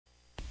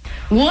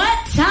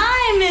What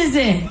time is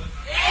it?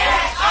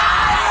 It's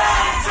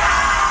Island time!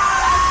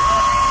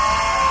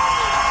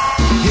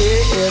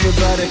 Yeah,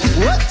 everybody,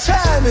 what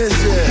time is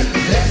it?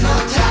 There's no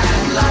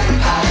time like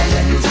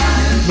Island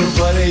time.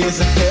 Nobody is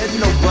ahead,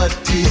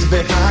 nobody's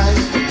behind.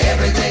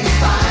 Everything's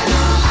fine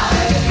on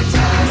Island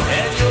time.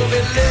 And you'll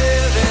be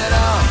living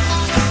on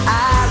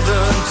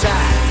Island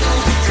time.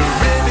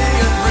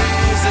 Caribbean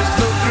breezes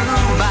blow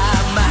through my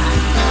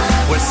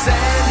mind. Where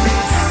sand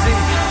meets sea,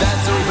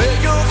 that's where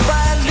you'll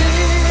find me.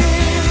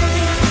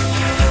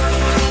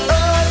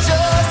 Oh,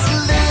 just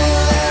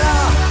living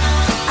on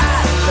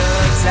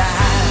Island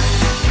time.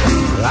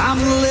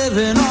 I'm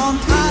living on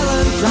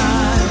Island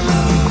time.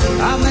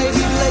 I may be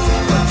late,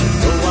 but you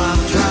know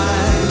I'm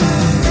trying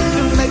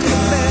to make the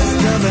best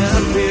of an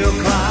uphill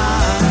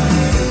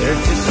climb.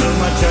 There's just so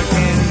much I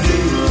can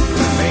do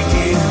to make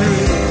it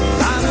through.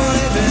 I'm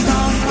living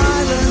on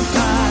Island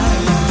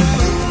time.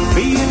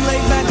 Being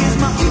laid back is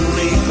my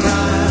only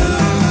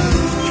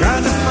crime.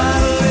 Trying to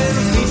find a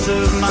little peace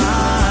of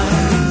mind.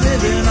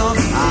 Living on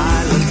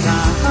Island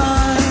time.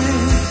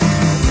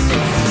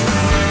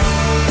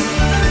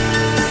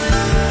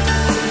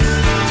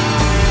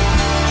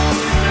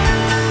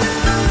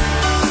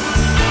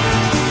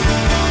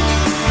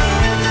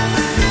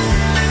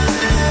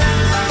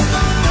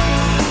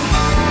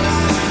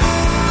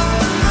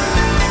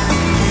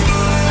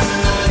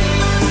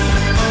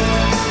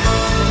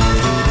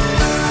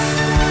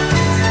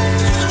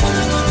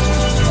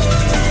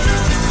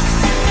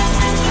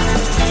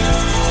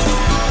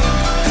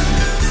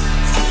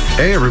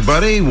 Hey,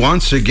 everybody.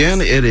 Once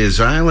again, it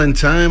is Island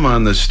Time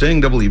on the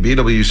Sting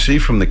WBWC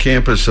from the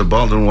campus of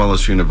Baldwin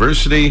Wallace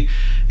University.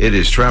 It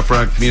is Trop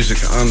Rock music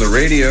on the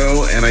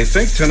radio, and I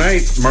think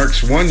tonight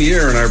marks 1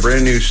 year in our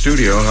brand new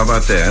studio. How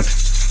about that?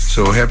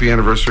 So happy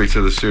anniversary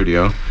to the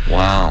studio.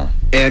 Wow.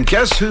 And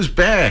guess who's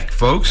back,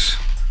 folks?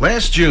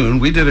 Last June,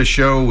 we did a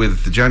show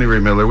with Johnny Ray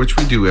Miller, which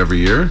we do every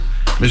year.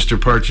 Mr.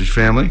 Partridge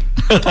Family,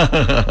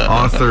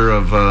 author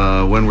of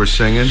When We're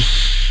Singing.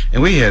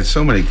 And we had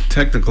so many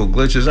technical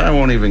glitches, I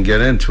won't even get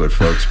into it,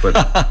 folks. But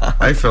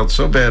I felt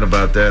so bad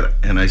about that.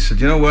 And I said,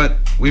 you know what?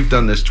 We've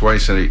done this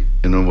twice in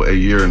a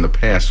year in the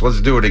past.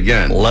 Let's do it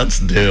again. Let's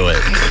do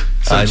it.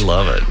 I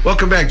love it.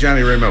 Welcome back,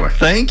 Johnny Ray Miller.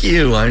 Thank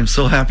you. I'm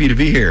so happy to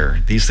be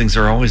here. These things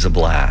are always a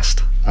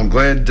blast. I'm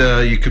glad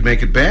you could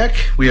make it back.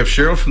 We have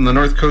Cheryl from the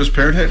North Coast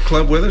Parent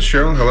Club with us.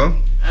 Cheryl, hello.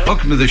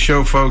 Welcome to the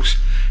show, folks.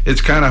 It's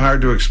kind of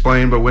hard to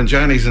explain, but when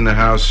Johnny's in the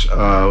house,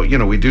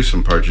 we do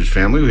some Partridge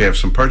Family. We have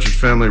some Partridge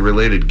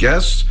Family-related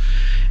guests,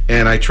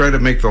 and I try to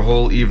make the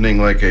whole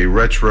evening like a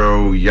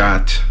retro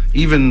yacht,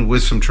 even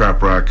with some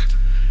trop rock,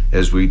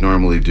 as we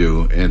normally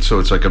do. And so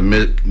it's like a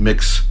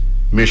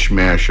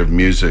mishmash of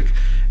music.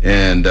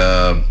 And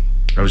I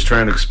was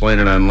trying to explain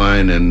it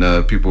online,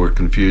 and people were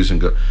confused and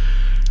go,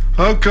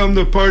 how come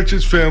the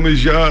Partridge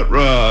Family's yacht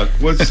rock?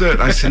 What's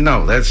that? I said,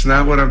 no, that's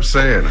not what I'm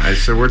saying. I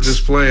said, we're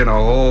just playing a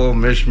whole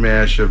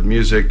mishmash of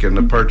music, and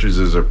the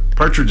Partridges are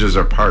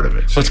part of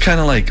it. So it's kind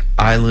of like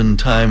Island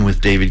Time with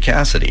David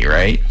Cassidy,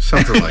 right?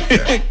 Something like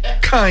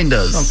that. Kind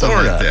of.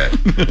 Something like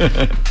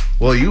that.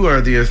 Well, you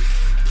are the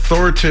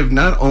authoritative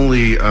not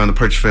only on the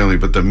Partridge Family,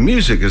 but the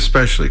music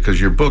especially,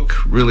 because your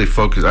book really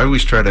focuses. I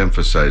always try to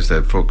emphasize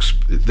that folks,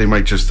 they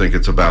might just think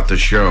it's about the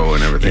show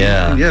and everything.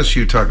 Yeah. And yes,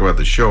 you talk about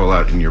the show a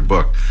lot in your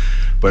book,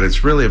 but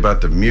it's really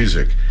about the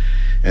music.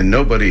 And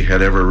nobody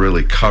had ever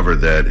really covered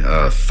that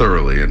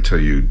thoroughly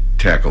until you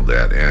tackled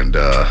that. And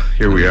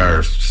here we are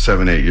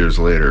 7-8 years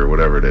later, or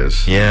whatever it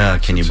is. Yeah,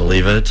 can you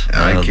believe it?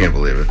 I can't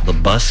believe it. The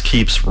bus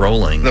keeps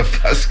rolling. The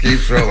bus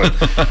keeps rolling.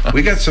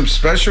 We got some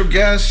special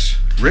guests.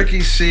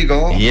 Ricky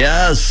Siegel.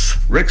 Yes.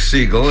 Rick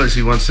Siegel, as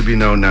he wants to be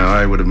known now,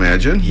 I would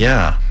imagine.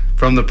 Yeah.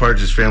 From the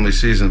Partridge Family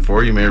Season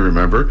 4, you may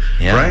remember.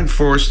 Yeah. Brian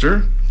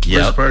Forster.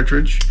 Chris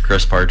Partridge.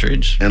 Chris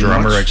Partridge. And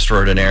drummer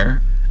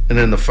extraordinaire. And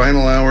in the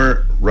final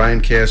hour,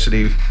 Ryan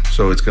Cassidy.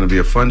 So it's going to be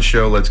a fun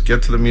show. Let's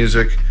get to the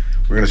music.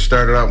 We're going to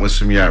start it out with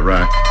some yacht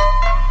rock.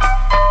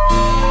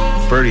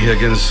 Bertie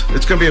Higgins.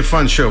 It's going to be a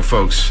fun show,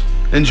 folks.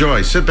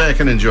 Enjoy. Sit back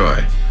and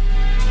enjoy.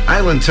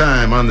 Island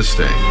Time on the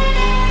Sting.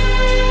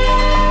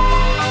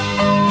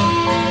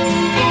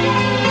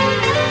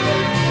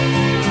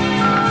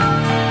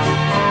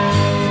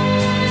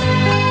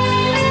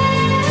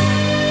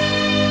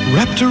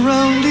 Wrapped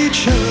around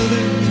each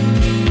other,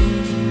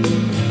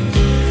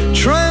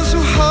 trying so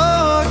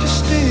hard to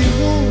stay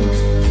warm.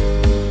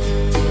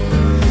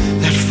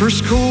 That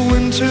first cold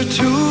winter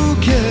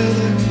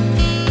together,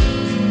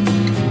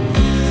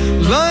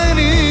 lying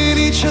in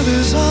each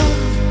other's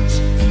arms,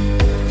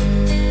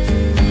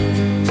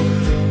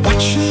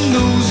 watching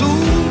those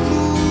old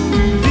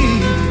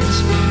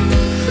movies,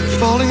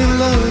 falling in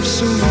love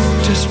so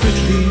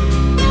desperately.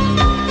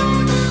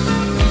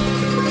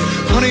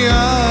 Honey,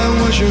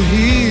 I was your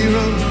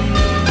hero,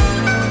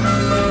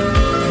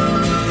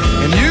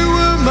 and you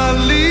were my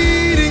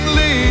leading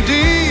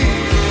lady.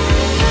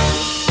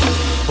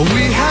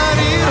 We had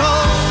it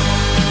all,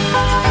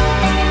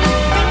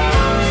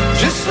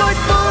 just like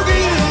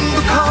Bogey and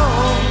the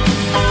Call.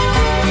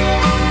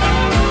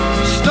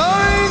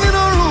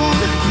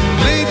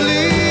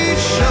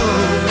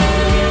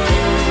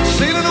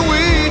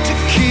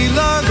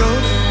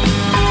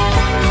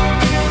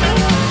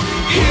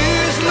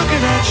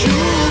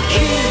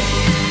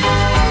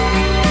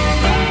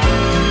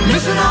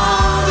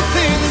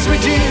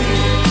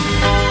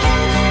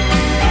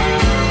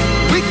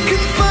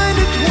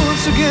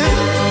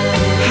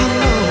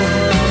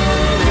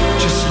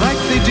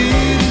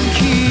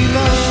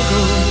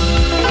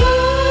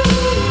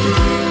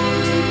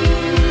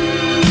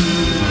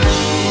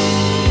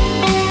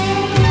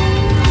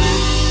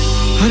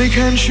 Honey,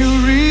 can't you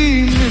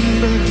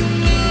remember?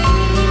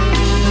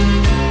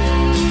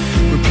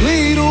 We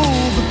played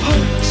all the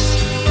parts,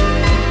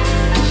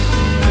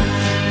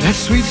 that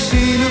sweet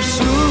scene of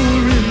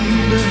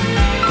surrender,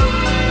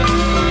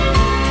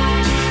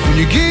 when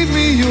you gave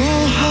me your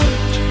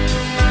heart.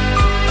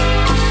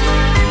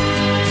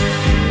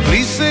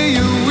 Please say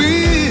you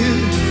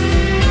will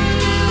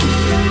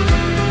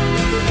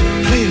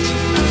play it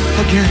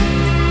again,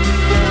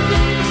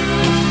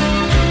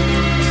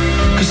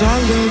 'cause I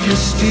love you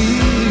still.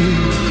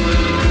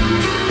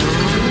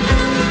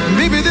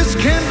 Maybe this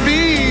can't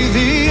be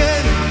the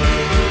end.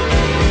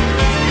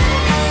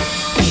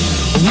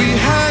 We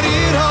had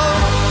it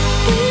all,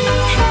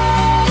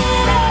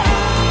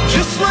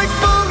 just like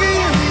Bogey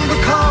and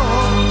Bacall,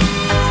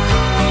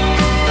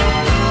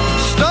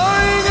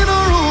 starring in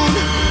our own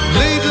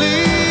late,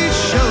 late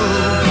show,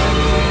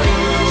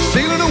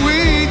 sailing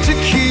away to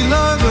Key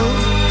Largo.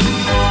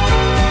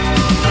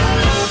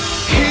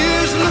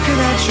 Here's looking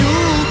at you,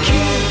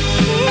 kid,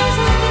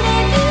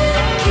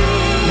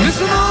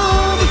 missing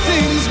all the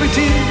things we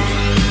did.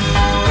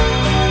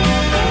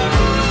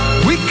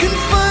 We can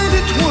find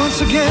it once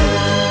again,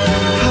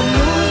 I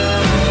know,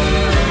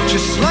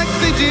 just like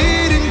they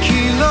did in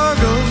Key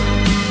Largo.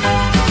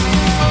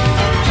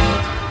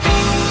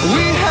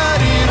 We had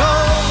it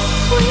all,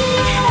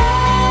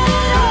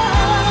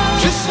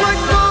 just like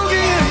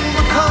Bogey and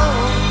Bacall,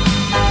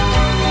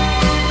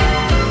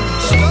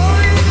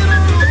 starring in a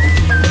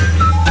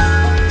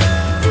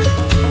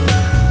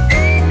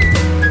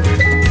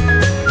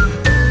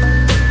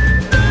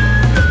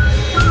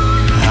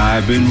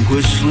I've been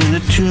whistling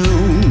a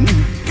tune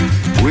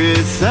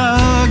with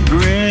a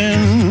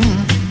grin,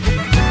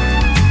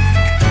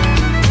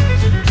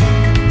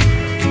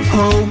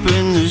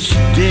 hoping this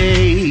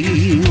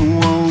day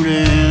won't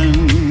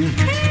end.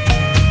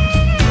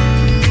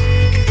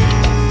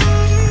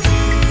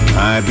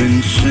 I've been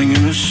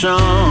singing a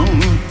song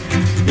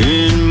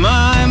in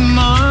my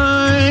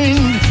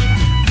mind,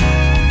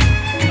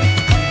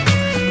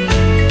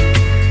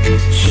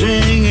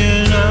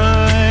 singing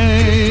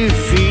I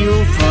feel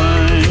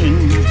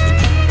fine.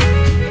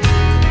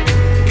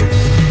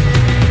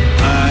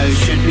 I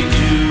should be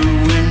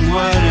doing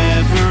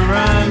whatever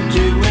I'm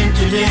doing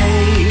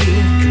today,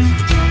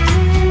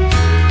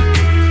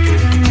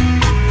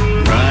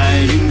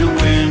 riding the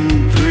wind.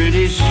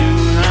 Pretty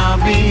soon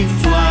I'll be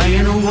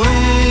flying away.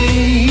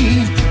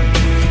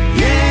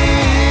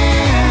 Yeah,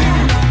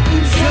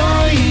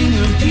 enjoying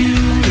a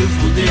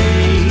beautiful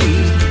day.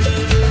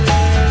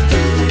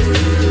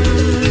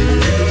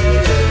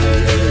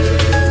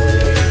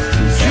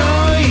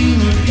 Enjoying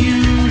a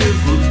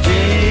beautiful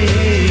day.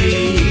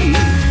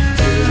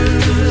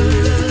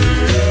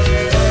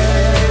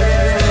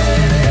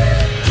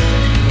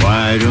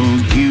 Why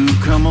don't you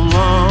come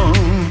along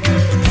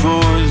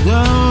for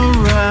the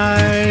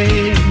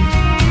ride?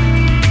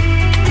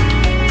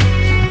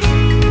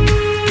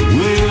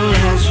 We'll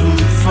have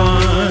some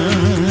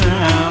fun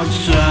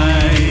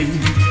outside.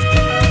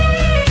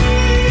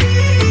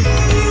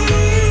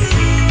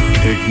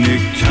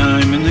 Picnic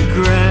time in the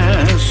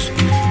grass,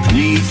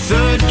 'neath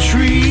the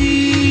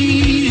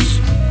trees,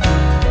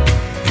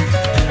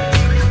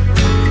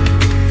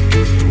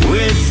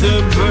 with the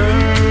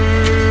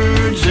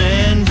birds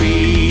and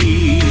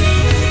bees.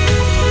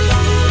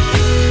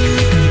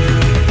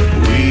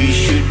 We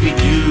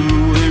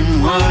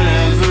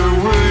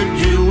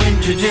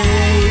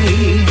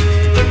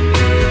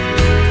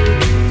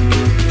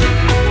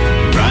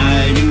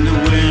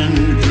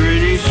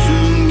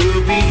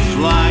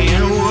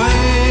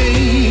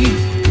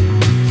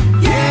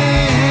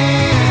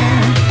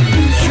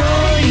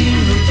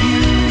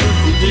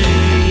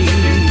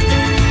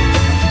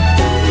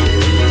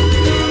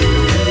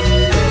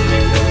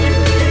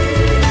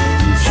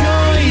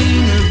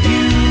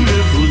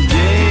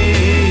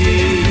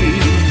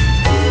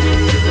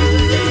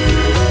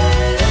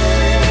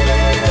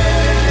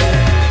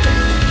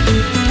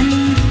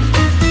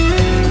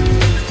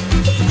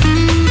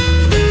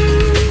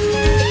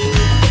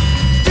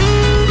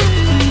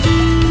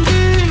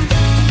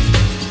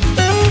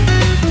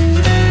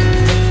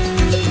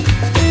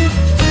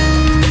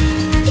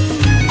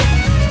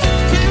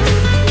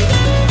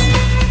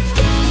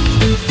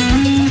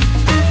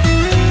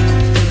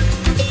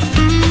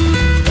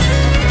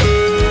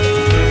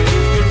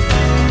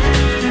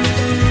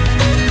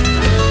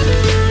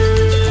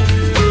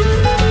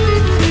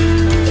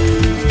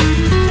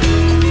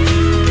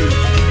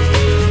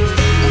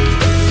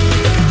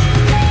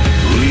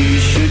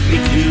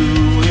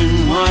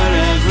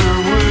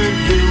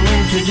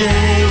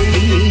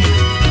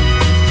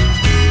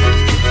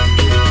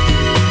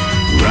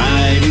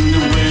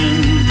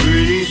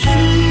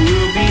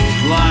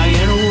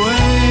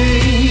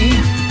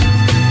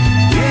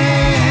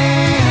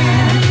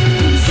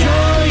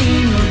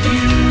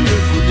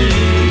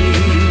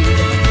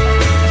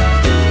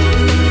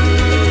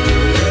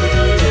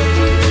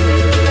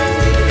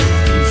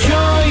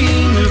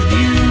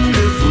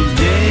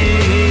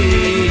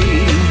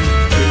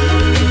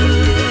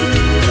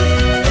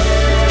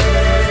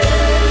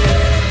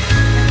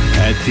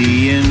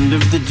the end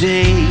of the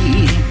day,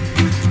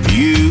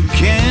 you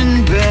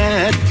can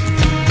bet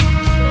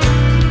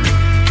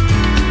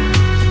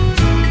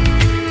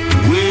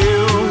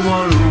we'll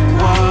want to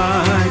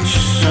watch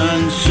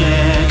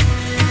sunset.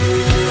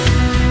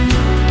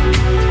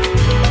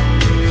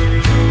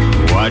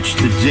 Watch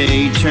the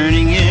day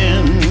turning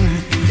in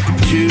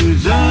to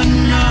the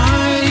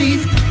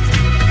night.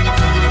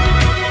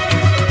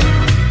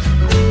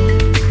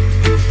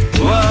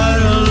 What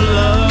a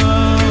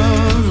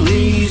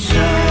lovely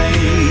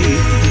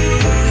sight.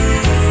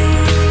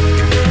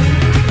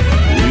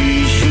 We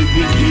should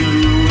be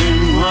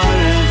doing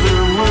whatever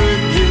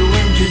we're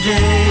doing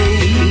today.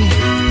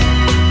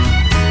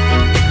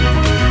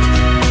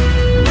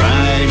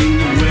 Riding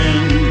the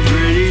wind,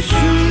 pretty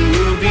soon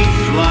we'll be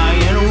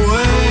flying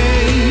away.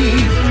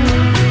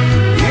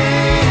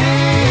 Yeah,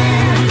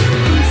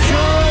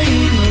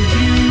 enjoying a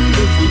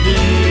beautiful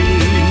day.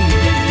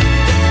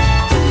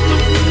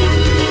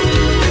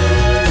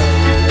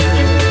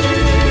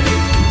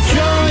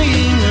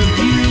 Enjoying a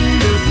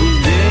beautiful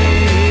day.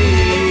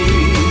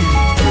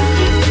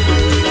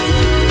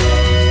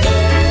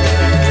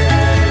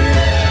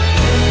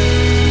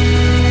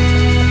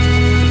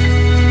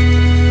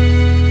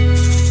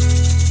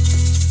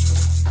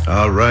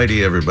 All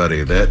righty,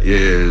 everybody. That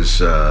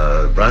is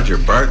Roger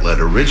Bartlett,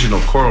 original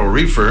Coral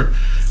Reefer,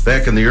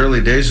 back in the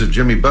early days of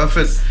Jimmy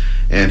Buffett.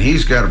 And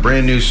he's got a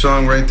brand new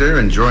song right there,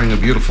 Enjoying a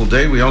Beautiful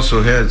Day. We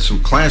also had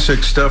some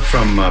classic stuff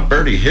from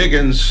Bertie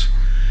Higgins.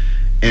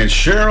 And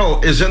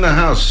Cheryl is in the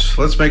house.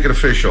 Let's make it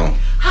official.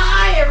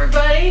 Hi,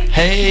 everybody.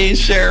 Hey,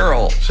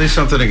 Cheryl. Say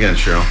something again,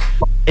 Cheryl.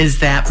 Is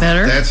that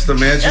better? That's the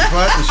magic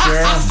button,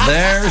 Cheryl.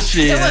 There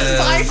she It is. was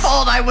my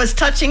fault. I was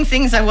touching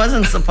things I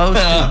wasn't supposed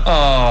to.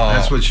 Oh.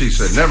 That's what she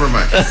said. Never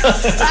mind.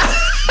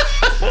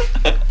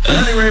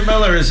 Johnny Ray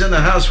Miller is in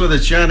the house with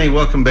us. Johnny,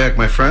 welcome back,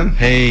 my friend.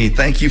 Hey,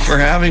 thank you for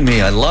having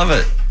me. I love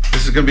it.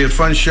 This is going to be a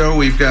fun show.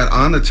 We've got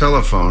on the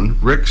telephone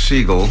Rick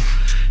Siegel.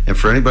 And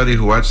for anybody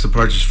who watched the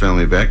Partridge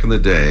Family back in the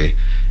day,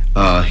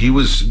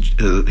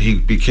 he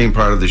became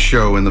part of the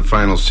show in the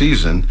final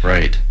season.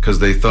 Right. Because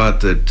they thought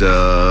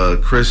that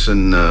Chris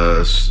and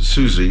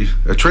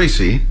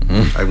Tracy,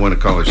 I want to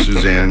call her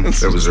Suzanne,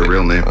 that was her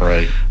real name,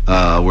 Right.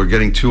 were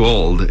getting too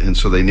old, and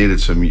so they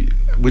needed some,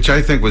 which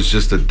I think was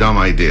just a dumb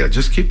idea.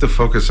 Just keep the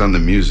focus on the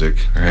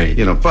music. Right.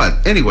 You know,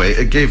 but anyway,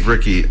 it gave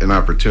Ricky an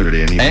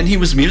opportunity. And he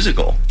was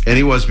musical. And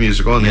he was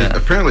musical, and Yeah.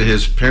 apparently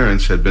his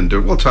parents had been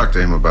doing, we'll talk to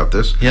him about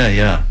this,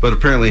 Yeah. but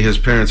apparently his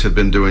parents had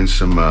been doing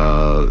some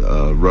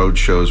road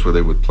shows where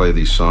they would play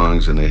these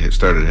songs, and they had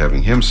started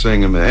having him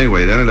sing them. And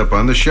anyway, it ended up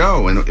on the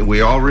show, and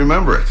we all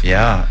remember it.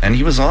 Yeah. And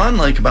he was on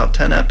like about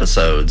 10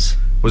 episodes.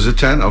 Was it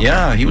 10? Okay.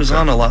 Yeah, he was Okay.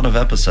 on a lot of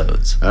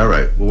episodes. All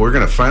right. Well, we're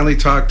going to finally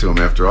talk to him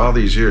after all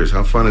these years.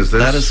 How fun is this?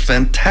 That is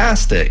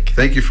fantastic.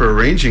 Thank you for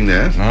arranging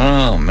that.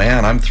 Oh,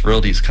 man, I'm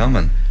thrilled he's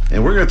coming.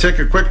 And we're going to take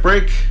a quick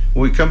break.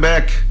 When we come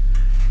back,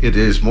 it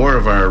is more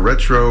of our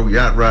retro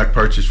yacht rock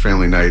Partridge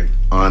Family Night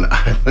on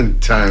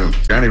Island Time.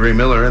 Johnny Ray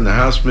Miller in the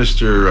house,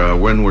 Mr.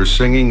 When We're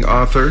Singing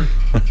author.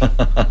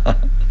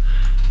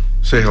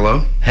 Say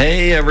hello.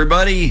 Hey,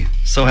 everybody.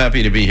 So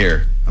happy to be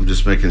here. I'm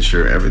just making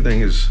sure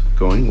everything is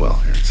going well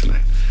here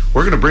tonight.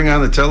 We're going to bring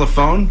on the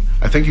telephone.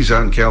 I think he's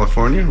out in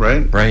California,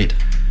 right? Right.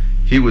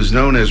 He was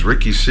known as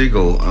Ricky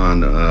Siegel on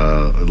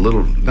not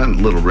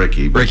Little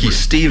Ricky, but Ricky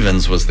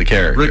Stevens was the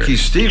character. Ricky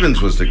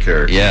Stevens was the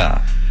character.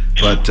 Yeah.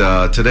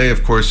 But today,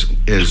 of course,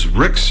 is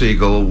Rick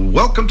Siegel.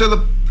 Welcome to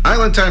the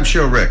Island Time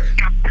Show, Rick.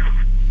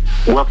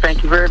 Well,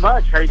 thank you very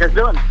much. How you guys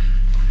doing?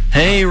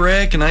 Hey,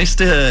 Rick. Nice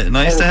to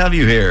have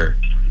you here.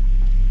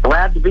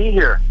 Glad to be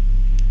here.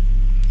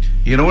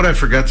 You know what I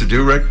forgot to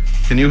do, Rick?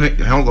 Can you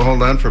hold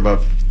on for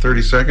about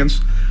 30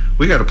 seconds?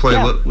 We got to play.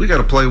 Yeah. We got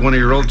to play one of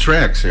your old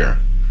tracks here.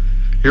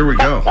 Here we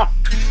go.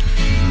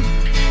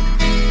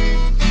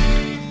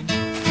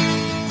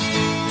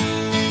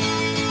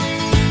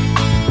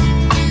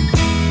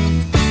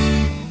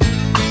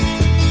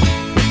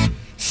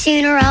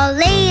 Sooner or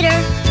later,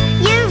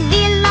 you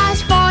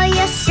realize for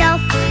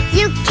yourself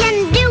you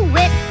can do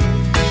it.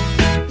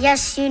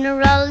 Yes, sooner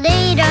or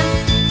later,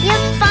 you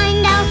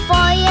find out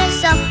for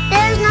yourself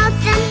there's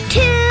nothing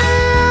to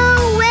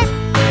it.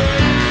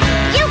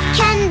 You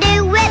can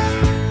do it.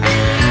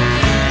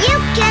 You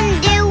can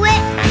do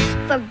it.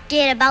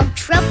 Forget about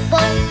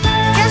trouble.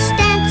 Just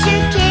dance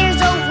your cares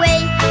away.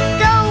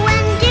 Go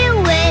and do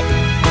it.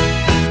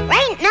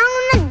 Right now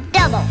on the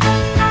double.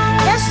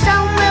 The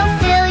sun will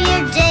fill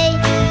your day.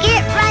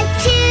 Get right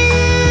to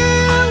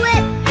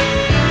it.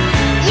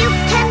 You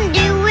can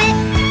do it.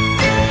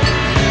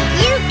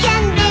 You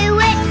can do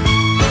it.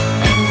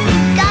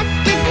 Got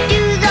to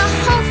do the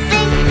whole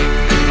thing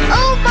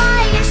all by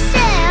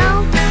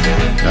yourself.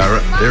 All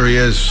right, there he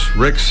is,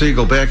 Rick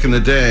Siegel, back in the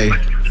day.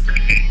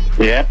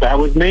 Yep, that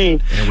was me.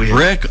 And we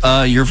Rick,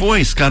 your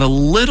voice got a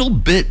little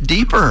bit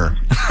deeper.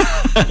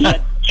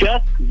 Yeah,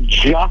 just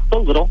a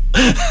little.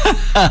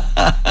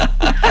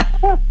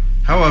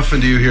 How often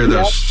do you hear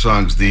those Yep.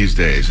 songs these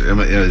days?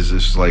 Is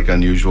this like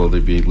unusual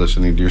to be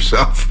listening to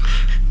yourself?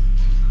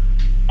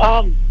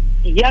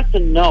 yes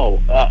and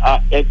no.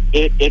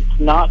 It's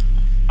not.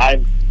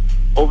 I've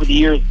over the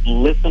years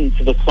listened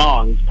to the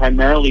songs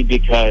primarily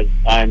because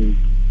I'm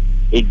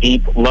a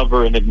deep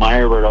lover and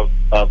admirer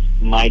of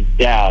my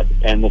dad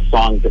and the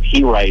songs that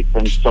he writes,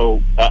 and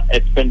so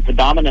it's been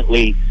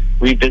predominantly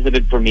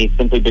revisited for me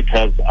simply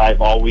because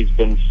I've always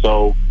been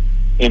so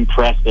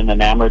impressed and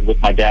enamored with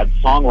my dad's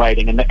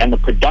songwriting and the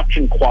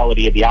production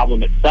quality of the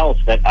album itself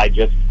that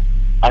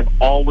I've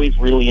always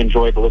really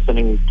enjoyed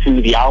listening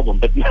to the album,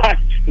 but not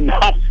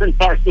for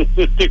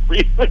narcissistic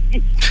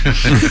reasons.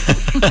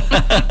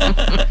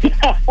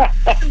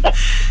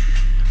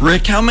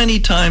 Rick, how many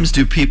times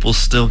do people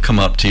still come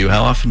up to you?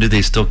 How often do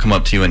they still come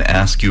up to you and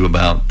ask you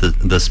about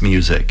this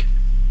music?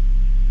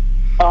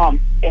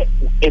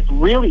 It's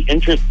really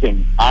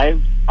interesting.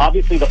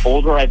 Obviously, the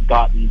older I've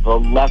gotten, the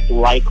less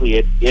likely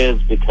it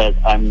is because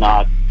I'm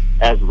not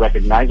as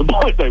recognizable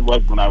as I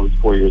was when I was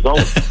 4 years old.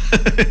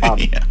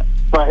 Yeah.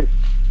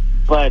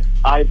 But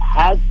I've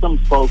had some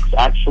folks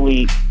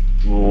actually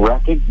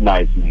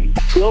recognize me.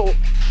 Still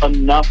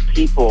enough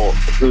people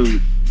who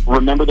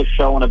remember the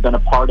show and have been a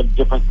part of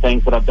different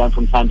things that I've done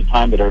from time to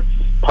time that are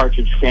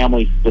Partridge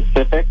Family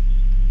specific,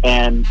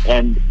 and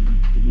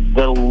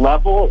the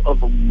level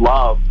of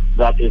love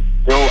that is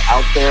still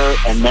out there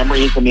and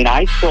memories. I mean,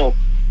 I still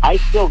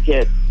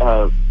get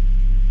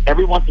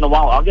every once in a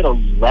while I'll get a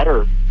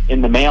letter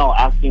in the mail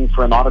asking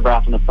for an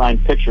autograph and a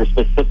signed picture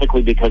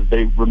specifically because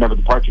they remember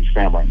the Partridge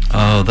Family.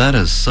 Oh, that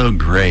is so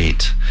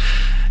great.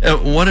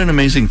 What an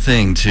amazing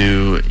thing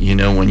to,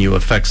 when you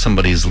affect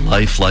somebody's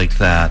life like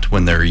that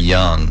when they're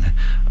young,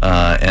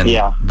 and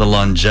the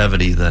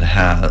longevity that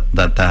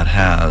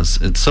has.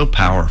 It's so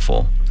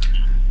powerful.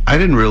 I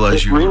didn't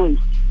realize you were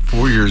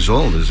 4 years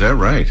old. Is that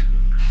right?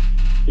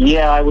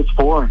 Yeah, I was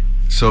 4.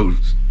 So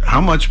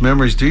how much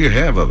memories do you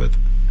have of it?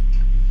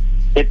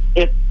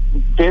 It's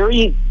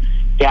very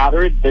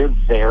scattered. They're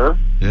there.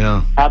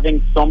 Yeah.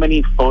 Having so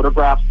many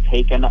photographs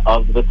taken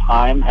of the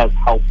time has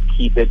helped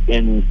keep it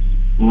in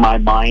my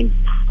mind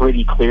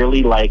pretty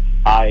clearly. Like,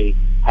 I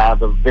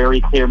have a very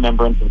clear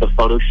remembrance of the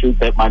photo shoot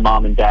that my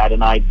mom and dad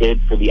and I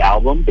did for the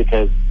album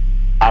because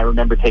I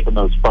remember taking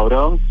those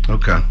photos.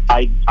 Okay.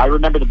 I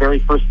remember the very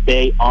first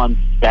day on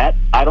set.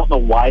 I don't know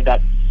why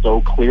that's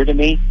so clear to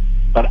me,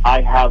 but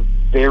I have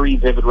very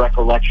vivid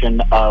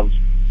recollection of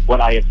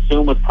what I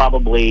assume was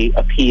probably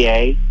a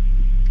PA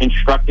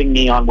instructing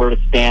me on where to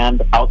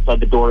stand outside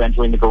the door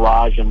entering the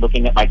garage and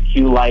looking at my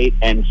cue light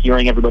and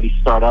hearing everybody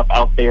start up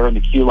out there and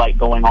the cue light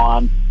going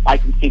on. I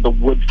can see the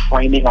wood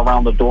framing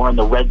around the door and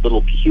the red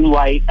little cue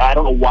light. I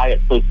don't know why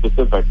it's so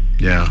specific.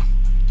 Yeah,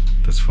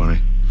 that's funny.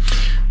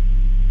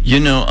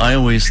 I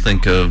always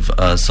think of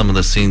some of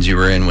the scenes you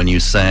were in when you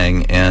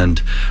sang,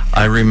 and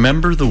I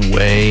remember the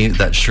way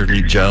that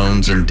Shirley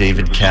Jones and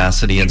David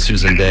Cassidy and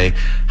Susan Day,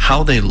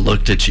 how they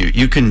looked at you.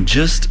 You can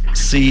just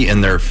see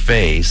in their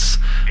face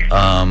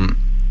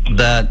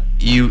that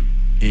you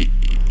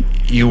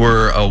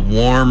were a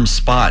warm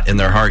spot in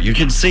their heart. You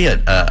can see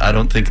it. I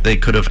don't think they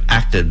could have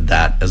acted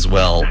that as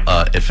well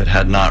if it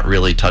had not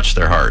really touched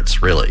their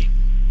hearts, really.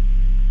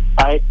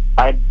 I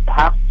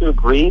have to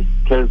agree,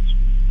 because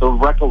the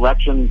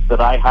recollections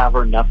that I have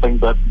are nothing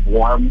but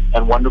warm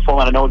and wonderful,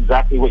 and I know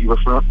exactly what you're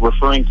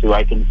referring to.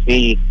 I can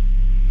see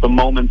the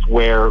moments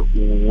where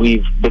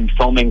we've been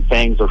filming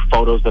things or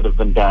photos that have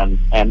been done,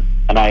 and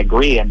I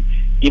agree. And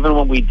even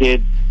when we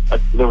did,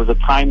 there was a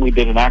time we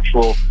did an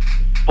actual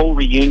full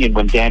reunion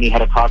when Danny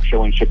had a talk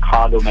show in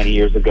Chicago many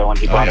years ago, and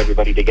he brought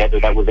everybody together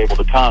that was able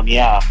to come.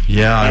 Yeah,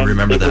 I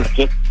remember that. It was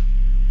just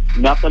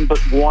nothing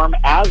but warm,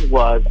 as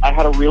was. I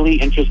had a really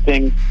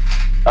interesting...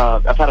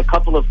 I've had a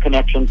couple of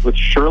connections with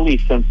Shirley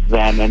since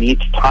then, and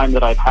each time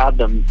that I've had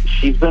them,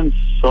 she's been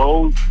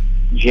so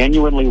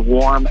genuinely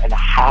warm and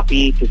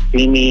happy to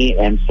see me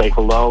and say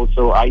hello.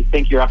 So I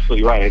think you're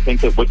absolutely right. I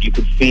think that what you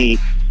could see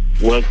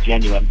was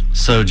genuine.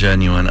 So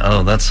genuine.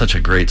 Oh, that's such a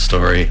great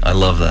story. I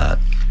love that.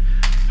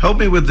 Help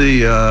me with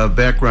the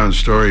background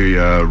story,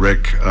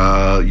 Rick.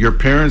 Your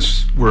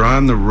parents were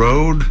on the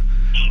road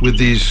with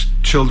these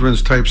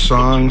children's type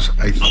songs,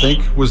 I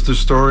think was the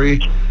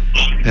story,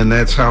 and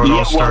that's how it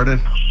all started?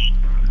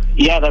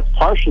 Yeah, that's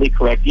partially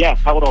correct. Yes,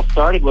 how it all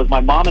started was my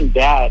mom and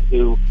dad,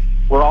 who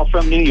were all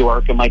from New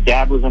York, and my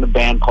dad was in a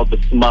band called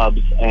the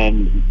Smubs,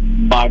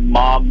 and my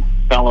mom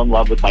fell in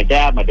love with my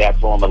dad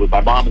fell in love with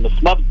my mom, and the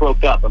Smubs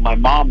broke up, and my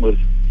mom was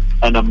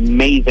an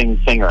amazing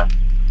singer.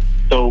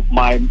 So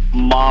my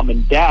mom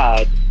and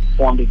dad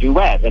formed a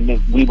duet, and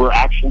then we were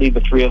actually the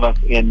three of us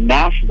in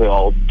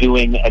Nashville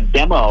doing a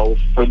demo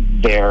for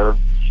their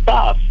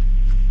stuff.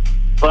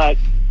 But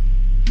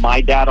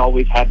my dad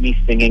always had me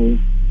singing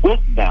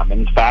with them.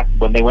 In fact,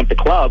 when they went to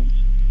clubs,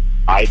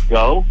 I'd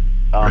go.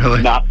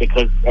 Really? Not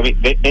because, I mean,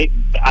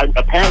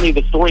 apparently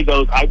the story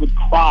goes, I would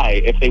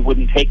cry if they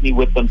wouldn't take me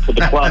with them to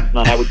the clubs, and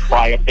then I would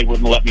cry if they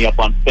wouldn't let me up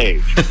on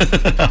stage.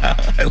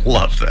 I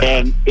love that.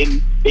 And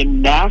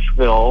in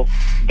Nashville,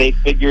 they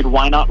figured,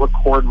 why not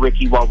record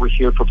Ricky while we're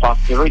here for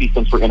posterity,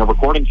 since we're in a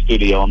recording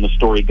studio? And the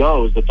story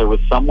goes that there was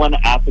someone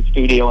at the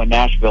studio in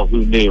Nashville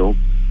who knew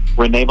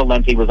Renee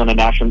Valenti was on a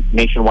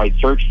nationwide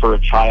search for a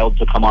child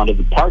to come onto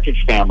the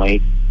Partridge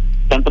Family,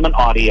 sent them an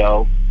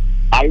audio.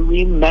 I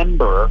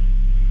remember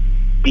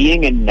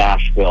being in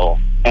Nashville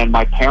and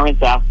my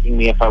parents asking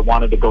me if I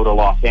wanted to go to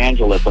Los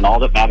Angeles, and all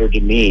that mattered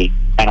to me,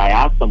 and I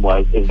asked them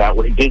was, is that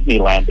where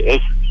Disneyland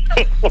is?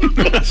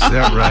 Is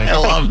that right? I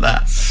love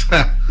that.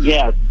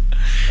 Yes.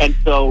 And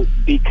so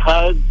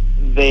because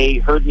they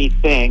heard me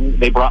sing,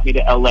 they brought me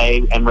to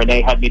L.A., and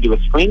Renee had me do a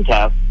screen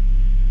test,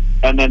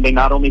 and then they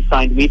not only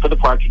signed me for the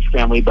Partridge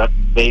Family, but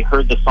they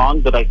heard the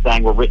songs that I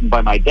sang were written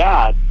by my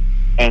dad,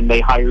 and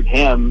they hired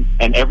him,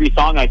 and every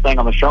song I sang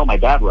on the show, my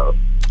dad wrote.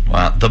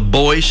 Wow. The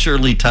boy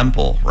Shirley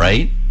Temple,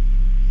 right?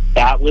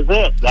 That was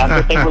it. That's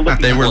what they were looking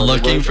for. They were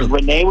looking for...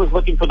 Renee was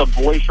looking for the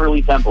boy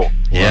Shirley Temple.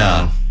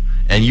 Yeah. Wow.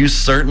 And you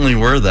certainly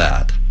were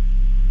that.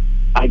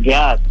 I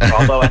guess.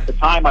 Although at the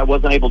time I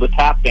wasn't able to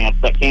tap dance.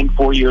 That came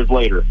 4 years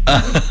later.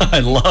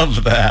 I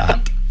love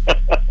that.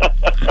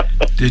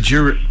 Did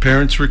your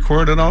parents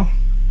record at all?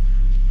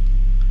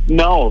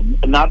 No,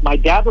 not. My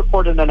dad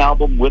recorded an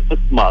album with the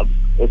Smubs.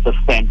 It's a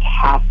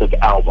fantastic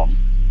album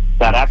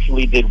that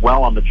actually did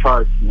well on the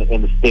charts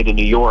in the state of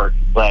New York,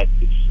 but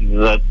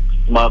the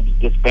Smubs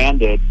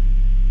disbanded,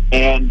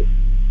 and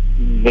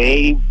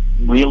they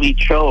really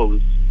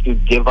chose to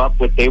give up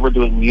what they were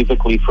doing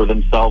musically for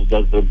themselves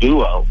as a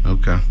duo.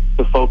 Okay.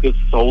 To focus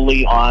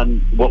solely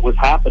on what was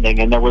happening.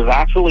 And there was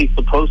actually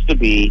supposed to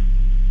be,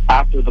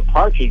 after the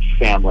Partridge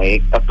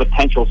Family, a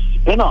potential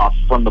spin-off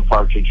from the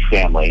Partridge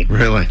Family.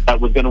 Really?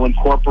 That was going to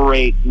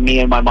incorporate me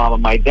and my mom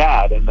and my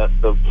dad. And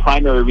the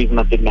primary reason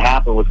that didn't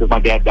happen was because my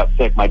dad got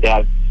sick. My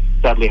dad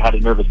sadly had a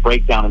nervous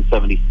breakdown in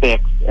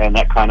 '76, and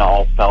that kind of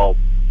all fell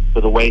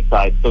to the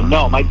wayside. So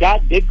no, my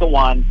dad did go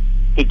on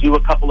to do a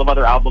couple of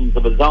other albums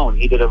of his own.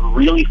 He did a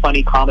really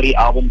funny comedy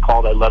album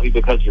called I Love You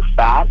Because You're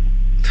Fat.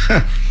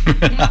 And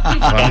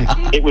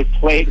it was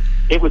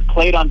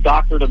played on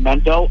Dr.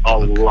 Demento a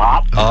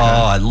lot. Oh,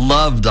 I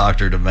love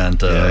Dr.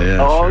 Demento. Yeah,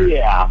 Oh, sure.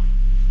 yeah.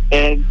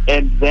 And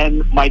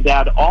then my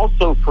dad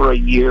also for a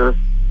year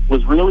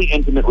was really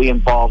intimately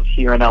involved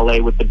here in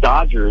L.A. with the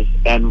Dodgers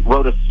and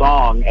wrote a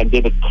song and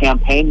did a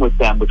campaign with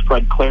them with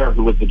Fred Claire,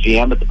 who was the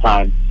GM at the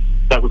time,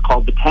 that was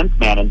called The 10th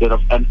Man, and did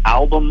an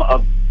album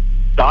of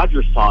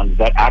Dodger songs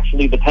that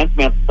actually the 10th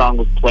Man song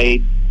was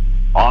played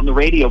on the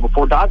radio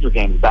before Dodger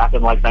games back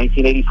in like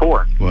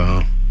 1984.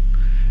 Wow.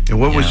 And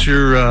what was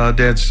your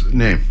dad's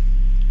name?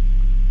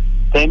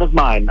 Same as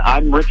mine.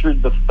 I'm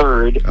Richard III.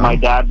 Oh. My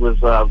dad was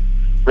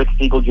Rick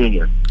Siegel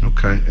Jr.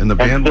 Okay. And the And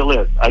band? still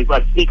is.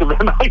 I speak of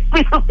him. I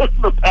speak of him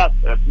in the past.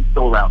 He's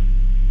still around.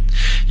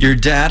 Your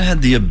dad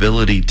had the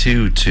ability,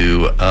 too,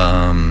 to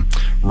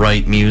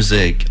write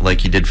music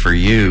like he did for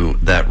you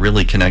that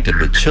really connected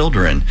with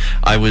children.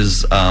 I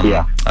was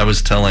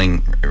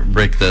telling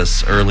Rick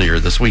this earlier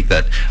this week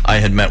that I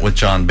had met with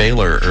John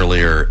Baylor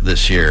earlier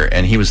this year,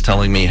 and he was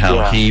telling me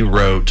how he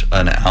wrote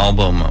an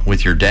album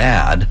with your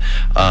dad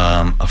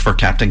for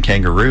Captain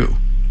Kangaroo.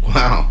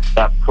 Wow.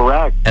 That's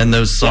correct. And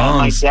those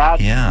songs... Yeah, my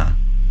dad...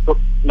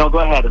 No, go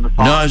ahead. In the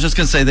song. No, I was just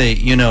going to say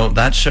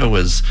that show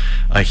was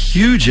a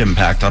huge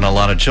impact on a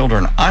lot of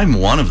children. I'm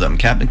one of them.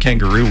 Captain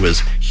Kangaroo was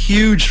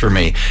huge for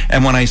me.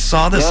 And when I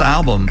saw this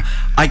album,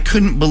 I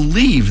couldn't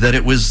believe that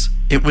it was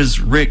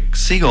Rick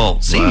Siegel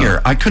Sr.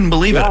 Wow. I couldn't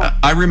believe it.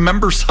 I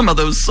remember some of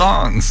those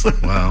songs.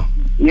 Wow.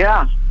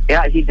 Yeah,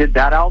 he did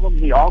that album.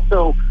 He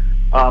also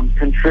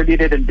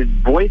contributed and did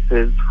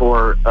voices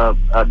for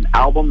an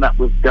album that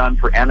was done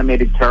for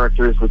animated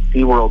characters with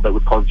SeaWorld that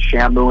was called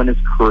Shamu and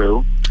His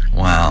Crew.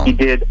 Wow. He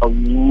did a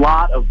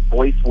lot of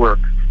voice work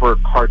for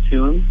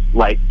cartoons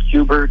like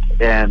Hubert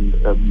and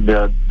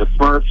the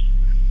Smurfs.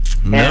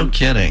 No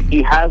kidding.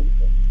 He has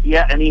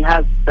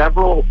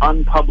several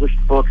unpublished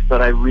books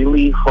that I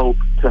really hope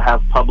to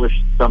have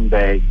published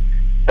someday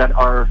that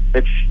are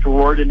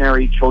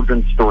extraordinary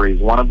children's stories.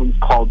 One of them is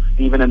called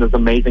Stephen and His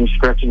Amazing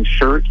Stretching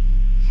Shirt.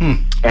 And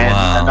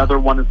another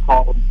one is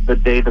called The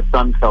Day the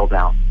Sun Fell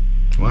Down.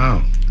 Wow.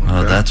 Okay.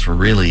 Oh, that's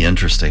really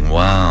interesting.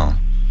 Wow.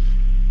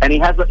 And he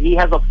has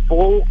a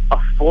full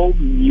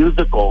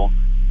musical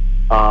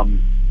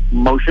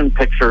motion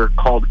picture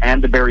called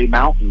Andaberry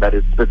Mountain that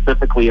is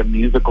specifically a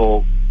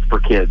musical for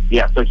kids.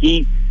 Yeah, so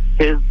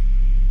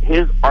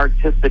his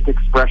artistic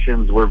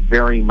expressions were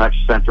very much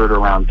centered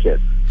around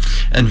kids.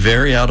 And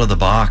very out of the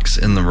box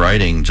in the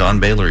writing. John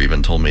Baylor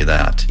even told me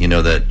that,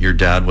 that your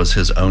dad was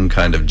his own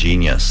kind of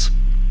genius.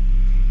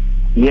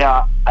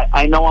 Yeah,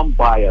 I know I'm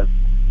biased,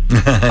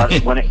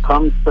 but when it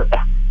comes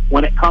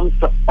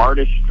to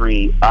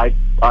artistry, I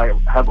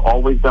have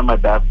always done my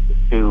best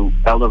to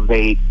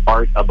elevate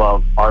art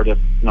above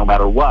artists no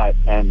matter what.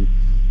 And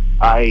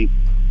I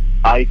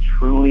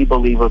truly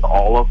believe with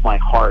all of my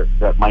heart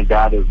that my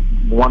dad is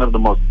one of the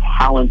most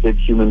talented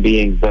human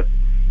beings that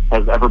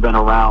has ever been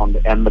around.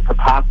 And the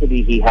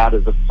capacity he had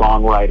as a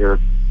songwriter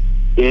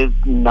is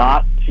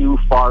not too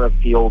far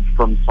afield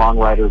from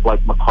songwriters like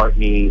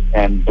McCartney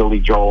and Billy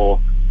Joel.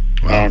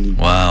 Wow. And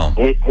Wow.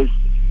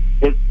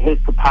 his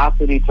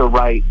capacity to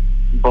write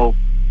both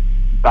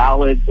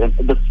ballads. And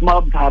the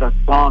Smubs had a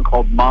song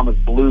called Mama's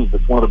Blues.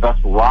 It's one of the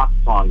best rock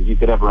songs you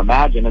could ever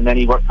imagine. And then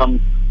he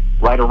comes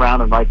right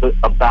around and writes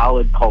a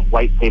ballad called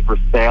White Paper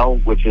Sail,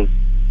 which is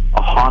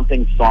a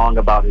haunting song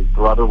about his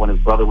brother when his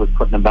brother was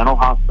put in a mental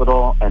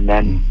hospital. And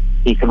then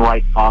he can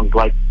write songs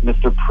like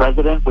Mr.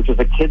 President, which is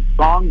a kid's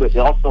song, but it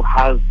also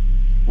has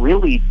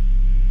really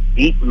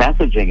deep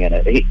messaging in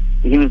it.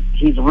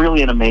 He's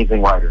really an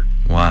amazing writer.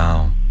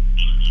 Wow.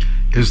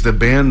 Is the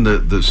band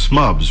the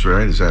Smubs,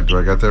 right? Do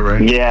I got that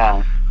right?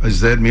 Yeah.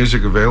 Is that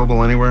music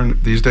available anywhere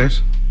these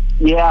days?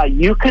 Yeah,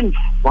 you can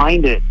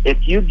find it if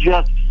you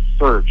just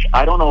search.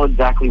 I don't know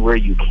exactly where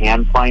you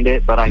can find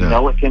it, but I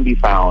know it can be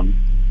found.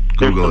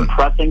 Google there's some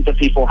pressings that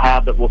people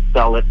have that will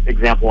sell it,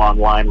 example,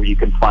 online where you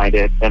can find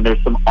it. And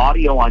there's some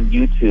audio on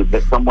YouTube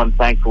that someone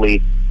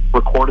thankfully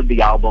recorded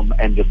the album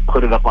and just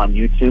put it up on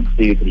YouTube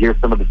so you can hear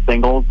some of the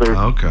singles.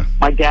 Okay.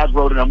 My dad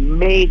wrote an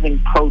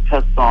amazing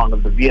protest song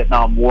of the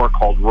Vietnam War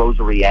called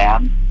Rosary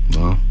Ann.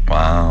 Oh.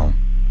 Wow.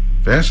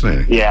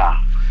 Fascinating.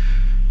 Yeah.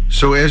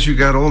 So as you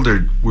got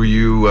older, were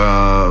you,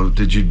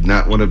 did you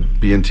not want to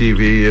be in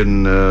TV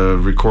and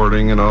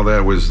recording and all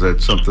that? Was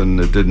that something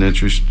that didn't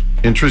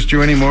interest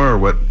you anymore, or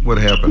what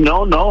happened?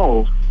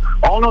 No.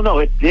 Oh, no,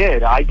 it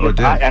did.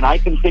 I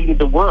continued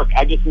to work.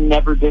 I just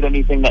never did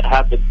anything that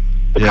had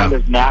the kind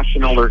of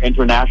national or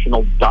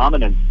international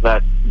dominance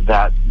that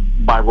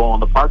my role in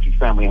the Partridge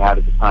Family had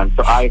at the time.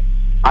 So I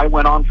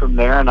went on from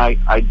there, and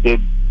I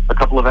did a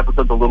couple of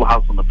episodes of Little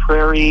House on the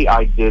Prairie.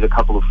 I did a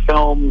couple of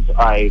films.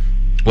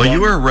 Well,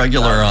 you were a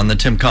regular on the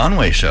Tim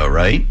Conway Show,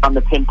 right? On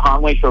the Tim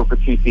Conway Show for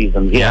 2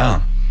 seasons,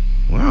 yeah.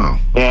 Wow.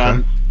 Okay.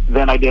 And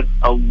then I did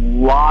a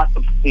lot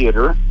of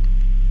theater.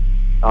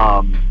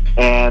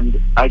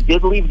 And I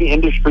did leave the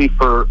industry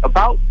for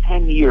about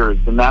 10 years,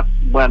 and that's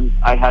when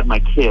I had my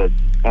kids,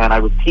 and I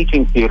was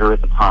teaching theater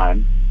at the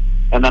time.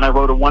 And then I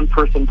wrote a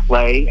one-person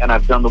play, and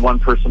I've done the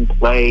one-person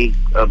play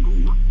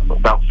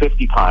about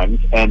 50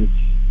 times, and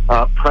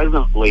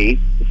presently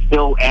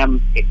still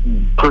am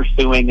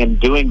pursuing and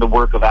doing the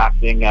work of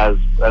acting as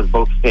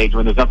both stage,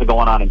 when there's nothing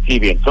going on in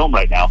TV and film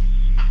right now.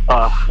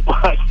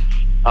 But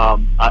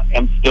I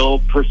am still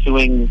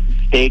pursuing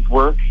stage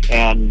work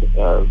and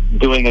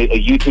doing a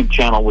YouTube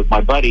channel with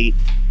my buddy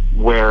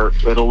where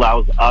it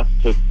allows us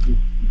to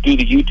do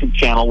the YouTube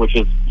channel, which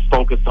is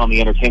focused on the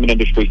entertainment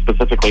industry,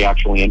 specifically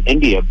actually in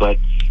India. But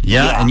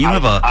and you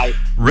have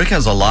Rick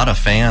has a lot of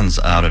fans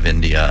out of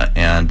India,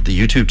 and the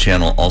YouTube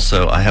channel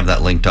also, I have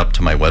that linked up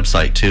to my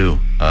website too.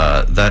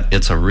 That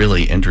it's a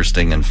really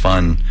interesting and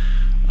fun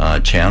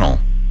channel.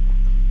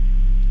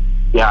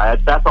 Yeah,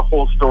 that's a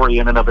whole story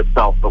in and of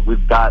itself, but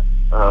we've got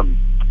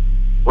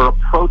we're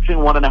approaching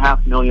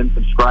 1.5 million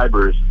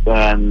subscribers,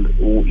 and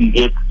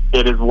it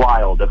is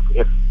wild.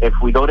 If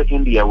we go to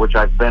India, which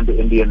I've been to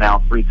India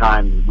now 3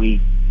 times,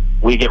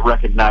 we get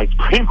recognized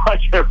pretty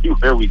much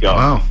everywhere we go.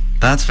 Wow,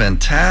 that's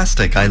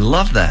fantastic! I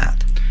love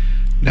that.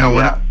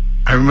 Now,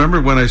 I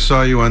remember when I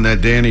saw you on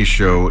that Danny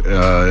show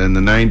in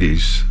the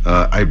 90s.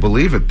 I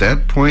believe at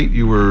that point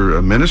you were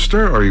a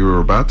minister, or you were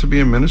about to be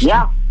a minister.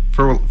 Yeah.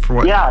 For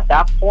what? Yeah, at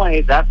that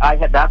point, that's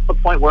the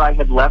point where I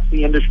had left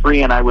the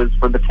industry, and I was,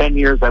 for the 10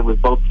 years, I was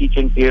both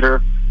teaching theater,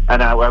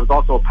 and I was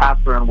also a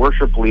pastor and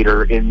worship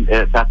leader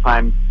at that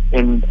time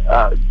in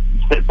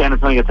San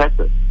Antonio,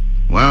 Texas.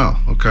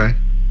 Wow. Okay.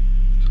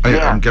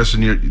 I'm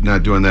guessing you're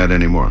not doing that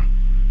anymore.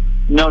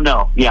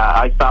 No. Yeah,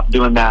 I stopped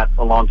doing that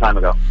a long time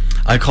ago.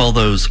 I call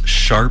those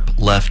sharp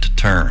left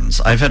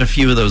turns. I've had a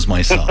few of those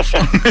myself.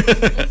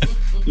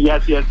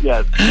 Yes.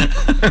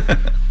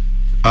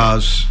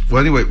 Well,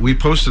 anyway, we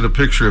posted a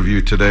picture of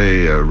you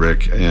today,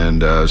 Rick,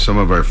 and some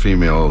of our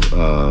female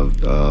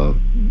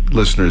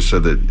listeners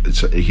said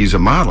that he's a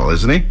model,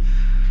 isn't he?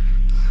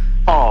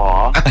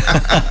 Aw.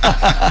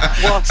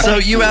 Well, so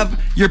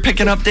you're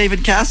picking up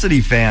David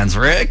Cassidy fans,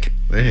 Rick.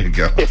 There you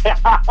go.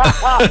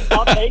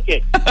 I'll take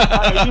it.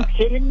 Are you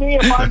kidding me?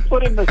 If I'm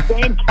put in the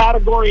same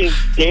category as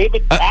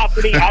David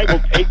Cassidy, I will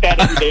take that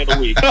every day of the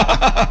week.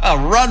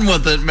 Run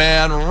with it,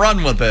 man.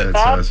 Run with it.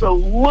 That's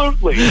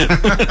absolutely.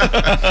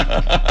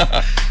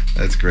 Awesome.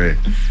 That's great.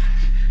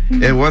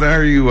 And what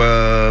are you?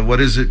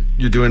 What is it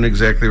you're doing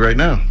exactly right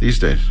now these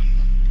days?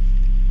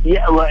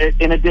 Yeah, well,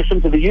 in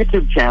addition to the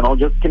YouTube channel,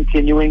 just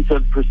continuing to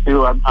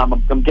pursue.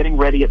 I'm getting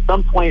ready. At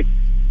some point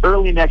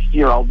early next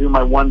year, I'll do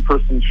my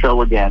one-person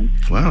show again.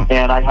 Wow!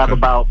 And I have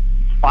about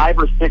 5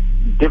 or 6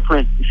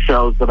 different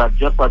shows that I've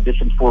just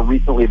auditioned for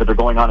recently that are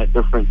going on at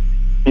different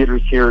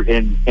theaters here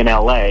in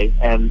LA.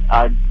 And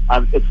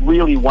it's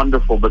really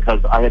wonderful because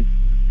I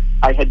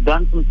had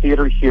done some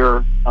theater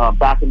here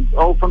back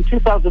from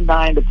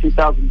 2009 to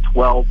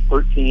 2012,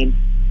 13.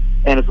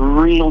 And it's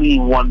really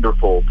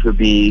wonderful to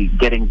be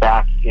getting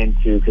back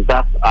into, because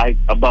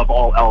above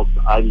all else,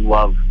 I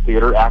love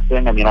theater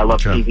acting. I mean, I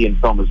love TV and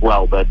film as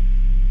well, but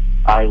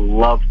I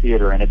love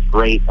theater, and it's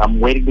great.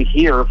 I'm waiting to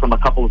hear from a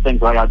couple of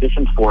things I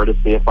auditioned for to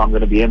see if I'm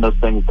going to be in those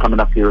things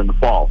coming up here in the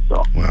fall.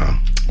 So.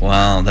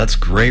 Wow, that's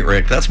great,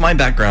 Rick. That's my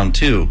background,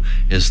 too,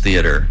 is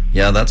theater.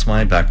 Yeah, that's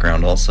my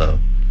background also.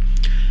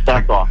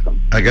 That's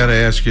awesome. I got to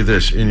ask you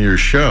this. In your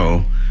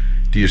show,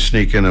 Do you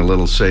sneak in a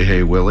little "Say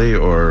Hey Willie"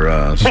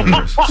 or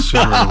sooner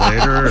or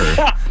later?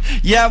 Or?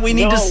 Yeah, we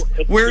need to.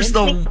 Where's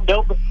the?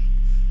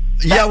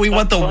 Yeah, we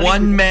want the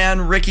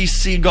one-man Ricky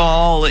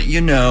Seagal,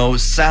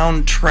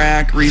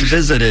 soundtrack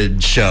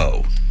revisited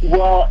show.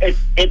 Well, it's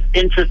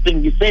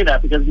interesting you say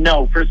that because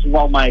first of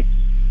all,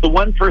 the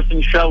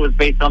one-person show is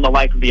based on the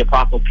life of the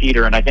Apostle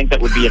Peter, and I think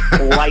that would be a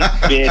slight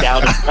bit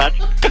out of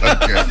touch.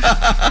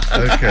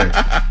 Okay.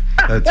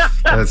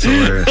 That's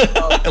hilarious.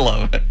 I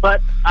love it.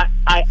 But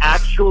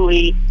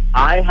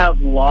I have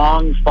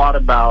long thought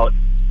about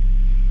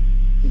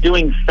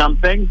doing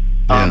something.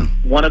 Yeah.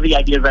 One of the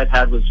ideas I've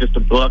had was just a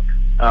book.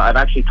 I've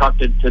actually talked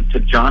to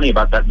Johnny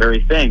about that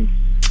very thing.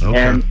 Okay.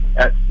 And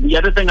the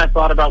other thing I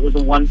thought about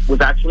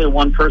was actually a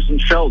one-person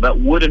show that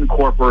would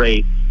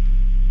incorporate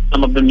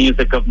some of the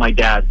music of my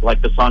dad,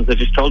 like the songs I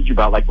just told you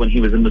about, like when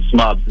he was in the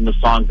Smubs, and the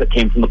songs that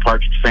came from the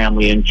Partridge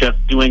Family, and just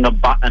doing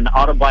an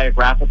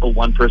autobiographical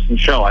one-person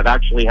show. I've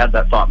actually had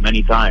that thought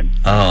many times.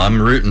 Oh,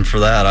 I'm rooting for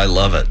that. I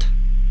love it.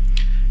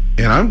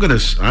 And I'm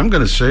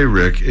gonna say,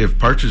 Rick, if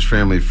Partridge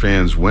Family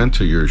fans went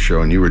to your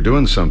show and you were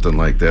doing something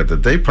like that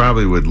they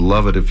probably would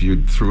love it if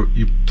you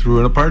threw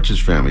in a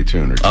Partridge Family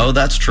tune or two. Oh,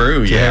 that's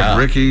true. To have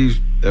Ricky,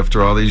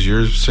 after all these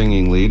years,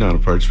 singing lead on a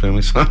Partridge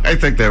Family song, I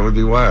think that would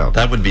be wild.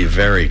 That would be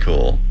very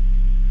cool.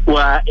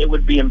 Well, it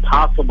would be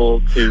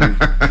impossible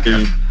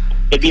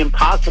it'd be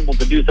impossible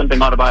to do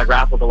something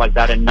autobiographical like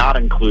that and not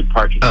include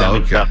Partridge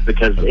Family stuff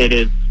because it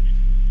is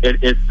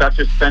such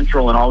a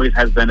central and always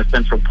has been a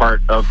central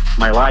part of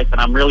my life, and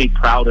I'm really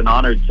proud and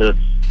honored to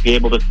be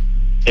able to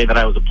say that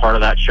I was a part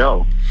of that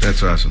show.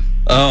 That's awesome.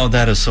 Oh,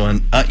 that is so...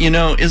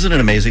 isn't it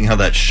amazing how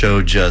that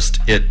show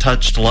it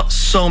touched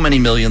so many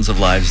millions of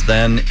lives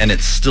then, and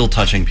it's still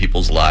touching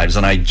people's lives,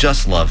 and I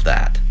just love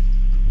that.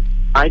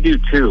 I do,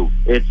 too.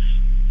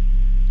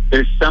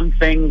 There's some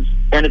things,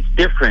 and it's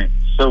different.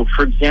 So,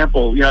 for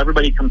example,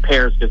 everybody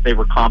compares because they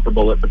were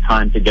comparable at the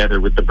time together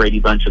with the Brady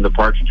Bunch and the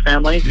Partridge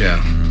Family. Yeah.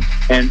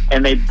 Mm-hmm.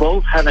 And they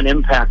both have an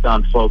impact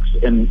on folks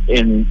in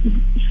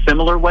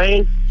similar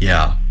ways.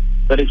 Yeah.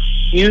 But a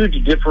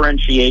huge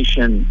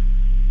differentiation.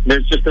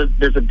 There's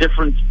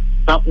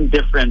something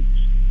different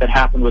that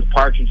happened with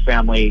Partridge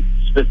Family,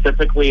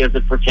 specifically as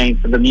it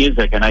pertains to the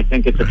music. And I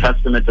think it's a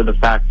testament to the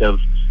fact of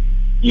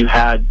you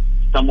had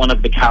someone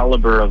of the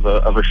caliber of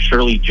a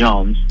Shirley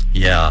Jones.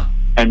 Yeah.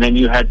 And then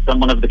you had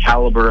someone of the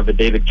caliber of a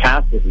David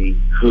Cassidy,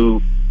 who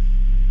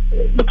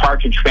the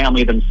Partridge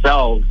Family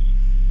themselves,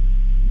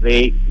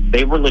 they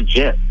were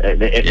legit.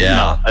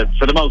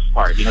 For the most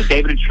part.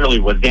 David and Shirley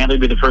was. Dan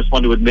would be the first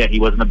one to admit he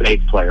wasn't a bass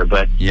player,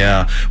 but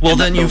yeah. Well,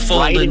 then you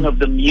folded writing of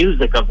the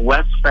music of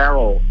Wes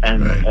Farrell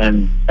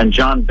and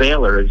John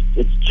Baylor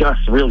it's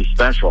just really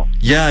special.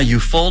 Yeah,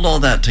 you fold all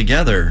that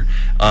together,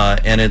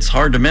 and it's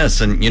hard to miss.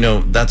 And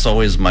that's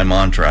always my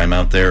mantra. I'm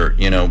out there,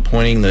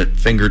 pointing the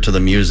finger to the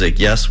music.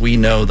 Yes, we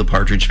know the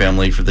Partridge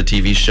Family for the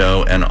TV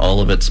show and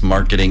all of its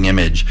marketing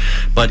image,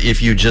 but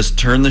if you just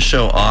turn the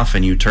show off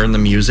and you turn the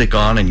music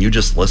on and you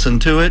just listen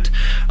to it,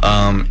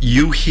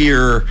 you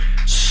hear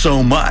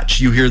so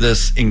much. You hear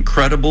this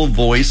incredible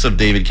voice of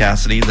David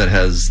Cassidy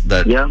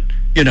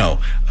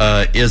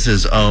is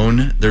his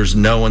own. There's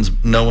no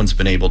one's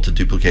been able to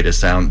duplicate his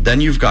sound. Then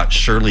you've got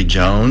Shirley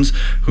Jones,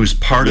 who's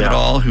part of it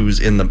all,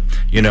 who's in the,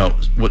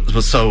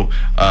 was so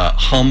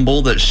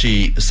humble that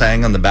she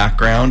sang on the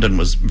background and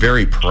was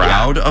very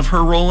proud of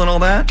her role and all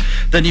that.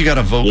 Then you got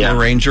a vocal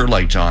arranger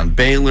like John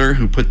Baylor,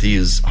 who put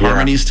these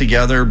harmonies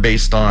together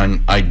based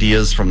on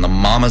ideas from the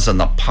mamas and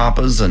the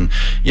papas, and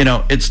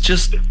it's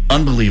just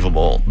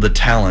unbelievable the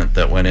talent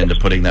that went into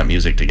putting that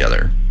music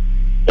together.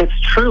 It's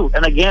true.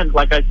 And again,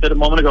 like I said a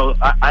moment ago,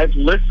 I've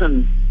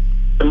listened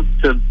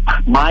to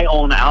my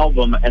own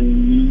album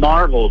and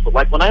marveled.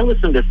 Like when I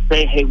listen to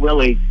Say Hey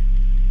Willie,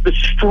 the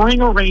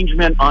string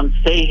arrangement on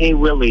Say Hey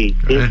Willie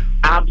is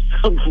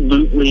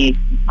absolutely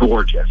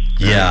gorgeous.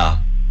 Yeah.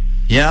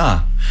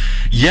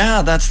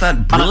 That's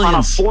that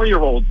brilliance. On a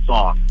 4-year-old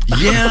song.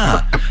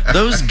 Yeah.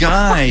 Those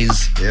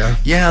guys.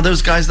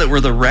 Those guys that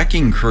were the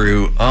Wrecking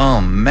Crew. Oh,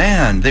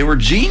 man. They were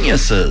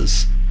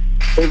geniuses.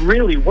 They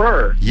really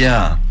were.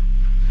 Yeah.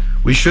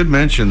 We should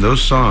mention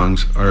those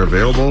songs are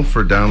available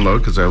for download,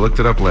 because I looked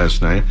it up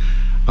last night,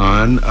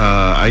 on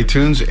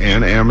iTunes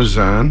and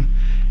Amazon.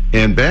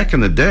 And back in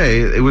the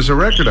day, it was a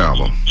record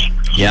album.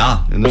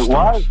 Yeah. In the it stores.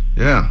 Was.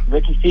 Yeah.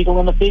 Ricky Seagal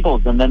and the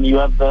Seagulls. And then you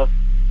have the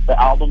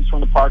albums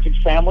from the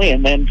Partridge Family.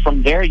 And then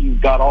from there,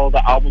 you've got all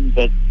the albums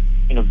that,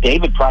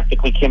 David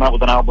practically came out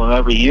with an album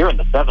every year in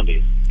the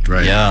 70s.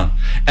 Right. Yeah.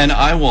 And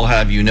I will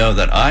have you know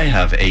that I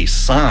have a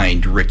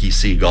signed Ricky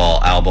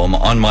Seagal album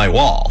on my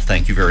wall.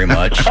 Thank you very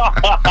much. Well,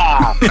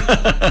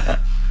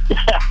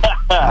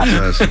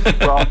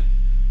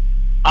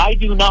 I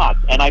do not,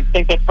 and I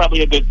think that's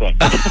probably a good thing.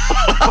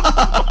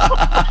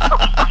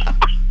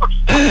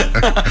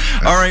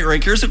 All right,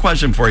 Rick, here's a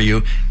question for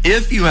you.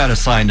 If you had a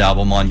signed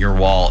album on your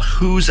wall,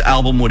 whose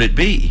album would it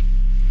be?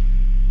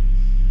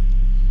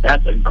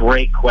 That's a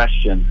great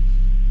question.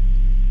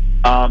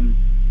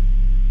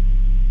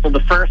 So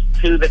the first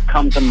two that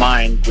come to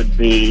mind would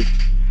be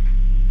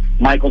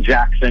Michael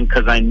Jackson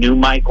because I knew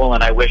Michael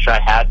and I wish I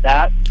had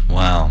that.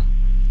 Wow.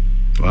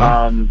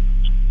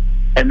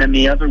 And then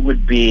the other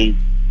would be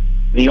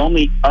the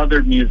only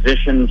other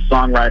musician,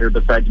 songwriter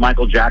besides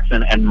Michael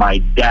Jackson and my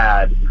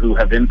dad who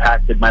have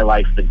impacted my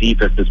life the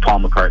deepest is Paul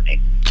McCartney.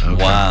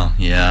 Okay. Wow,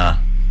 yeah.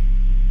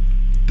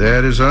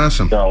 That is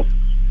awesome. So,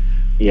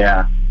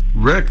 yeah.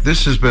 Rick,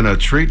 this has been a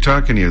treat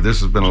talking to you. This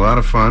has been a lot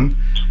of fun.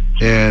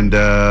 And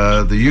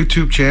the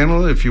YouTube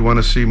channel, if you want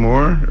to see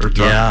more or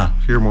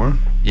hear more.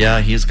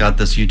 Yeah, he's got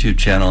this YouTube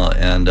channel,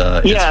 and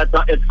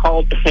it's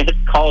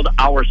called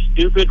Our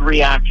Stupid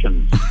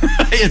Reactions.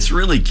 it's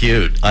really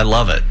cute. I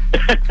love it.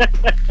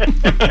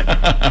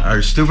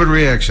 Our Stupid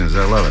Reactions.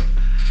 I love it.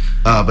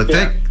 But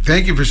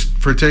thank you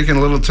for taking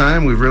a little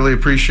time. We really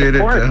appreciate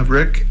it,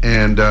 Rick.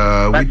 And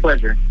my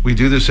pleasure. We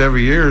do this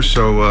every year,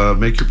 so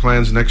make your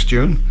plans next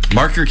June.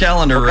 Mark your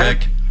calendar,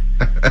 Rick.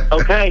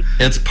 Okay.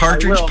 It's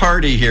Partridge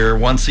Party here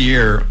twice a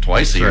year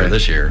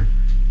this year.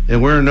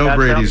 And we're in no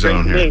Brady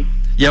zone here.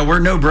 Yeah, we're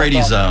no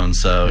Brady zone,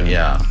 so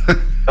yeah.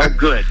 Oh,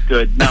 good.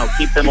 No,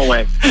 keep them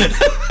away.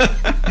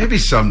 Maybe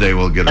someday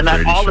we'll get a Brady show.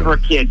 And that Oliver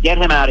kid, get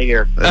him out of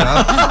here.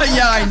 Yeah,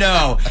 I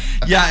know.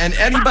 Yeah, and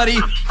anybody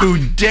who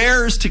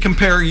dares to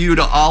compare you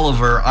to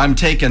Oliver, I'm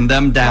taking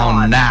them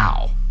down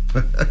now.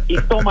 He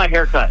stole my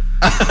haircut.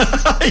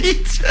 He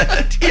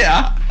did,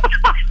 yeah.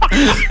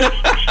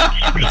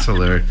 That's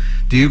hilarious.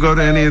 Do you go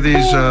to any of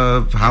these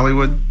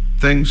Hollywood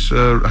things,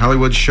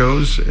 Hollywood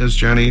shows, as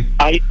Johnny?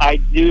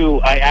 I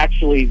do. I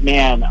actually,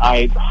 man,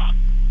 I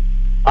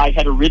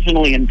had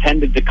originally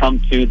intended to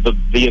come to the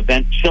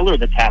event Chiller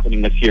that's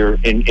happening this year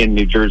in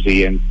New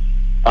Jersey, and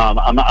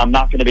I'm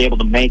not going to be able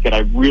to make it. I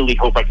really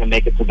hope I can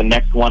make it to the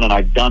next one, and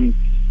I've done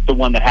the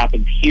one that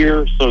happens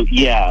here. So,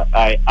 yeah,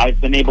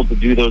 I've been able to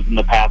do those in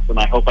the past, and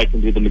I hope I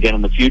can do them again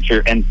in the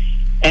future. And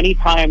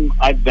anytime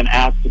I've been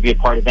asked to be a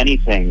part of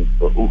anything,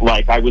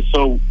 like I was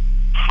so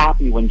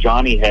happy when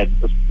Johnny had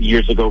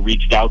years ago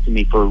reached out to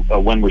me for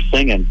When We're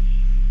Singing.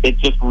 It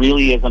just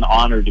really is an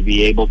honor to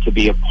be able to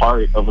be a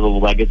part of the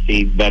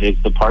legacy that is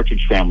the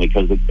Partridge Family,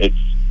 because it's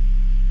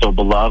so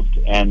beloved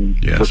and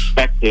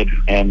respected,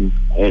 and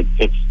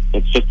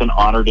it's just an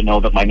honor to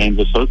know that my name's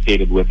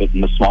associated with it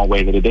in the small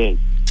way that it is.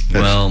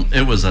 Well,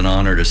 it was an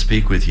honor to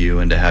speak with you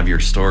and to have your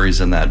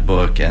stories in that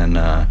book, and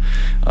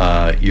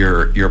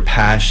your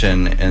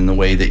passion and the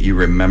way that you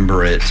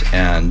remember it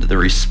and the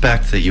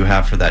respect that you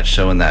have for that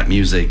show and that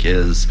music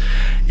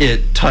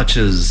it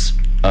touches,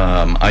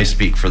 I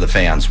speak for the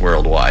fans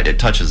worldwide, it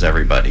touches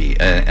everybody,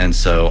 and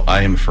so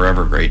I am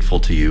forever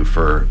grateful to you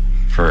for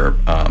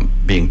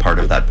being part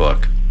of that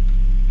book.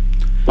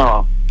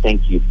 Oh,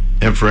 thank you.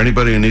 And for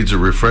anybody who needs a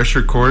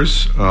refresher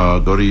course,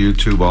 go to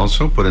YouTube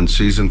also, put in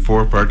Season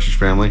 4, Partridge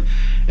Family,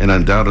 and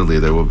undoubtedly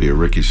there will be a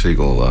Ricky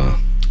Siegel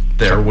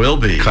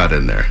cut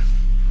in there.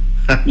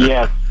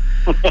 Yes.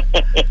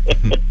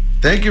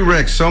 Thank you,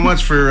 Rick, so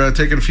much for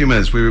taking a few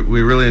minutes.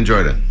 We really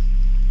enjoyed it.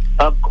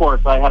 Of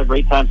course. I had a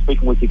great time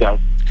speaking with you guys.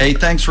 Hey,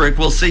 thanks, Rick.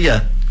 We'll see you.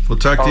 We'll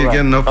talk to you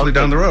again, hopefully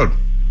down the road.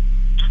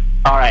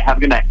 All right. Have a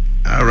good night.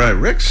 All right.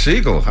 Rick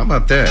Siegel. How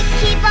about that?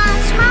 Keep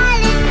on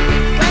smiling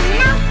when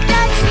life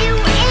does you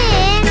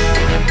in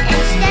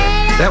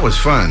instead of... That was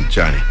fun,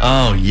 Johnny.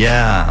 Oh,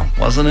 yeah.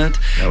 Wasn't it?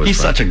 He's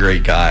fun. Such a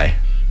great guy.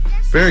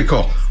 Very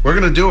cool. We're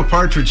going to do a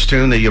Partridge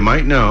tune that you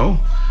might know.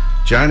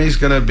 Johnny's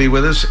going to be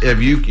with us.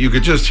 If you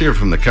could just hear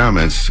from the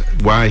comments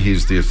why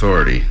he's the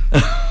authority.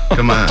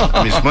 Come on.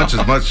 I mean, as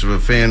much of a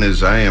fan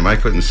as I am, I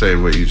couldn't say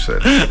what you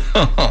said.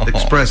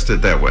 Expressed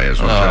it that way is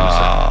what I'm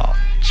trying to say.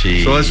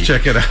 Gee. So let's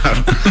check it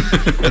out.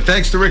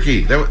 Thanks to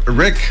Ricky.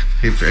 Rick.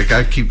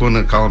 I keep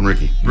wanting to call him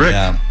Ricky. Rick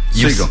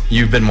Siegel.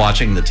 You've been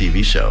watching the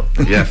TV show.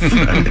 Yes.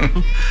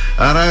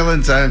 On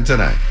Island Time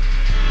tonight.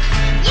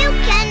 You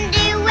can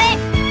do it.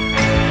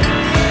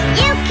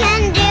 You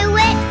can do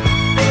it.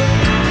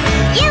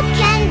 You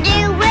can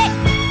do it.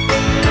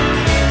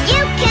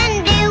 You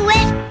can do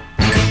it.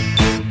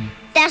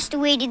 That's the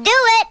way to do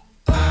it.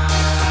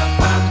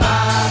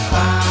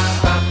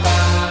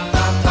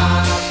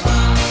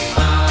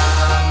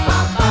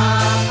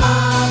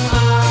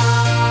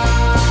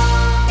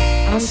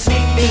 I'm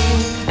sleeping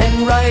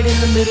and right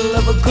in the middle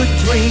of a good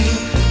dream.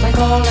 Like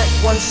all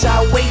at once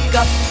I wake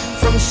up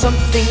from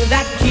something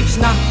that keeps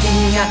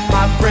knocking at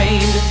my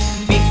brain.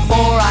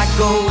 Before I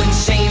go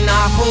insane,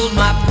 I hold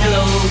my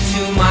pillow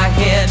to my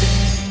head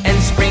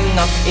and spring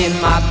up in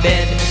my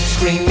bed,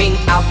 screaming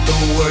out the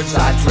words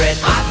I dread.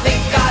 I think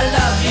I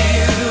love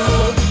you.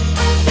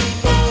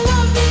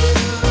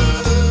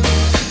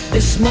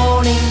 This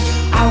morning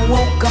I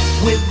woke up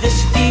with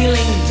this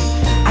feeling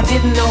I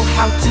didn't know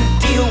how to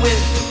deal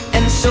with,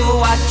 and so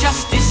I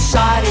just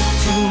decided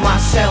to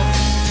myself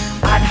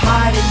I'd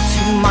hide it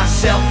to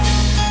myself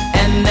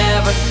and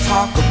never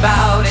talk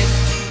about it,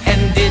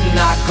 and did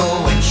not go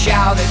and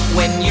shout it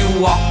when you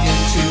walked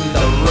into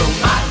the room.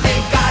 I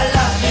think I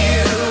love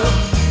you.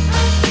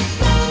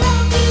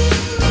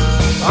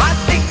 I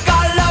think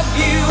I love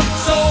you.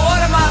 So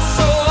what am I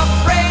so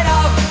afraid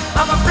of?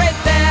 I'm afraid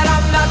that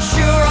I'm not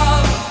sure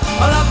of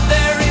a love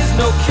there is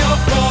no cure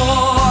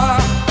for.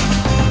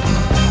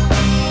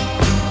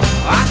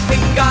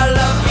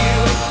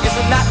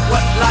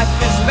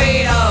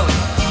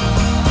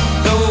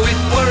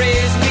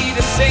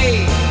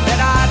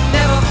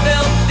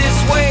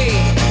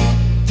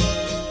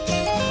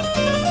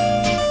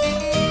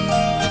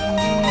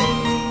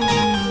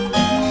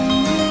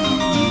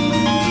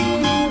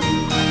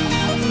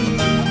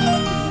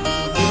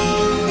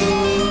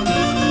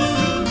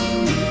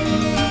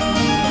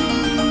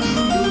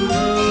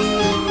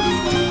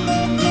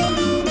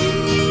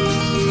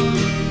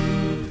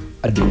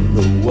 don't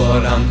know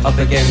what I'm up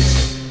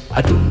against.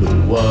 I don't know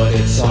what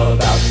it's all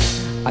about.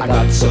 I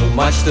got so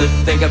much to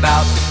think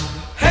about.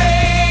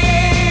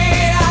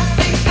 Hey, I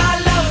think I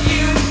love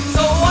you.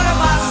 So what am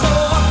I so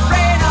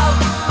afraid of?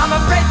 I'm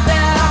afraid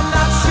that I'm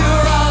not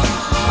sure of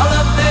a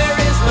love there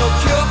is no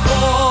cure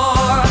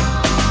for.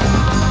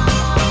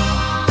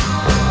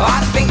 I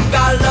think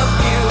I love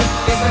you.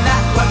 Isn't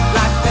that what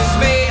life is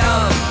made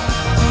of?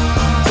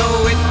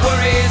 Though it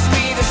worries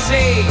me to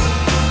say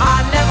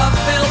I never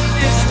felt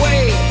this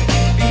way.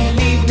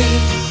 Believe me,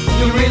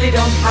 you really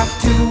don't have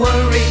to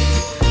worry.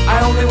 I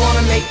only want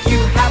to make you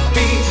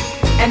happy.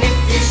 And if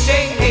you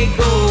say, hey,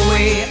 go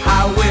away,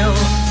 I will.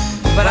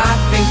 But I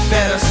think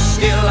better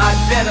still, I'd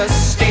better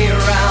stay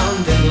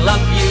around and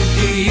love you.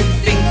 Do you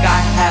think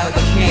I have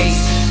a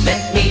case?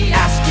 Let me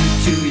ask you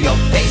to your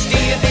face. Do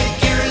you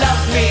think you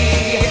love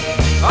me?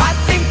 I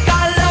think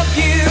I love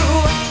you.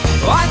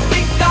 I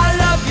think I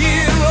love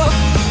you.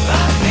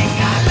 I think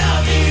I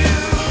love you.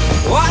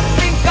 I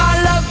think I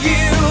love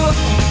you.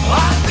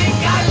 I think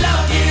I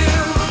love you.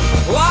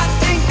 I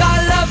think I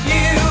love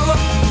you.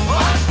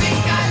 I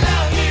think I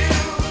love you.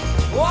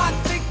 I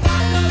think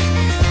I love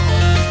you.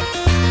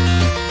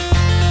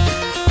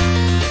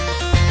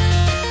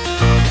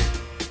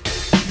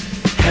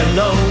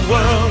 Hello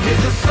world,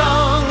 here's a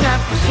song that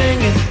we're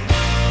singing.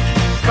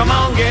 Come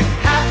on, get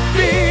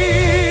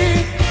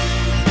happy.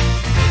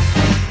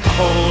 A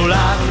whole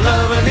lot of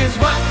loving is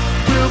what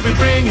we'll be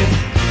bringing.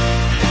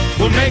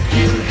 We'll make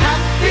you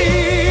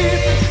happy.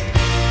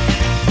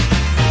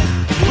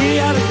 We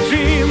had a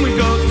dream, we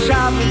go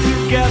shopping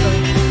together.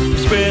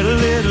 Spread a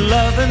little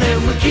love and then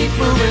we keep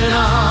moving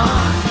on.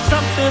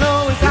 Something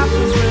always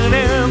happens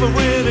whenever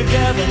we're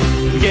together.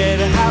 We get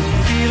a happy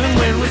feeling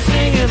when we're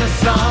singing a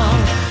song.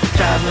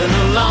 Traveling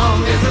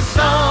along is a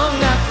song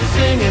that we're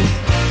singing.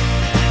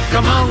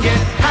 Come on, get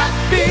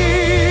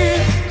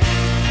happy.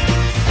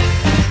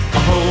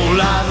 A whole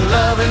lot of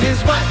loving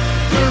is what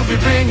we'll be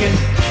bringing.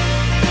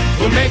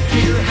 We'll make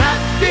you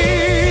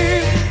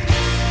happy.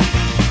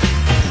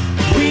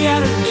 We had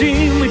a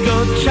dream, we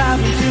go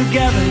traveling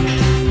together.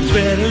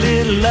 Spread a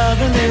little love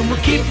and then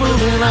we'll keep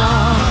moving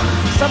on.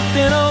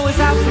 Something always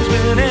happens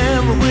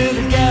whenever we're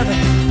together.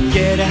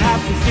 Get a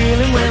happy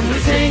feeling when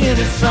we're singing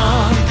a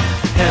song.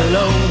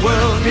 Hello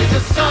world, here's a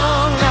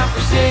song that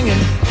we're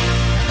singing.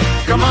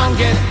 Come on,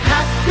 get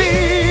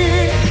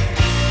happy.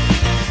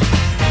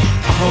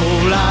 A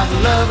whole lot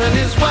of loving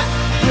is what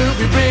we'll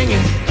be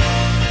bringing.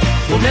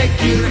 We'll make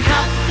you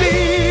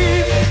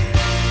happy.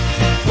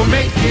 We'll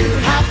make you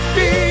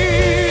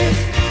happy.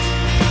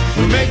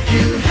 We'll make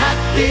you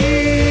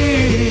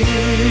happy.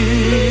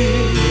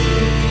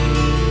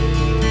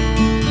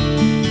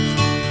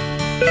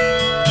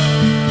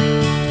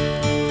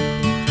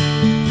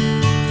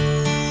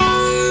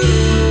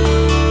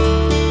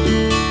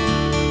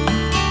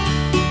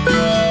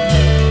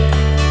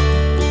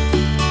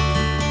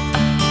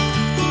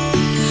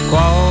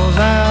 Squalls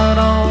out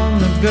on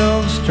the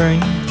Gulf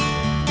Stream.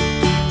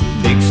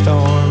 Big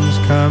storms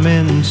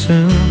coming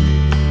soon.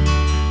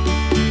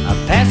 I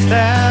passed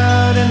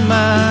out in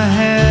my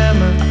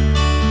hammock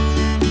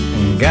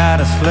and got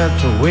a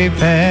slept away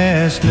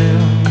past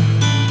noon.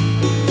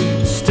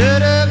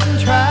 Stood up and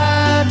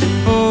tried to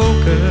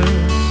focus.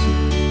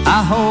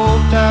 I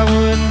hoped I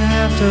wouldn't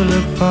have to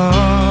look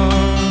far.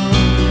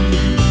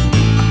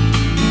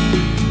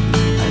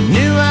 I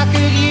knew I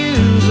could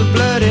use a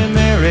Bloody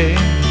Mary,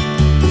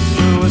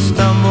 so I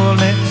stumbled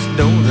next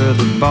door to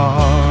the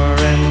bar.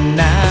 And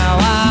now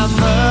I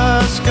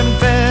must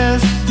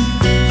confess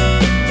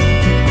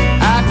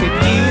I could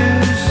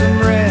use some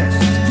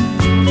rest.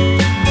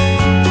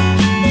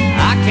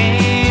 I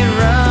can't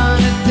run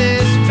at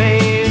this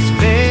pace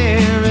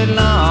very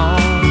long.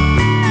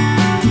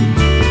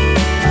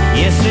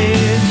 Yes,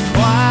 it's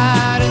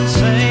quite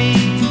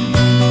insane.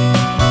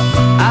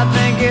 I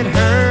think it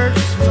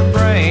hurts my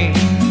brain,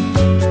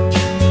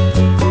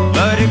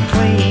 but it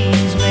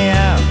cleans me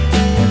out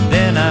and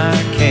then I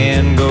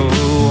can go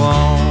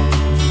on.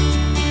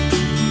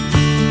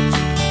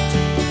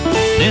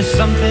 There's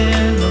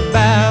something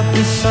about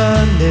this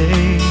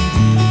Sunday,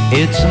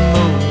 it's a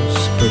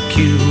most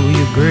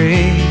peculiar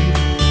grade.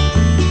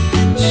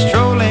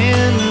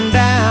 Strolling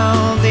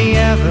down the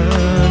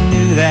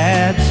avenue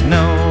that's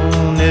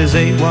known as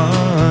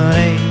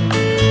 818.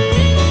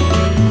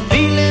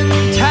 Feeling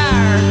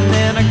tired and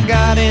then I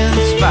got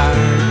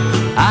inspired.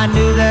 I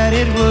knew that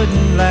it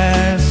wouldn't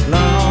last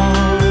long.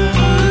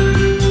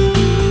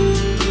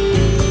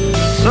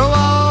 So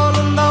all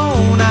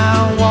alone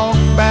I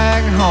walked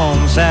back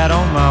home, sat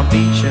on my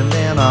beach and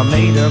then I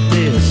made up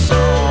this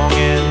song.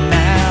 And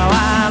now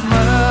I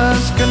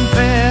must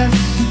confess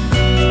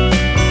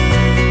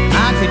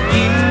I could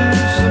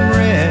use some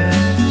rest.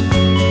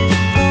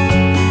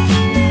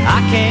 I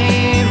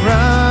can't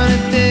run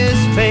at this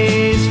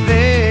pace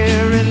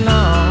very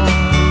long.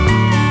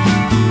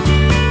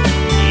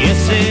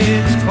 Yes,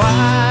 it's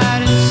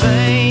quite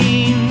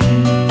insane.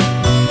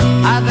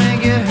 I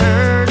think it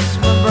hurts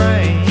my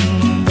brain,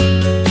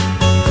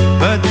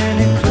 but then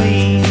it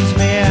cleans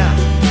me out,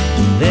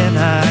 then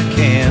I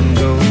can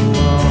go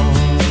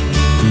on.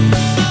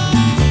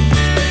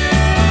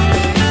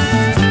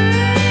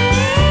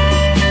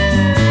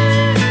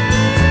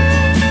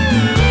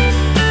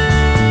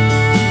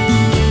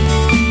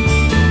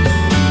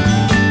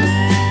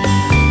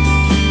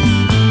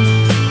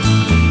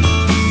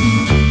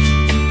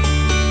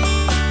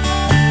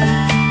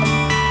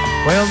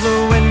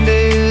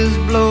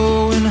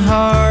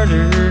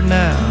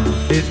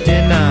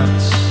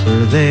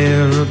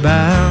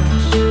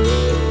 thereabouts.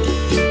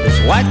 There's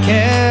white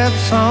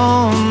caps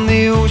on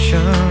the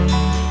ocean,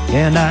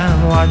 and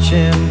I'm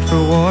watching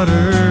for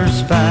water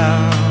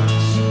spouts.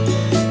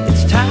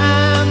 It's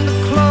time to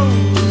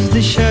close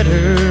the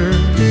shutters.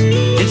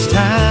 It's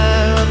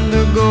time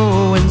to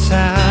go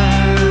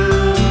inside.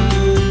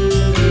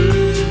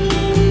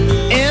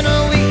 In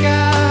a week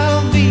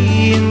I'll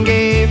be in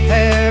Gay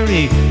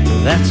Perry.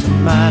 That's a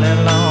mighty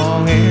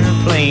long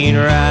airplane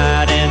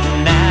ride.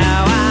 And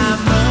now I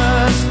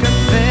must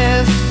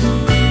confess,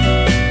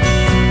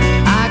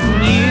 I can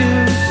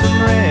use some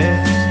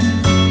rest.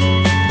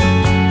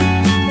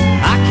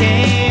 I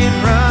can't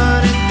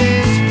run at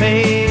this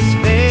pace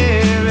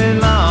very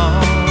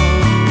long.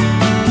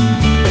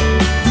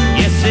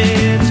 Yes,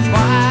 it's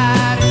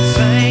quite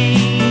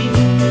insane.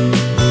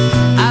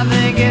 I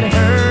think it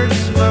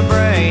hurts my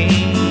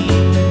brain,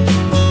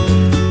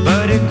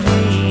 but it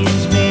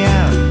cleans me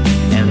out,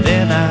 and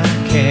then I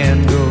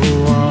can go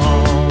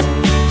on.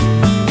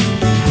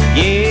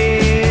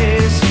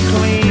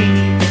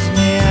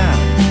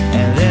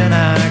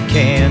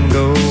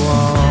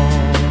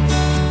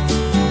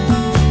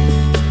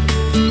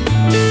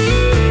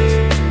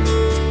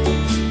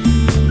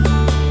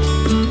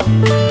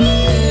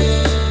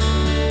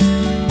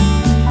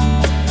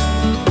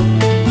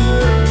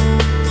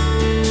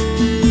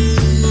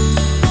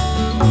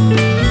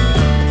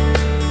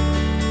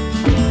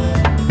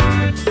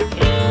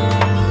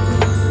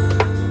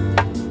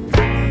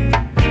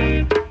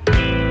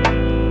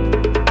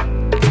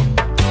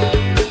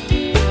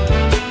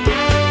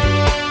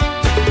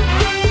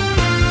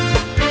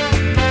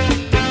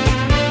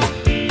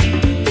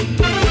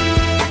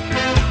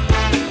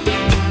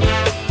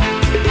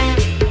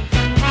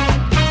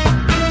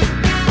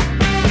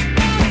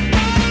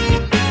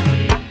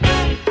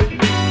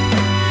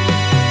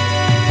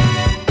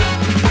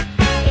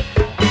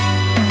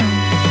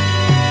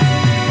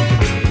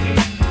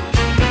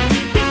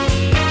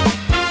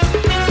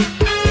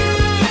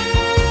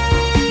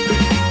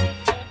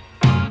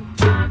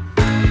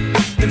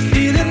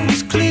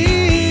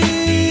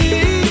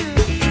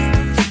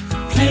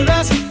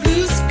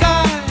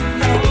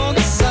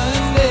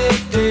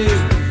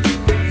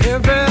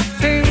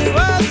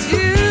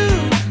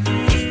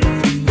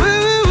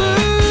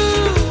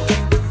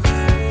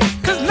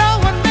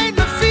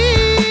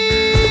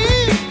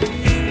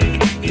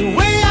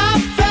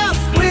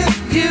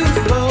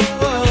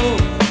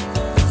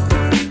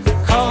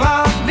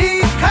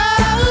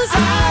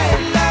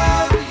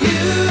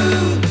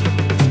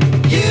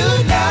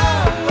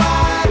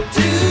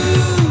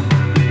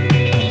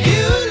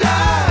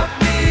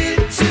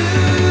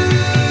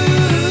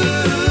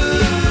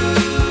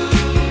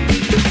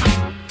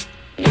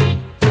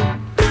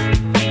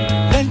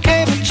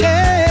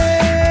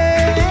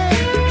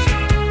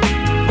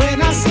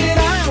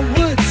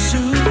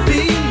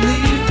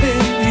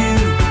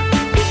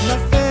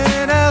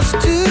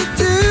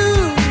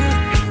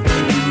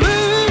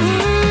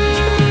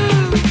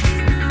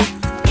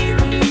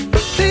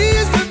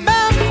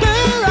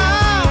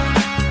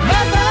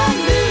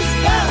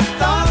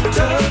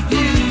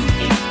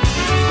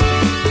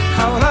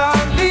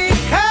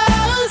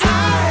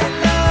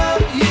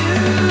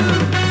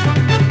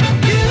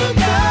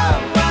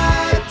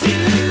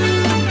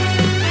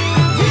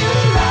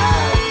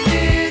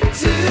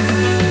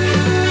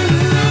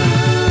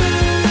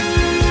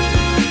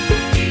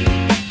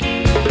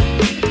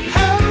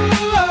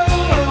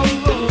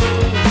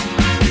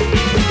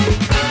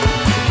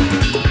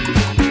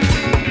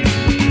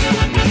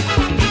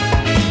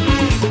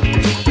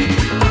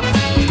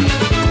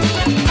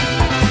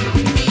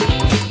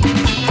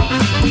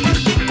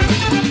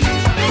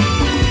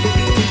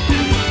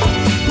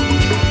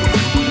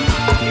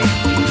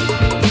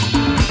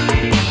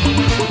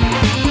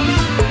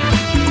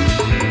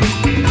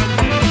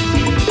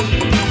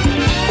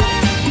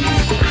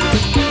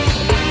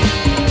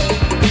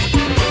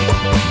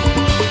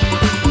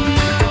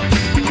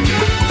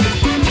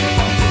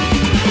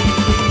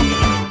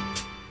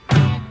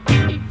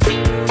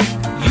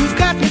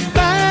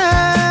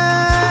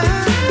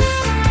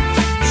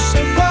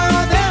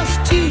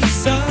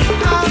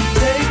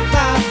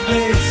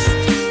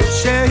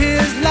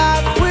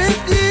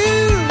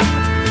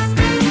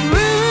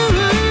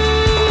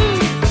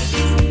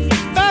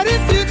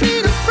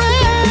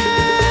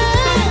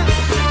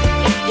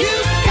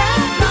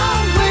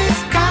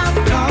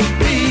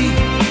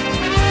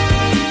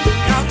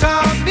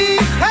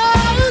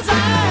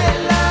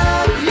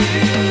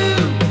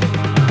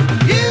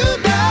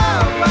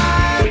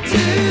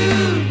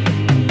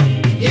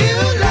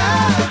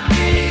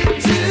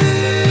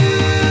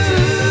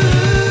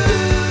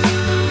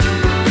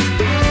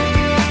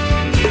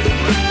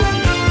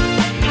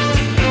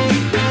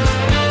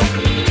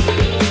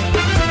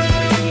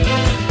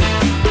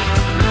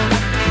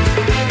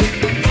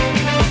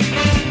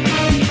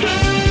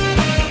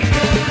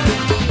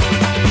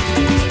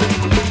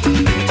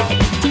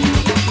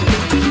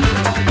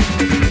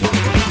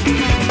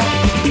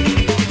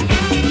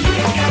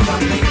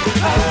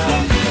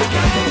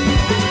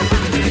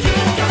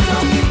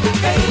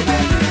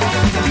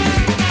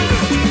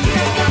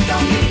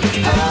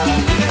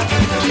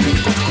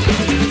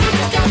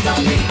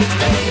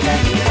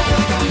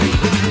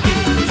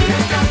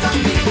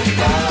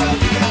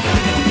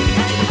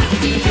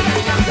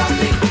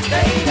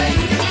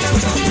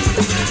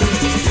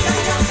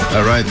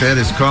 right, that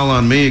is Call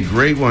on Me, a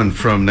great one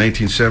from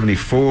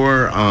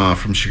 1974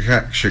 from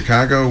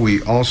Chicago.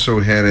 We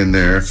also had in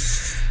there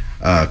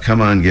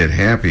Come On Get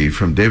Happy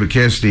from David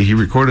Cassidy. He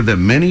recorded that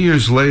many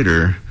years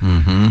later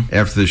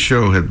after the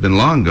show had been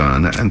long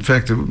gone. In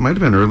fact, it might have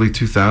been early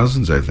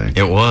 2000s, I think.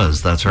 It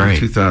was, that's right.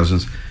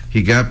 2000s.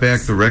 He got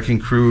back the Wrecking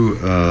Crew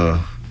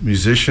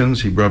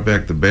musicians. He brought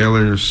back the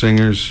Baylor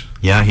singers.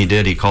 Yeah, he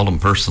did. He called them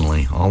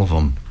personally, all of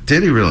them.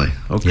 Did he really?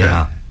 Okay.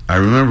 Yeah. I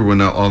remember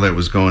when all that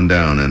was going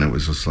down, and it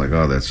was just like,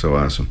 oh, that's so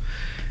awesome.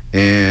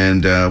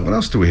 And what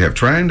else do we have?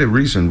 Trying to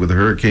Reason with the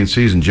hurricane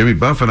season. Jimmy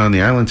Buffett on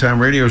the Island Time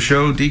Radio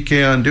Show.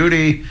 DK on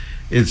duty.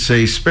 It's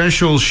a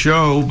special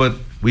show, but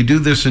we do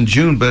this in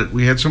June, but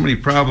we had so many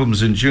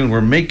problems in June.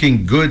 We're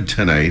making good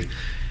tonight,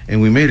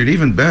 and we made it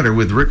even better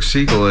with Rick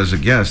Siegel as a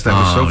guest. That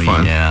was so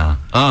fun. Yeah.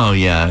 Oh,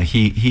 yeah.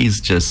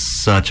 He's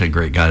just such a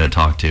great guy to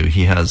talk to.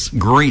 He has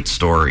great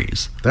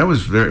stories. That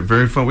was very,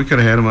 very fun. We could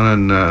have had him on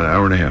an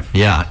hour and a half.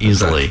 Yeah,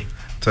 easily.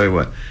 Tell you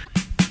what.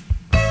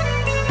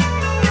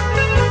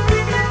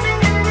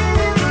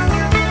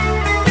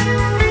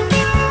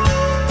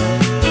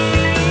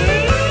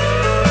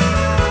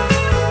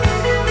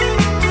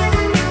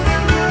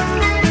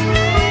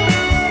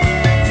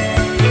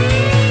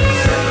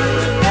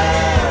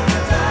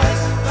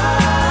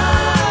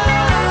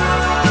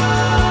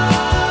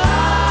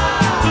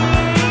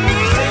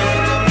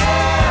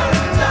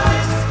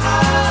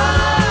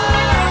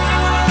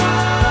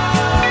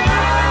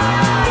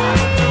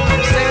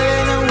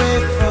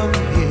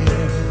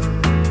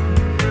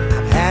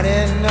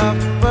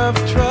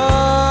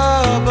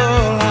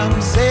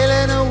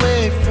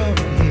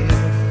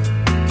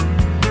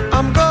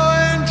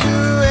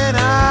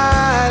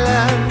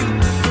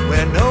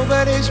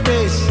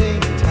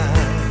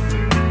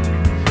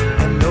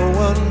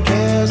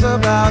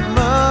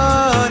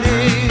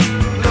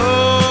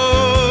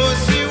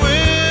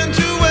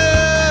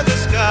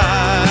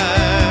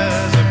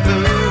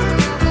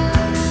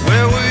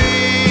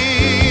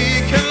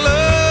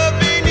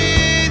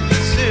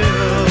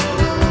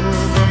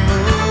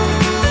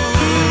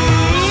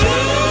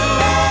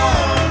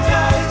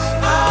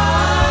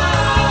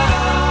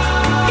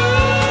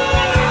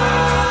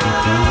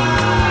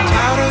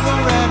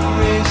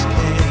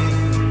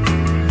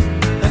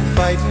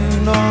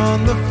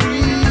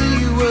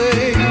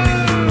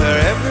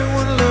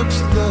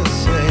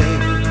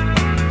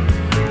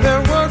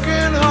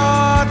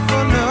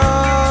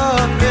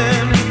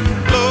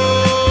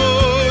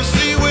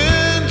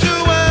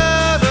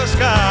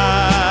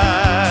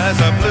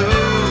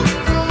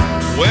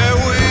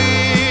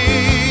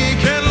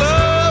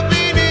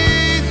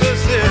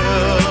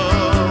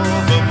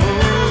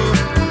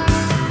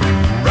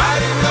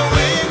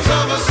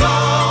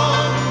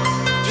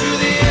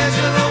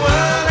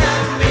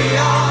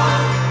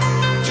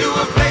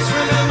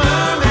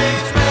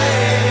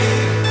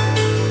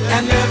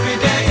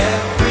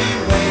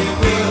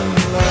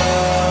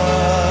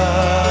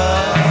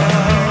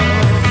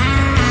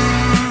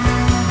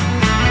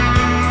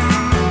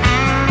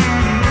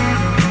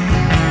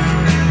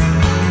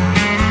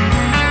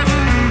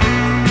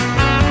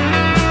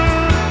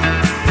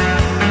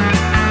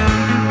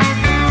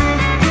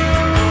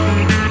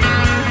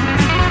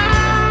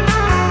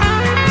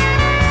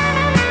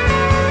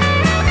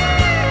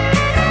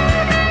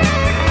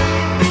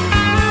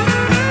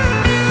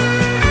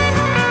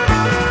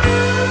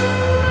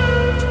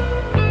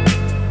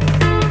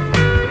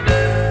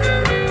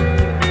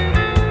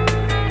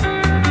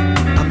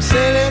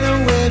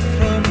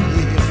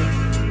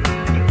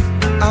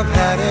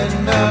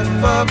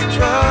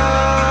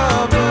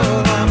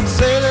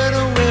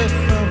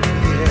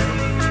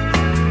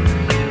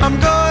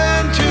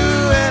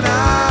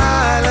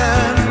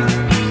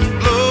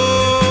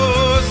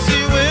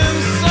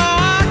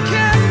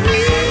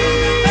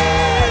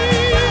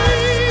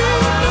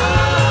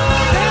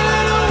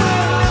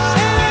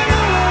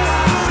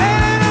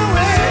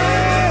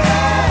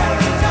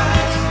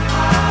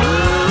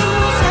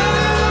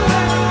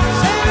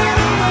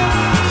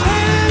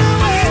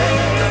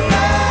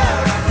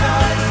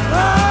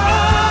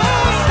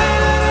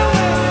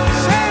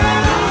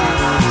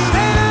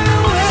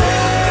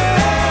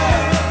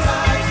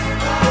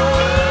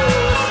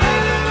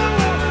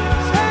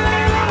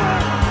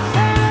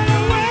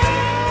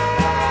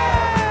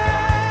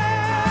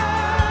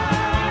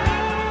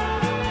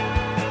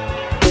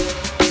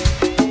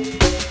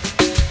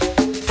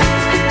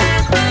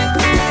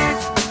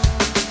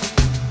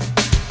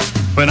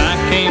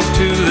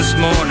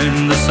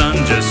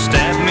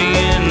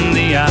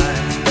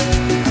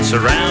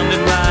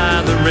 Surrounded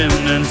by the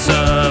remnants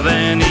of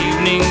an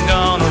evening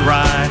gone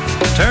awry,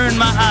 turned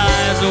my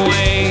eyes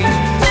away.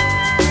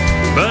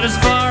 But as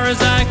far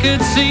as I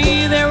could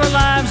see, there were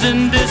lives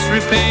in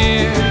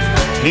disrepair,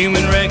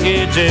 human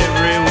wreckage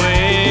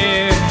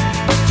everywhere.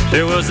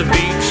 There was a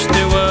beach,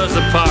 there was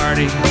a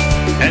party,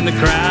 and the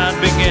crowd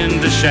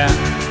began to shout.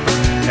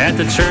 At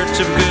the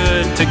Church of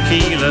Good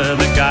Tequila,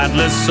 the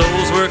godless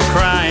souls were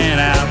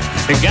crying out.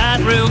 It got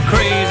real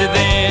crazy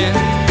then.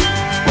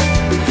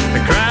 The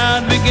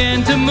crowd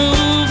began to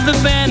move, the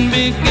band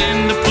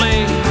began to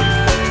play.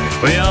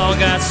 we all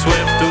got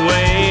swept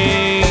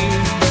away.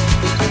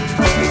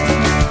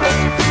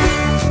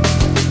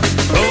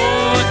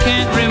 Oh, I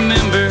can't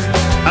remember,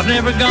 I've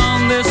never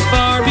gone this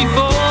far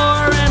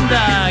before, and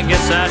I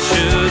guess I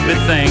should be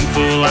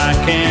thankful I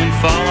can't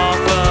fall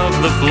off of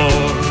the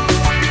floor.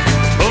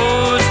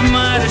 Oh, it's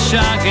mighty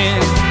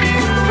shocking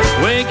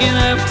waking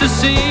up to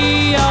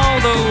see all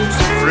those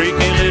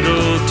freaky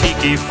little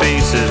tiki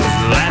faces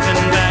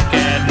laughing back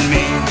at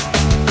me.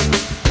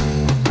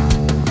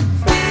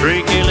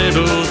 Freaky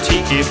little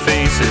tiki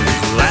faces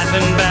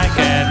laughing back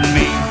at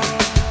me.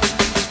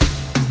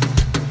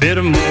 Bit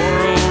of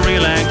moral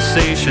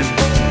relaxation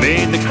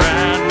made the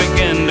crowd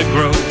begin to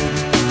grow.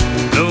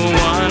 No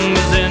one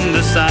was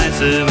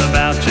indecisive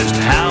about just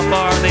how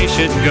far they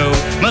should go.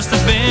 Must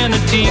have been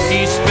a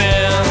tiki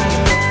spell,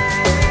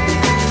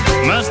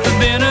 must have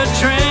been a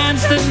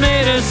trance that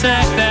made us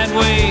act that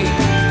way.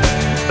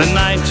 The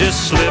night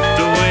just slipped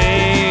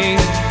away.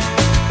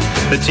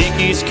 The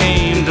tikis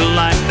came to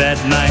life that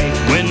night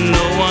when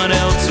no one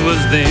else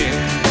was there.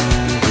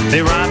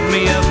 They robbed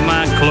me of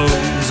my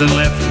clothes and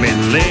left me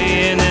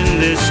laying in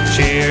this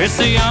chair. It's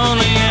the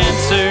only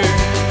answer.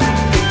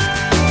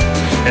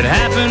 It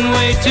happened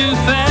way too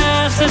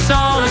fast. That's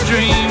all a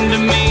dream to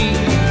me.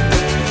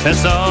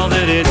 That's all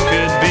that it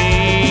could be.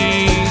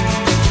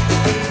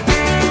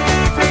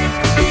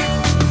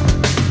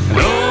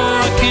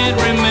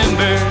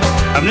 Remember,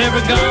 I've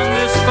never gone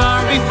this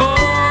far before,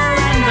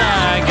 and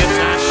I guess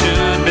I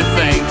should be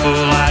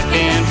thankful I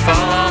can't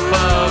fall off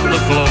of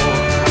the floor.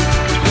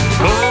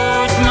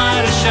 Oh, it's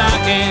mighty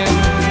shocking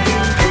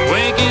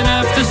waking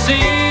up to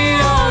see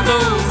all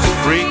those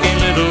freaky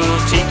little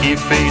tiki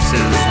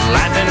faces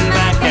laughing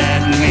back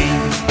at me.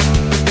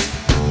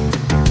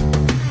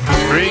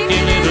 Freaky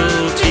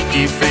little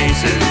tiki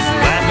faces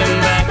laughing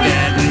back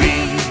at me.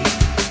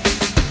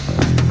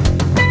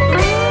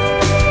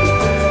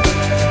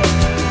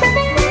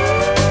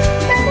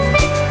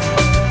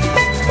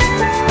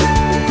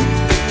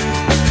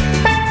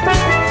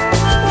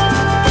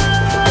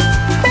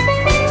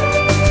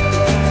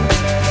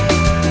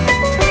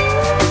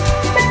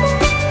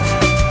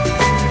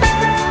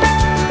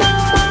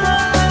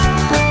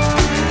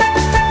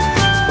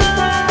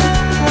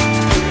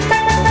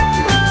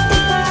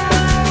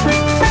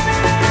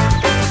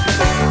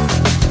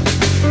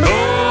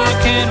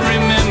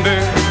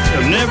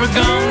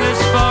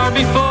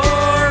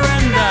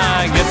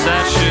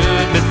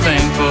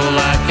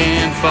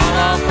 Fall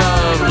off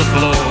of the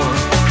floor.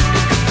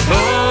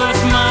 Oh,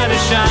 it's mighty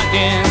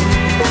shocking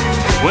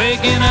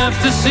waking up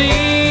to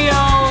see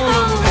all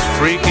those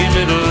freaky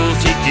little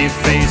tiki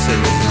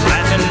faces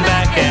laughing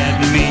back at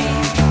me.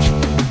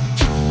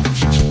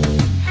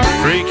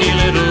 Freaky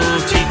little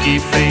tiki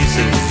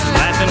faces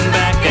laughing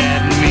back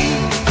at me.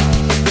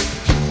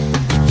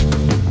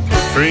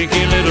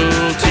 Freaky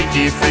little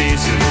tiki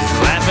faces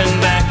laughing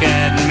back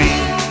at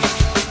me.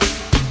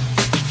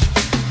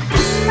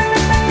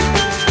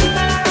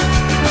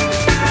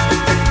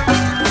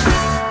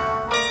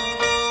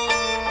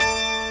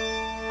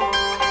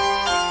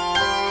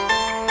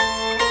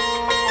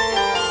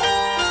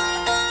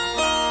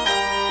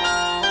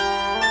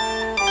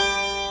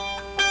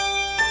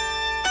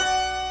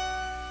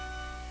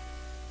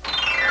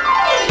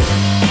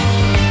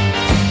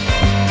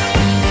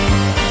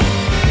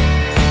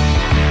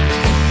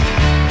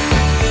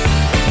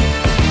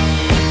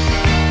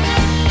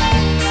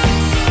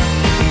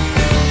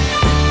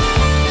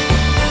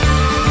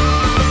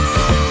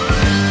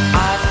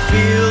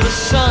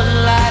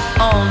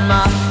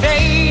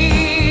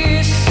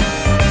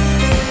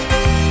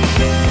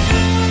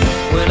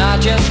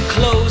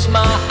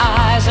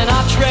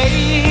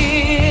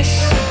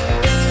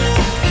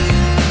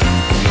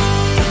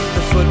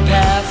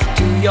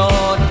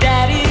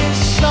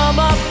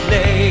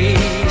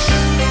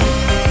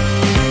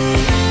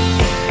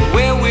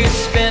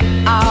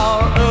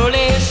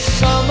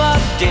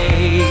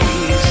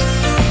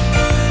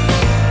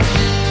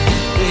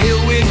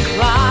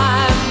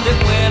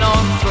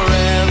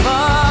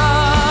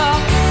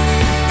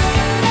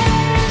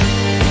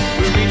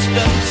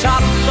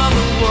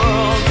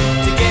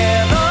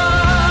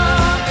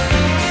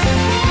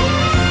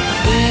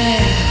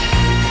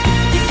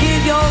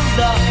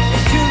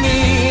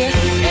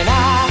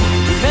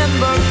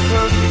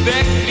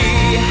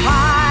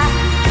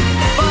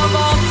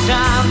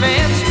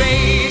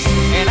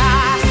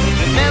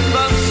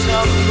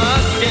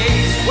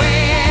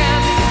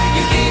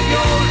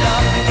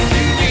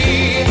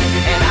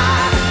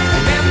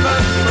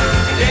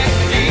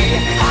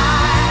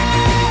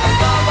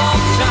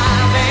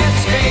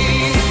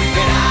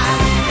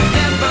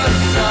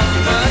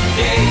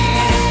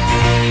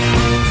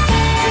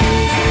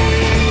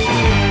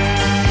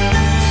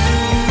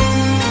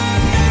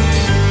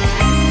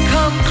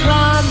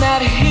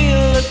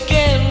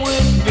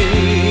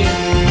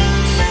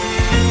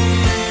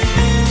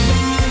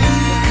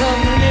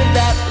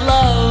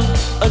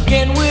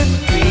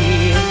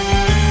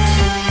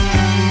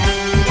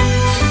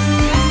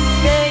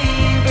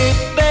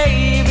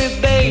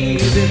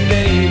 baby,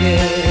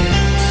 baby.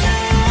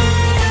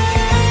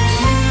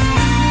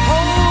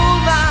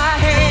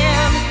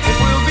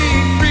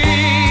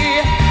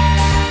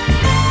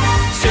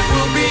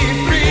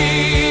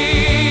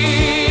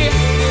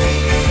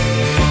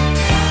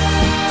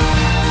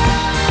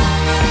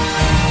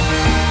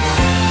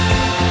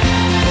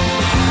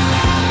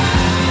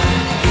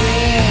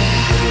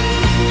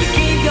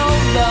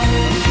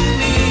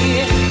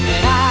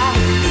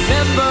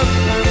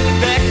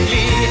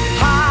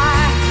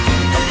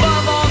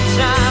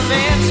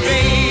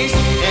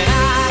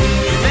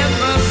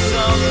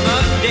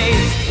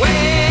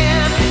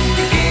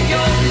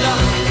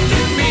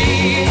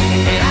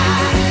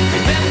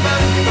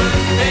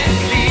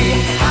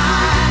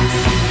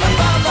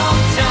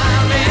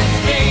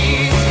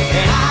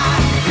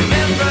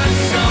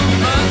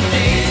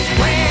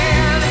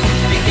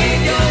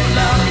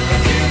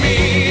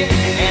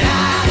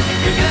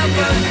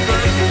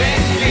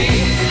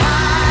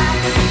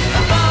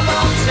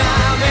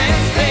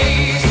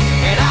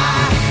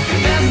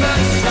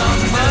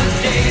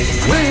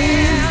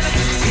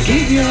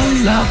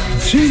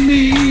 to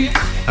me.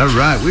 All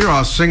right, we were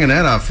all singing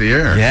that off the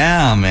air.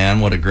 Yeah,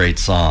 man, what a great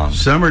song.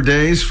 Summer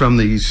Days from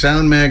the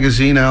Sound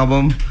Magazine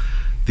album,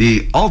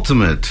 the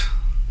ultimate,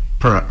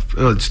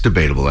 it's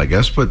debatable, I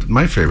guess, but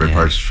my favorite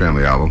Partridge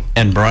Family album.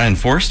 And Brian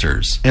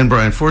Forster's. And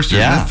Brian Forster.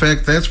 Yeah. In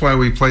fact, that's why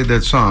we played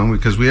that song,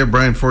 because we have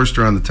Brian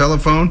Forster on the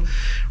telephone.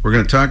 We're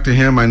going to talk to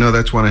him. I know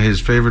that's one of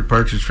his favorite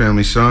Partridge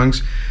Family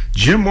songs.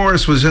 Jim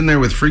Morris was in there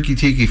with Freaky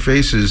Tiki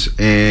Faces,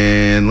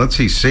 and let's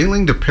see,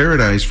 Sailing to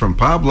Paradise from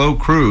Pablo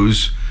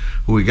Cruz,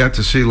 who we got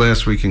to see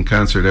last week in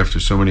concert after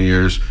so many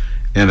years,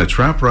 and a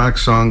trop rock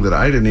song that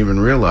I didn't even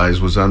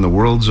realize was on the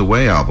Worlds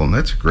Away album.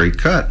 That's a great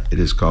cut. It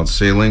is called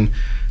Sailing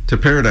to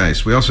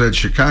Paradise. We also had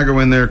Chicago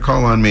in there,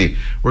 Call on Me.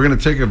 We're going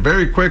to take a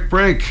very quick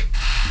break.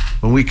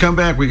 When we come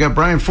back, we got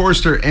Brian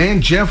Forster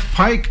and Jeff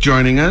Pike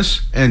joining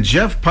us. And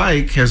Jeff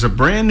Pike has a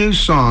brand new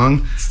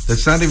song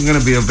that's not even going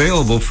to be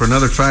available for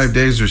another 5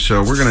 days or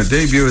so. We're going to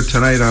debut it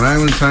tonight on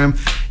Island Time.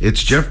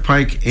 It's Jeff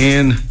Pike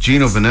and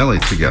Gino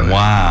Vanelli together.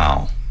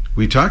 Wow.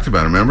 We talked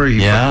about it, remember?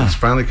 It's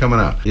finally coming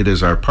out. It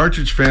is our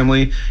Partridge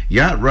Family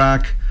Yacht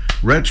Rock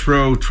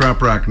Retro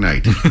Trop Rock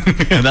Night.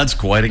 That's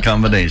quite a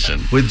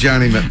combination. With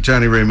Johnny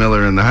Ray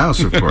Miller in the house,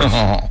 of course.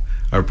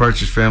 Our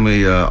Partridge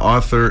Family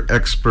author,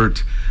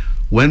 expert.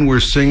 When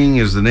We're Singing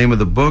is the name of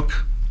the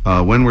book.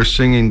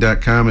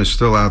 WhenWe'reSinging.com is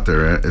still out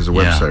there as a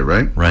website,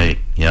 right? Right,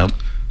 yep.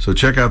 So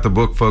check out the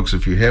book, folks,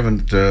 if you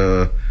haven't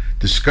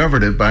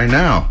discovered it by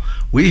now.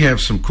 We have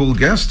some cool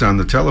guests on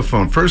the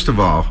telephone. First of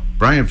all,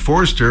 Brian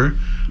Forster,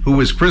 who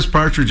was Chris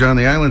Partridge on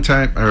the Island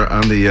Time, or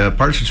on the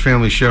Partridge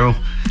Family show,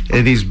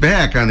 and he's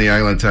back on the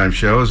Island Time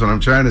show, is what I'm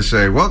trying to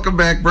say. Welcome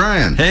back,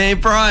 Brian. Hey,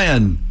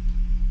 Brian.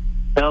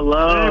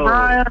 Hello. Hey,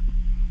 Brian.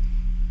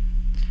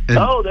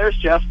 And there's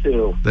Jeff,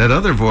 too. that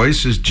other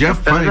voice is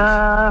Jeff Pike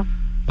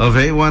of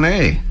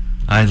A1A.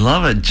 I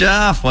love it.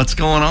 Jeff, what's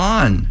going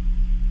on?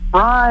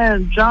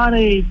 Brian,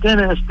 Johnny,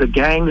 Dennis, the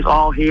gang's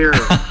all here.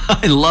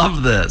 I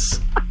love this.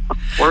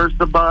 Where's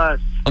the bus?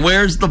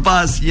 Where's the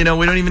bus? We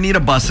don't even need a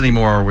bus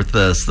anymore with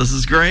this. This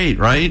is great,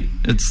 right?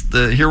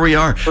 Here we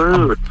are.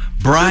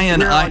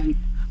 Brian,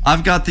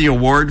 I've got the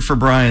award for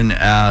Brian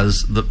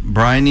as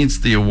Brian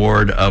needs the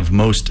award of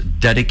most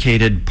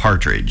dedicated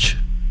Partridge.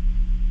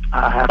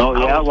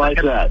 Why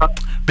is that?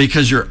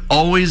 Because you're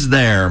always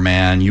there,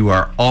 man. You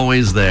are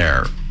always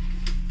there.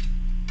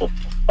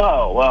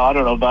 Oh, well, I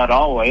don't know about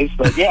always,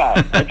 but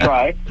yeah, I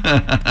try.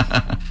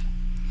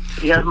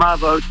 He has my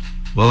vote.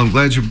 Well, I'm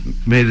glad you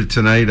made it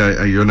tonight.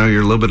 I know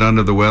you're a little bit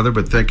under the weather,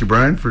 but thank you,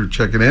 Brian, for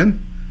checking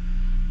in.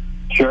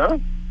 Sure.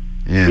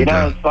 And,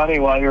 it's funny,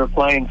 while you were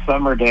playing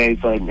Summer Days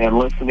and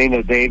listening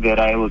to David,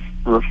 I was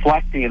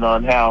reflecting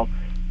on how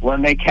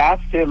when they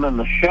cast him in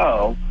the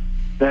show,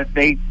 that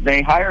they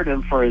hired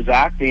him for his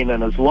acting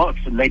and his looks,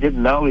 and they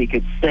didn't know he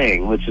could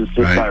sing, which is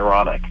just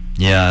ironic.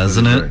 Yeah,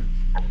 isn't it? Right.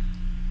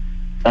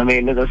 I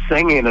mean, the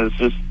singing is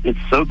it's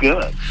so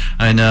good.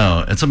 I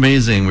know. It's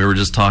amazing. We were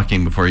just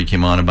talking before you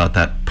came on about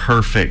that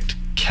perfect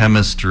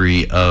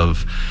chemistry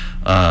of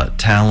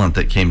talent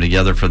that came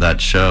together for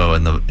that show,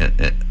 and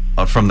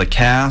from the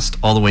cast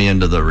all the way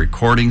into the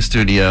recording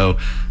studio,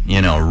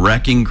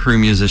 wrecking crew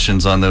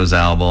musicians on those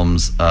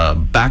albums,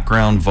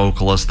 background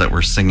vocalists that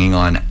were singing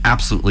on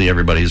absolutely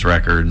everybody's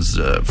records,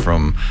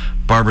 from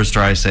Barbra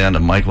Streisand to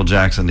Michael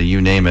Jackson to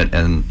you name it,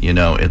 and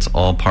it's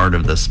all part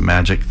of this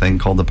magic thing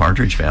called the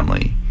Partridge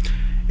Family.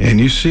 And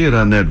you see it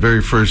on that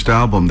very first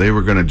album. They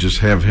were going to just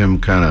have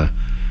him kind of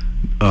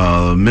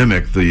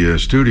mimic the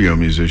studio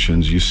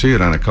musicians. You see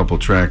it on a couple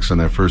tracks on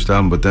that first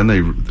album, but then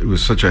it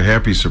was such a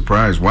happy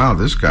surprise. Wow,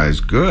 this guy's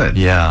good.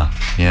 Yeah.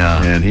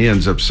 And he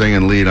ends up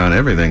singing lead on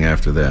everything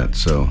after that,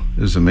 so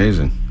it was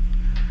amazing.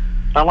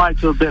 I like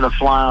to have been a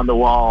fly on the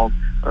wall,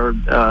 or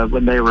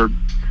when they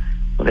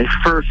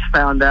first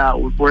found out,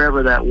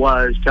 wherever that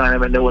was, kind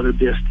of, I know whether it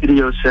be a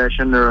studio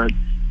session or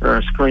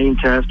a screen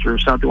test or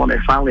something, when they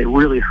finally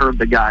really heard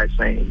the guy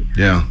sing.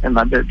 Yeah. And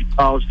my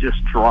jaws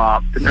just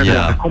dropped. And they're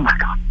like, oh my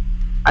God.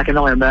 I can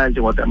only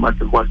imagine what that must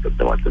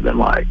have been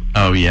like.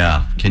 Oh,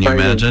 yeah. Can you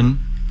imagine?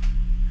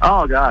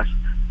 Oh, gosh.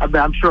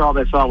 I'm sure all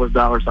they saw was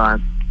dollar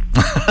signs.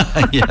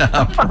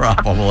 Yeah,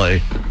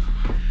 probably.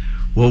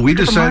 Well, we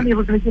decided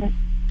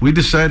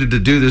to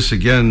do this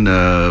again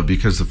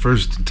because the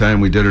first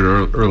time we did it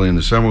early in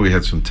the summer, we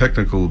had some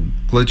technical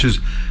glitches.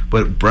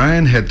 But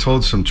Brian had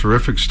told some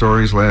terrific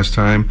stories last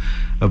time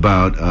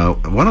about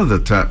one of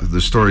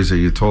the stories that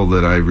you told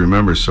that I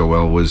remember so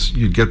well was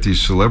you'd get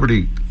these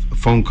celebrity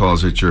phone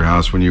calls at your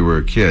house when you were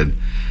a kid,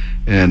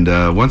 and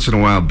once in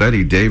a while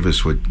Betty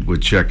Davis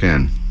would check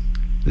in.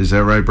 Is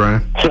that right,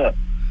 Brian?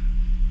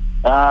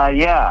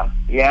 Yeah,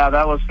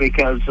 that was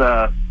because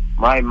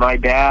my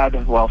dad,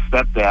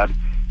 stepdad,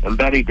 and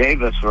Betty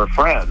Davis were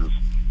friends,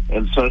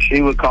 and so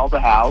she would call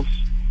the house,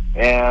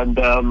 and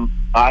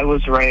I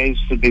was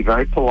raised to be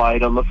very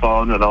polite on the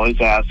phone and always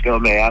ask,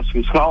 may I ask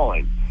who's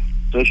calling?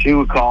 So she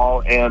would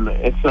call, and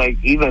it's like,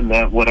 even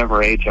at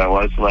whatever age I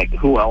was, like,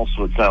 who else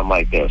would sound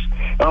like this?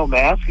 Oh, may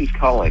I ask who's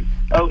calling?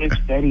 Oh, it's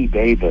Betty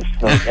Davis.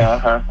 Like,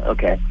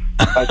 okay.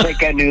 I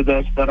think I knew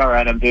this, but all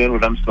right, I'm doing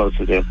what I'm supposed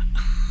to do.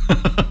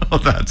 Oh,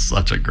 that's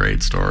such a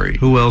great story.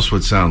 Who else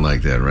would sound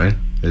like that, right?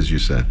 As you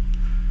said.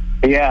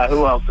 Yeah,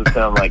 who else would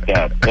sound like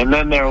that? And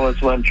then there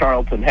was when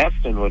Charlton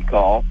Heston would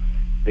call,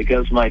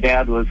 because my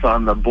dad was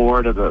on the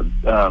board of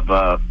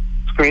the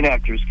Screen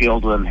Actors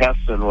Guild when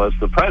Heston was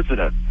the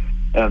president.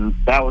 And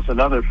that was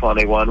another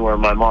funny one where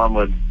my mom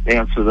would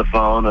answer the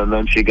phone and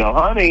then she'd go,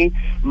 "Honey,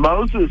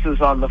 Moses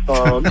is on the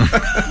phone."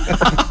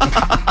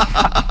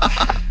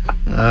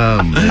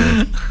 Oh,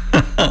 man.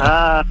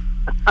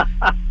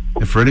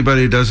 And for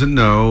anybody who doesn't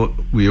know,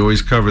 we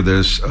always cover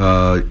this.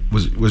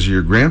 Was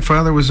your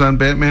grandfather was on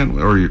Batman,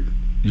 or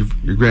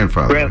your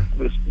grandfather?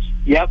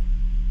 Yep.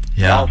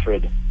 Yeah.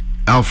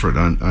 Alfred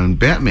on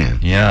Batman.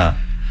 Yeah.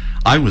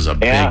 I was a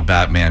big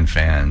Batman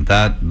fan.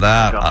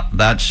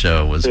 That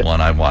show was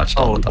one I watched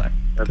all the time.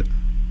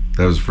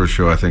 That was the first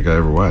show I think I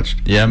ever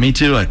watched. Yeah, me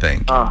too, I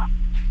think.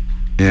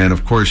 And,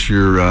 of course,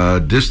 you're a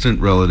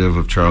distant relative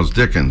of Charles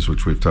Dickens,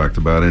 which we've talked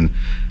about, and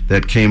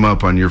that came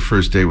up on your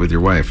first date with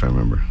your wife, I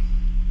remember.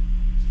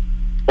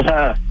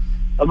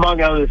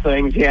 Among other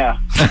things, yeah.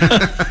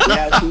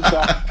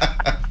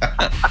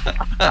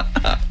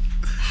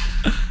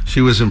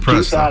 She was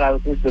impressed. She thought I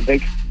was just a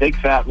big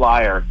fat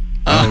liar.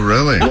 Oh,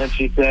 really? And then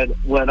she said,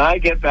 "When I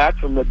get back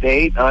from the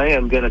date, I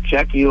am going to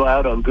check you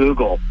out on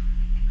Google."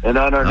 And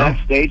on our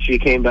next date, she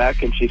came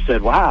back and she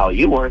said, "Wow,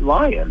 you weren't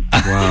lying."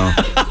 Wow.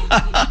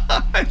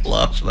 I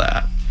love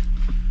that.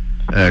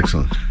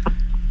 Excellent.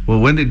 Well,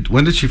 when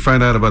did she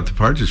find out about the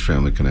Partridge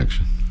Family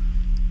connection?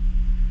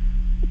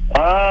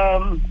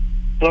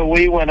 So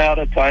we went out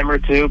a time or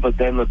two, but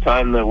then the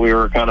time that we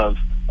were kind of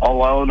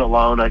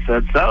alone, I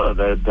said, "So,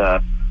 did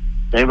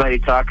anybody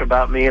talk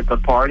about me at the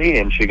party?"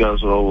 And she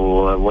goes,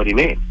 "Well, what do you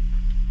mean?"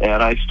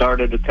 And I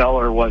started to tell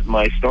her what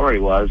my story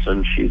was,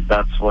 and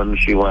that's when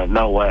she went,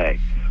 "No way."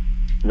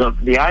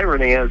 The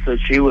irony is that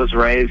she was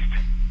raised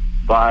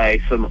by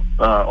some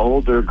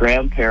older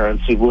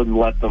grandparents who wouldn't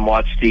let them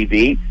watch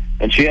TV,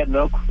 and she had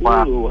no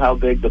clue how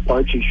big the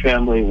Partridge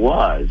Family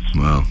was.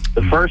 Wow.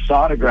 The first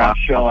autograph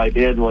show I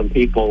did when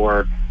people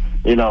were,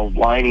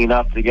 lining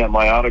up to get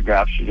my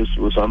autograph, she just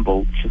was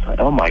unbelievable. She's like,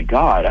 "Oh my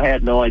God, I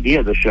had no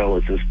idea the show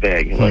was this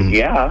big." Like,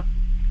 yeah.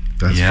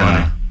 That's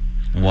funny.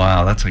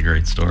 Wow, that's a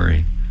great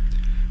story.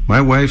 My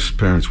wife's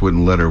parents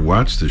wouldn't let her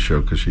watch the show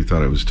because she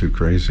thought it was too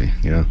crazy.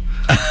 Yeah.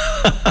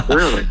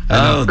 Really?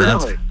 Oh,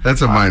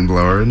 that's a mind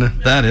blower, isn't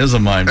it? That is a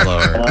mind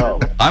blower.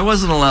 I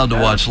wasn't allowed to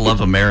watch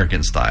Love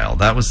American Style.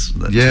 That was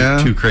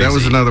too crazy. That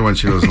was another one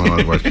she wasn't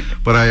allowed to watch.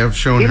 But I have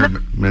shown her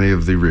many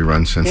of the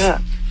reruns since. Yeah.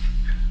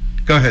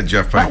 Go ahead,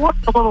 Jeff. That was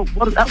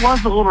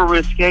a little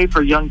risque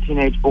for young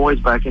teenage boys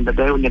back in the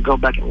day when you go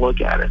back and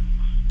look at it.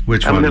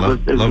 Which one?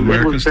 Love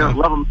American Style?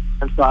 Love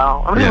American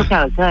Style. I mean, it was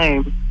kind of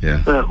tame.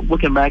 Yeah. But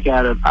looking back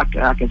at it, I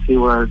can see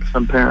where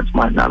some parents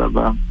might not have.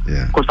 Of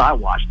course, I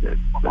watched it.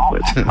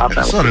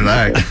 So did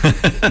I.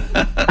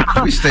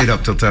 We stayed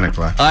up till 10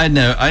 o'clock. I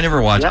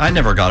never watched. Yep. I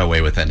never got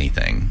away with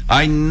anything.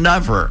 I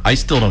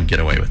still don't get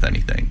away with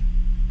anything.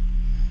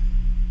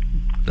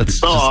 That's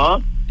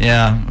just,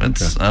 yeah,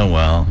 it's oh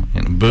well.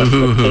 Boo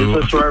hoo hoo.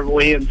 Is this where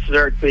we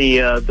insert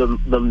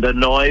the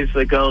noise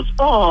that goes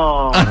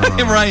oh?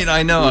 Right,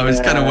 I know. I was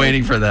kind of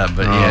waiting for that,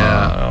 but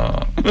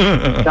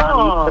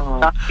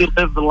you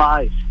live the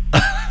life.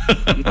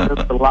 You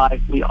live the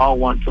life we all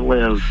want to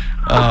live.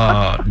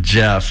 Oh,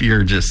 Jeff,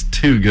 you're just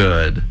too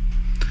good.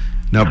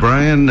 Now,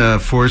 Brian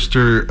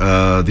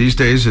Forster, these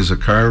days is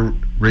a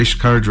race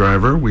car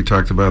driver. We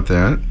talked about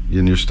that,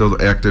 and you're still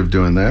active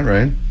doing that,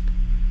 right?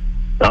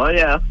 Oh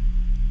yeah.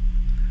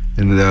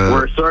 And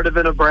we're sort of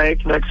in a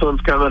break. Next one's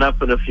coming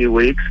up in a few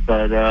weeks,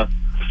 but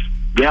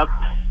yep.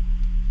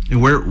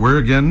 And where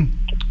again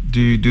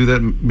do you do that?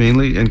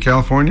 Mainly in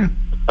California?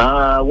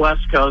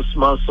 West Coast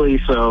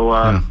mostly.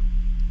 So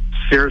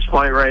Sears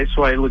Point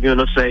Raceway,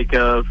 Laguna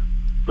Seca,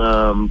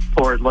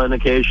 Portland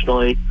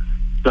occasionally.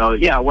 So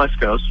yeah, West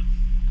Coast.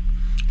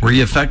 Were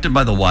you affected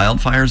by the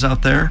wildfires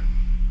out there?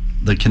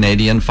 The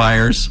Canadian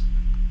fires?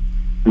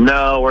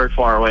 No, we're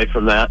far away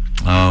from that.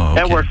 Oh,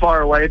 okay. And we're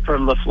far away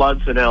from the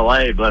floods in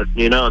L.A., but,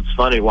 it's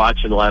funny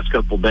watching the last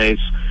couple of days.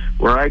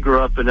 Where I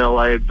grew up in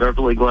L.A.,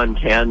 Beverly Glen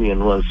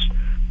Canyon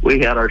we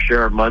had our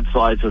share of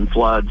mudslides and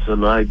floods,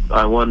 and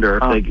I wonder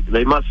if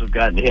they must have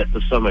gotten hit to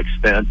some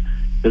extent,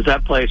 because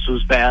that place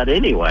was bad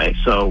anyway,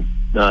 so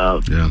I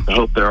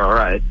hope they're all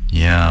right.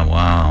 Yeah,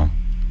 wow.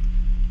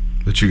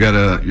 But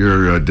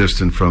you're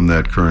distant from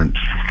that current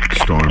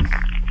storm.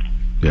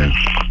 Yeah.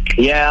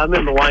 Yeah, I'm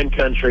in the wine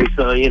country,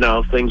 so,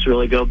 if things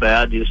really go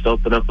bad, you just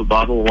open up a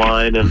bottle of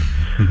wine and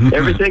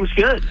everything's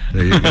good.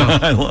 There you go.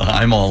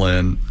 I'm all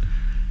in.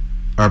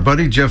 Our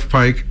buddy Jeff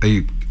Pike,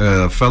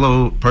 a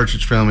fellow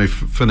Partridge Family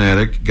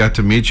fanatic, got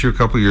to meet you a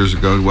couple years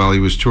ago while he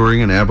was touring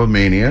in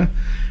ABBA-Mania,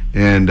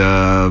 and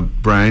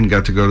Brian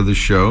got to go to the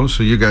show,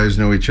 so you guys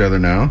know each other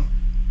now.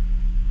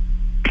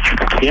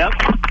 Yep.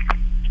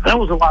 That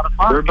was a lot of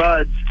fun. We're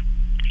buds.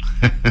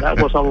 That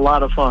was a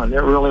lot of fun.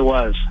 It really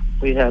was.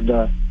 We had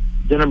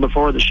dinner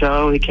before the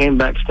show. He came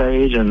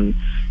backstage and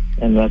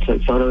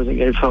took photos and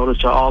gave photos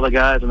to all the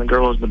guys and the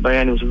girls in the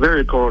band. It was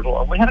very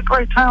cordial. We had a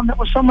great time. That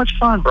was so much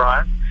fun,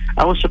 Brian.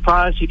 I was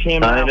surprised you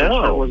came out. I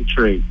know. It was a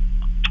treat.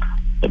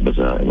 It was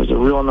a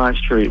real nice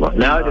treat.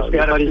 Now I just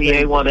got to see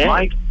A1A.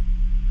 Mike?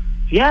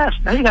 Yes,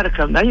 now you got to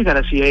come. Now you got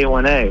to see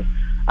A1A.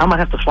 I might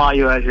have to fly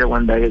you out here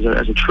one day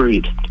as a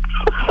treat.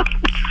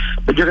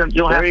 But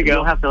you'll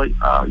have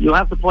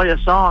to play a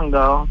song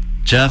though.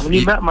 Jeff, when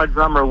you met my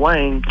drummer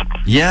Wayne.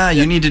 Yeah,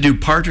 you need to do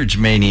Partridge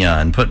Mania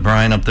and put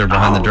Brian up there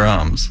behind the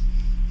drums.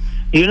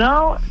 You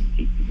know,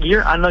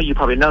 I know you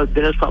probably know.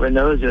 Dennis probably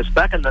knows this.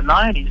 Back in the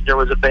 '90s, there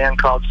was a band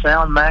called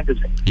Sound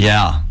Magazine.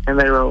 Yeah, and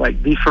they were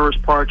like the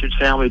first Partridge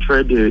Family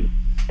tribute.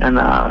 And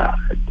I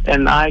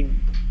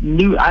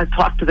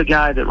talked to the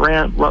guy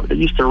that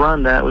used to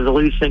run that. It was the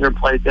lead singer,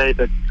 played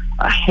David,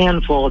 a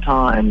handful of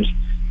times.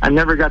 I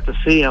never got to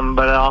see him,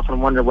 but I often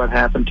wonder what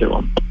happened to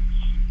him.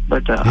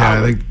 But I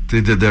think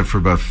they did that for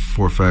about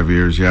 4 or 5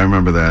 years. Yeah, I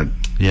remember that.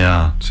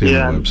 Yeah, seeing the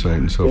website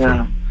and so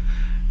forth.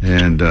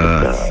 And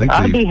I think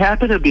I'd be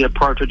happy to be a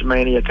Partridge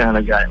Mania kind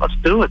of guy. Let's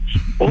do it.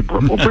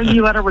 We'll bring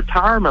you out of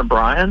retirement,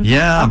 Brian.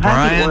 Yeah,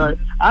 Brian.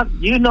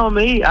 You know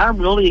me. I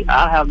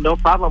have no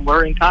problem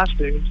wearing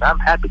costumes. I'm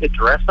happy to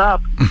dress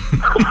up.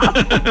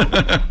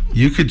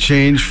 You could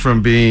change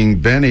from being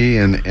Benny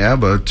and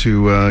ABBA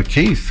to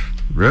Keith.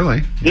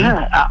 Really?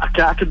 Yeah,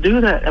 I could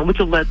do that, and we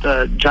could let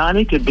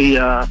Johnny could be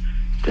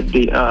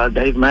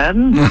Dave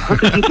Madden. What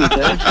could you do,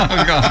 Dave?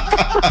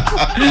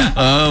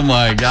 Oh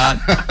my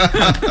God!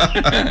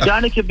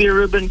 Johnny could be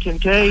Reuben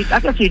Kincaid. I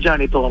can see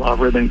Johnny pulling off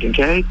Reuben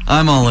Kincaid.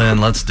 I'm all in.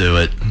 Let's do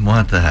it.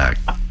 What the heck?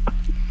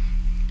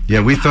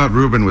 Yeah, we thought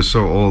Reuben was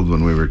so old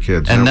when we were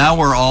kids. And now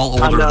we're all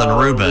older than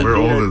Reuben. We're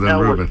older than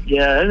Reuben.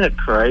 Yeah, isn't it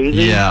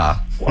crazy? Yeah.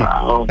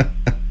 Wow.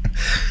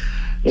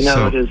 It's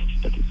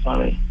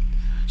funny.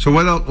 So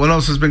what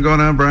else has been going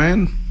on,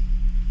 Brian?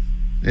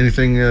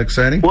 Anything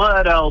exciting?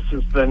 What else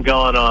has been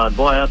going on?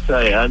 Boy, I'll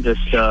tell you, I'm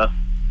just,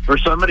 for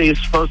somebody who's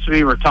supposed to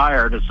be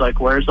retired, it's like,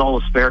 where's all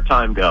the spare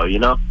time go, you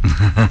know?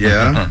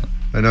 Yeah,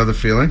 I know the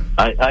feeling.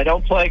 I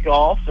don't play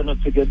golf, and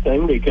it's a good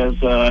thing because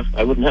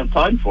I wouldn't have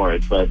time for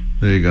it. But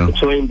there you go.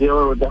 Between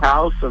dealing with the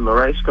house and the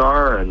race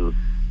car and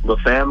the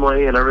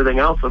family and everything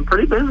else, I'm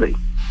pretty busy.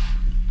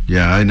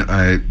 Yeah, I'm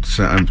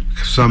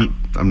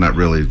not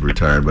really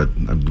retired, but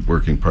I'm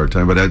working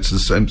part-time. But it's the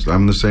same.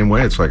 I'm the same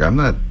way. It's like I'm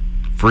not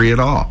free at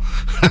all.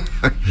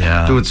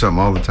 Yeah, doing something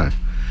all the time.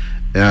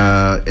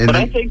 But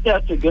I think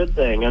that's a good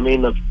thing. I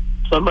mean, if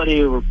somebody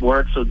who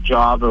works a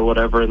job or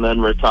whatever and then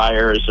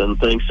retires and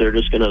thinks they're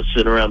just going to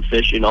sit around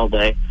fishing all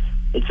day,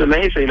 it's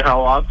amazing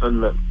how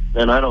often,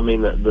 and I don't mean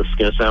that this is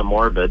going to sound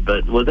morbid,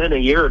 but within a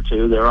year or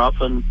two, they're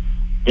often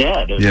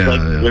dead. It's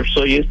they're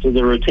so used to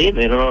the routine,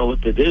 they don't know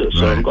what to do.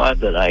 So I'm glad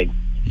that I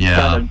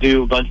kind of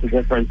do a bunch of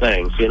different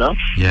things, you know?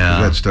 Yeah.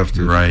 We got stuff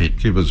to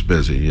keep us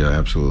busy. Yeah,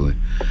 absolutely.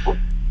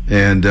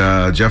 And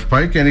Jeff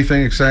Pike,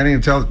 anything exciting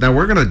to tell? Now,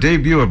 we're going to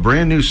debut a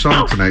brand new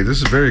song tonight.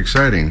 This is very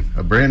exciting.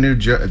 A brand new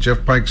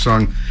Jeff Pike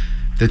song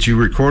that you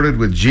recorded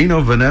with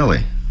Gino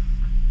Vanelli.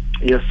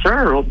 Yes,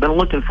 sir. I've been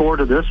looking forward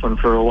to this one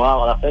for a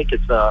while. And I think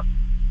it's,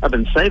 I've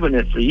been saving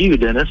it for you,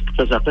 Dennis,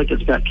 because I think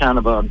it's got kind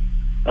of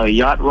a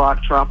yacht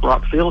rock, trop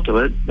rock feel to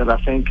it that I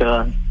think,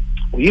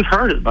 you've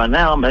heard it by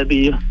now.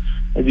 Maybe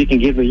you can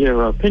give me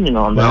your opinion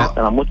on that.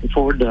 And I'm looking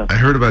forward to. I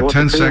heard about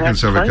 10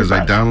 seconds of it because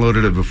I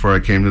downloaded it before I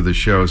came to the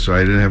show, so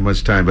I didn't have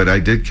much time. But I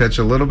did catch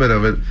a little bit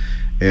of it,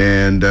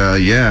 and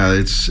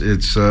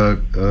it's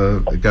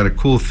got a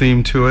cool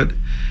theme to it.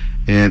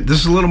 And this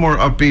is a little more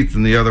upbeat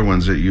than the other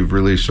ones that you've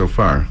released so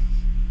far.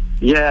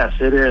 Yes,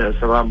 it is.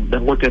 So I've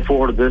been looking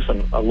forward to this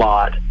a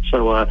lot.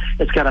 So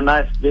it's got a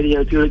nice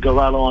video to it, go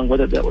right along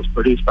with it, that was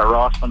produced by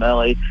Ross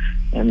Vanelli,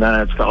 and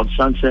it's called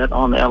Sunset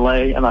on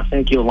LA, and I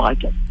think you'll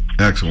like it.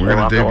 Excellent. We're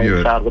going to debut it.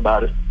 I'm excited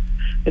about it.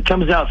 It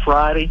comes out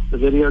Friday. The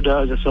video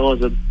does, as well as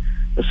the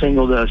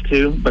single does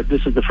too. But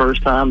this is the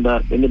first time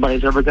that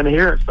anybody's ever going to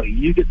hear it, so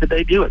you get to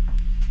debut it.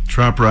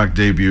 Trop Rock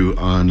debut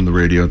on the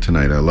radio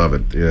tonight. I love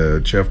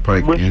it. Jeff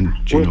Pike and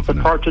Gino with the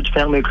Partridge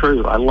Family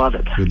crew. I love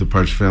it. With the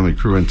Partridge Family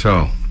crew in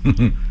tow.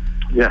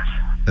 Yes.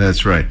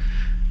 That's right.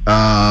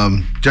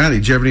 Johnny,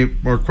 do you have any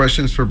more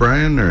questions for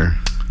Brian, or?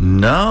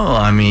 No,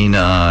 I mean,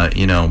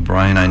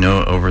 Brian, I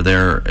know over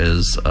there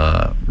is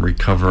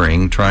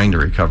trying to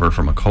recover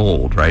from a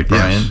cold, right,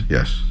 Brian?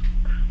 Yes.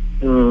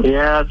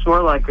 Yeah, it's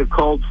more like a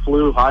cold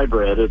flu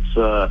hybrid.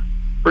 It's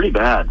pretty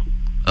bad.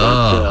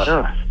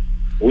 But,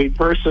 we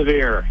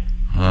persevere.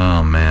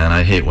 Oh, man,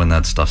 I hate when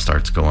that stuff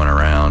starts going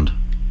around.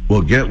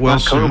 Well, get well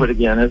soon. COVID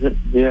again, is it?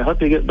 Yeah, I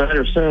hope you get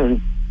better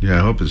soon. Yeah, I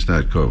hope it's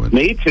not COVID.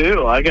 Me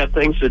too. I got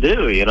things to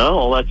do,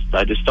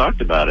 I just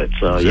talked about it,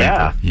 so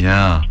exactly.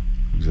 Yeah.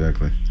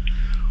 Exactly.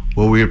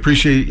 Well, we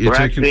appreciate you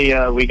taking...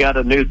 Actually, we got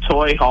a new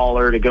toy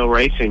hauler to go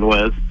racing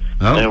with,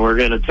 and we're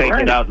going to take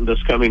it out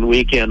this coming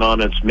weekend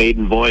on its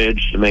maiden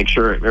voyage to make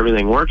sure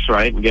everything works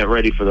right and get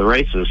ready for the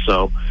races.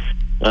 So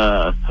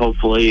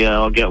hopefully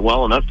I'll get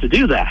well enough to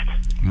do that.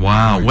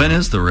 Wow. When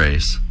is the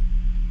race?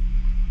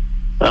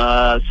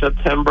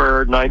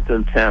 September 9th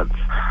and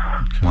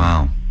 10th.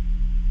 Wow.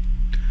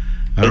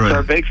 All It's right.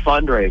 our big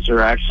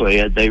fundraiser,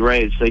 actually. They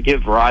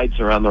give rides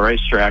around the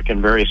racetrack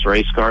in various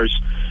race cars,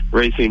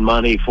 raising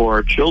money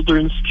for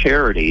children's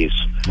charities.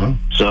 Wow.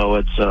 So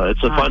it's a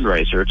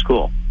fundraiser. It's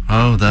cool.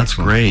 Oh, that's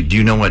great. Do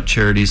you know what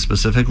charity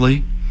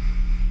specifically?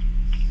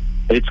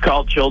 It's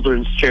called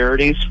Children's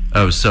Charities.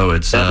 Oh, so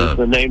it's That is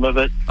the name of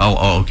it.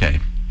 Oh, okay.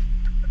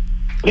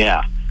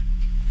 Yeah.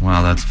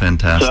 Wow, that's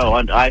fantastic. So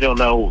I don't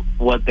know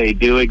what they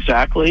do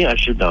exactly. I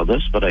should know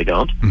this, but I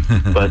don't.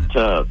 But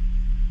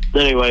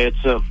anyway,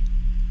 it's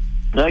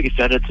like I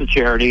said, it's a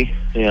charity.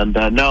 And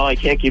no, I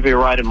can't give you a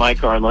ride in my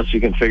car unless you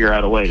can figure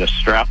out a way to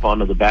strap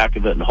onto the back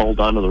of it and hold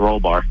onto the roll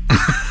bar.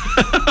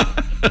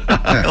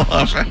 I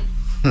love it.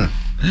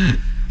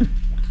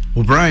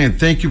 Well, Brian,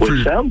 thank you for...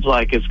 Which sounds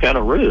like it's kind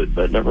of rude,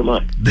 but never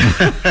mind.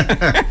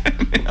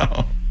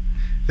 No.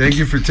 Thank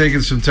you for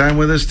taking some time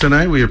with us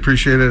tonight. We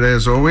appreciate it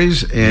as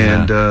always,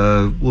 and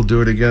we'll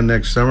do it again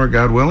next summer,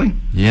 God willing.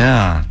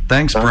 Yeah.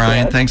 Thanks,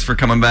 Brian. Okay. Thanks for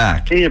coming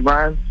back. See you,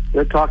 Brian.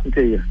 Good talking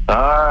to you. All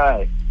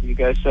right. You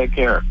guys take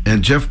care.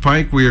 And Jeff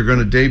Pike, we are going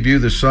to debut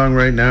the song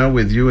right now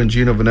with you and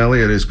Gino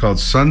Vanelli. It is called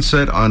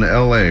Sunset on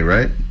L.A.,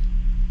 right?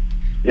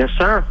 Yes,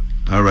 sir.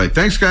 All right.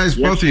 Thanks, guys,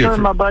 Yes, both of you. sir,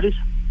 my buddies.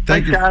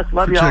 Thank Thanks, you guys.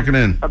 Love for y'all. checking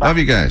in. Bye-bye. Love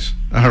you guys.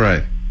 All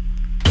right.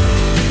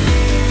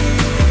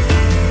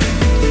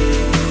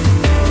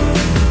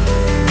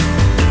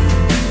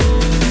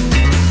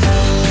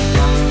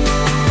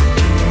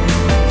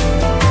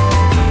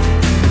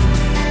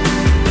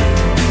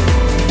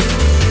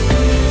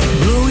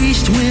 Blow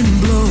east wind,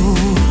 blow,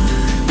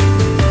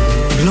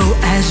 blow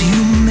as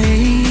you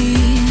may.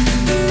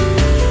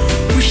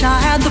 Wish I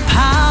had the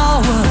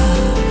power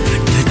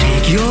to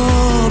take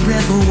your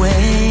breath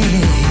away.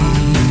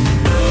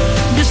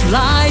 This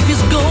life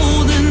is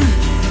golden,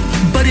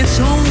 but it's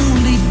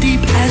only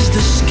deep as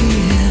the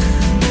skin.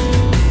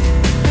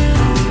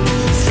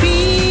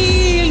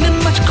 Feeling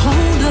much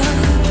colder,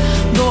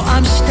 though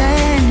I'm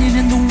standing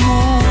in the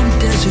warm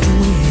desert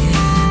wind.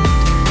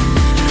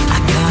 I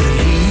gotta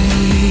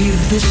leave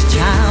this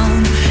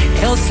town,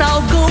 else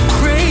I'll go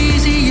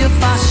crazy if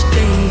I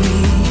stay.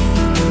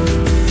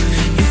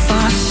 If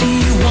I see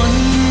one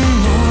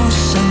more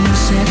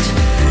sunset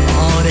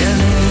on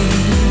LA,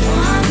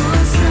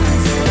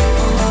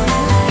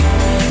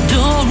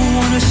 don't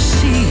wanna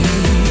see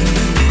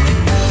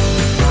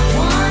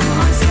one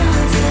more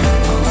sunset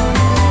on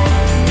LA.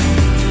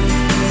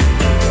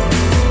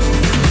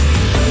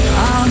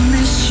 I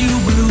miss you,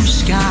 blue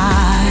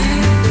sky,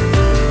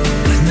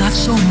 but not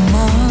so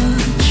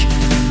much.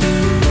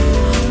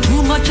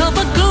 Too much of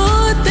a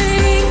good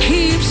thing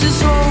keeps us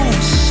all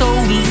so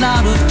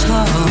out of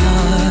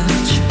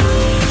touch.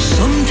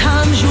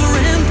 Sometimes you're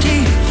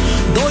empty,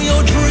 though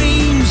your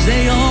dreams,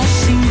 they all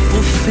seem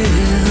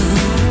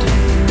fulfilled.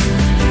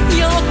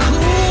 You're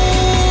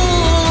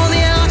cool on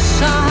the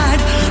outside,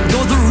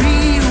 though the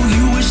real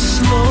you is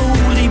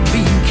slowly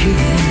being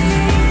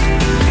killed.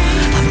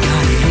 I've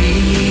gotta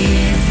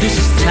leave this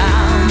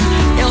town,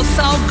 else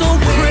I'll go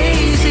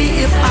crazy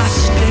if I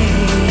stay.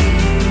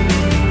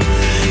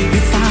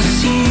 If I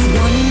see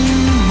one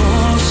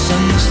more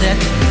sunset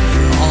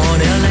on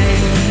LA,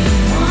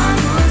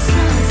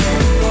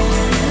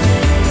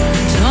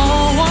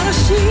 don't wanna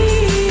see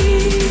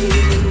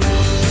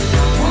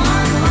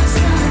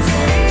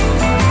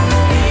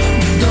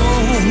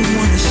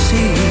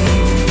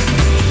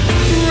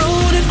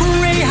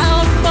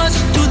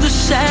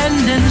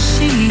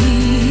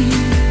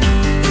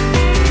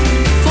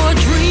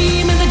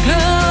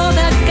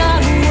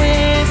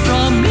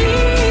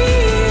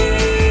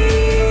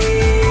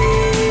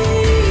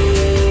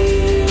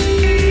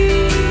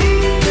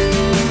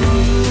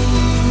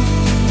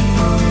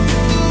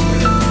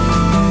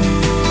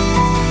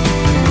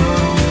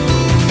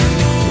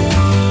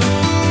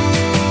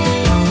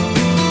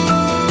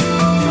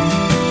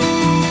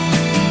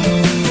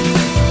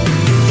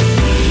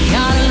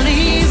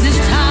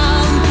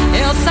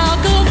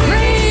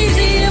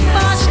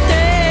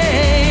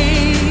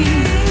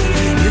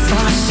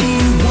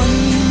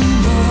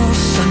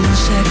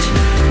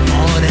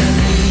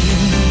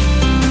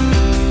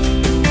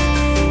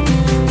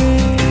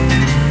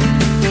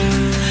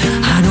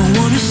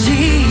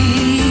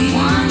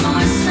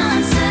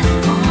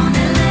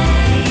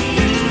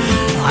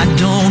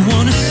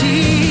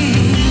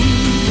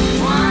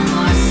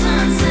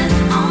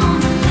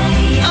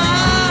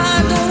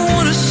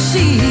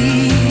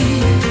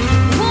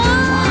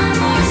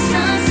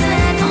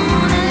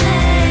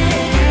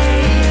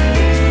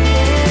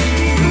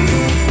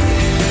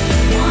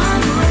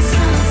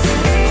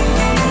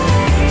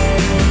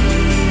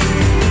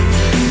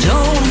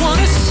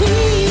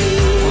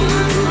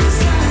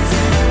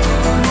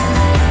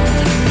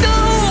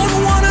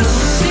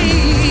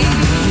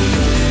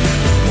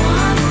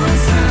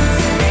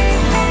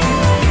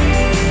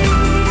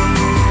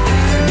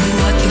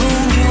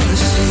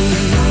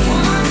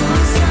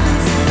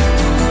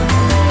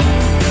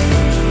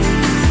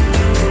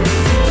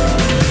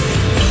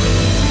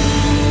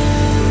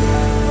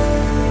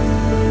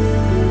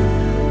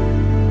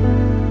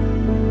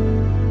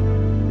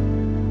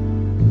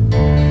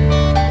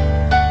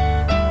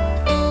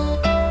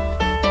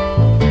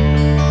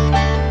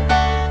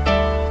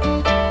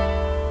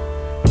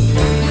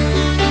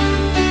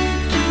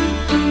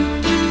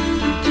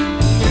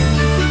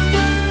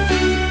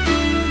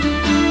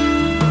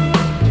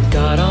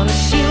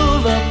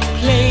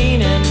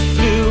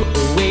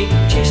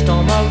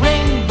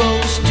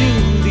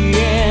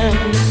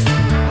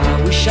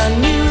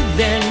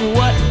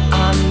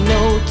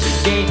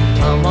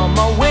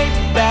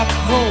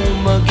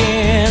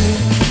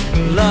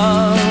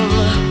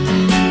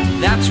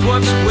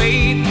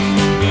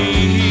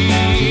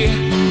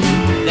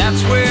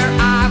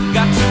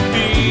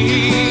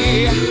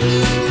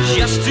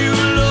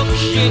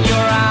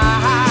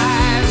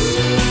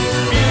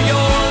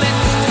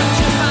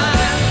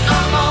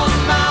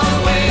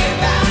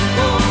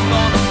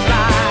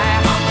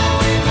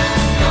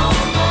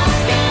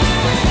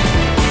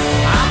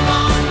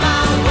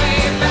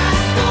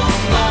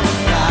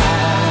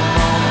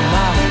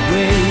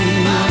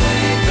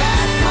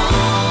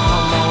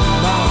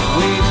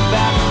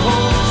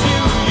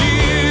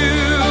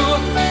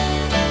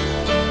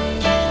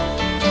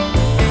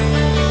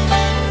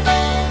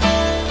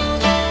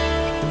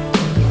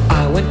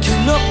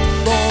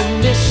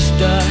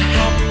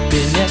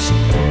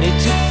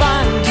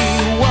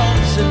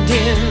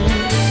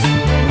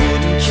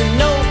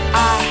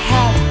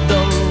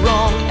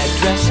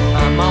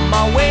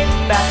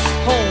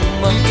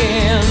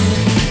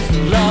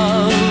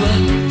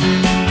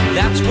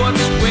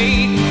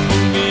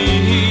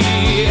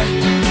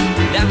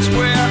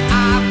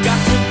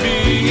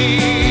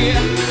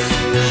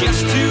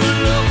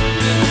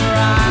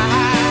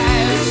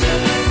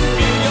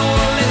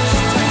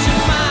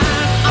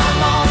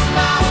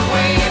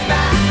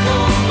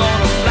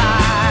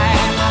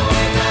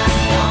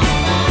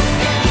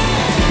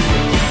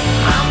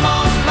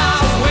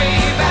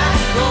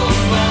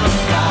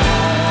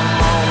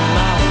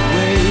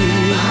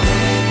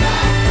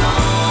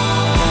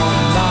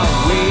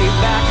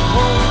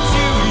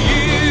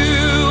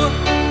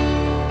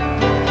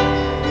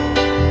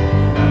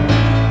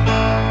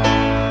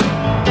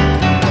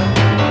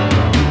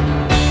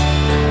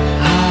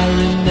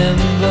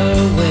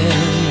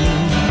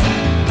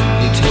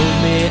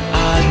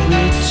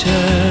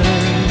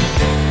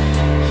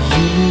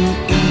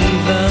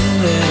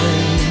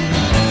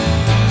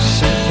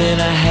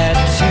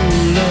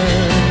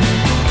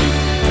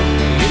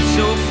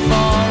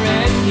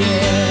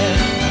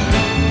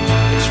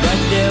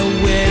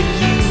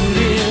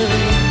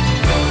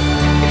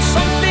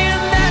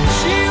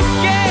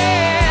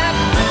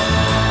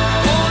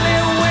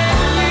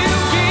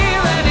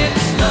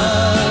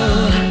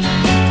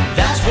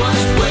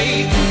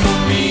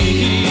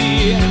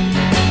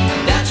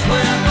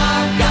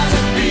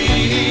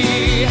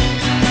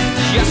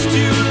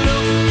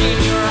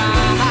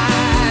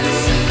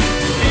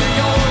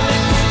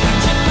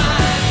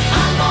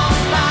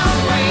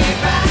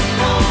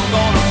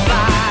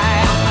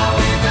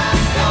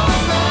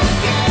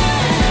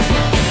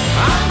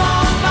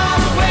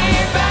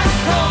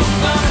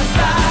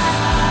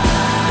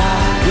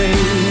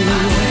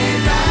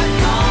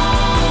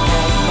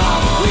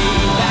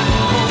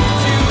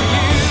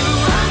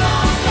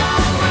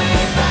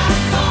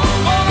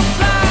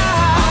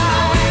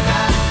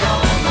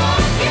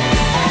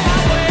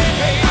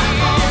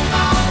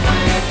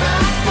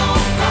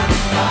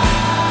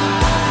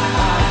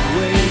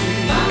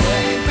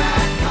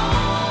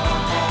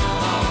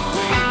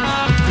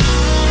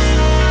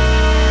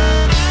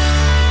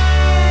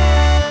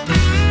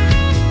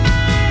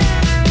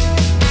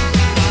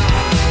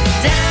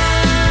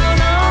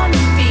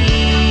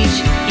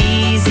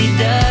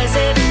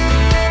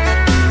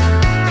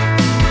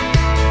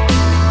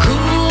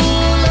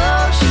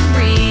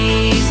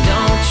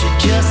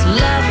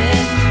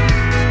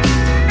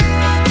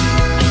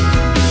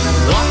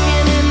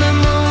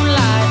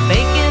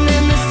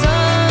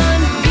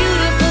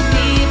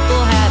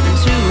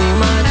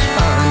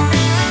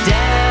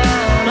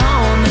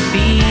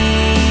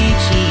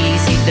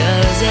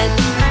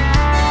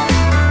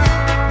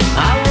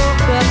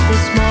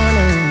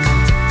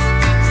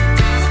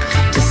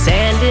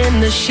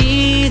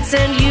streets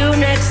and you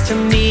next to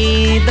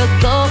me, the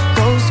Gulf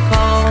Coast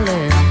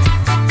calling.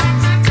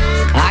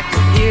 I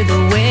could hear the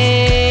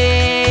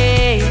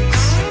waves.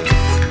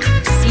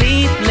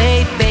 Sleep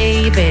late,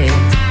 baby.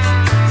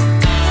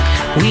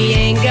 We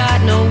ain't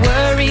got no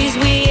worries,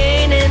 we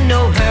ain't in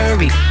no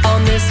hurry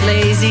on this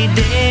lazy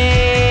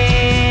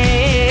day.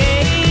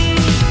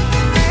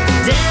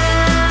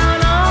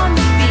 Down on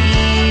the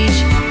beach,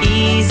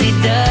 easy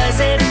does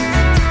it.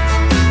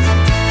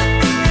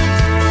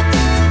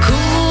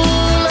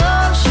 Cool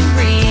ocean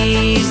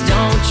breeze,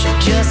 don't you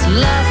just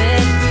love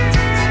it?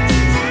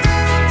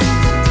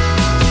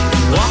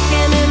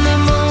 Walking in the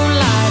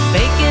moonlight,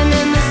 baking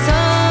in the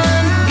sun,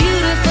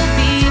 beautiful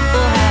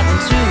people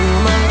having too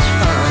much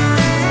fun.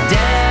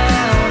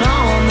 Down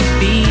on the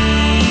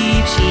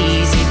beach,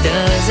 easy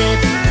does it.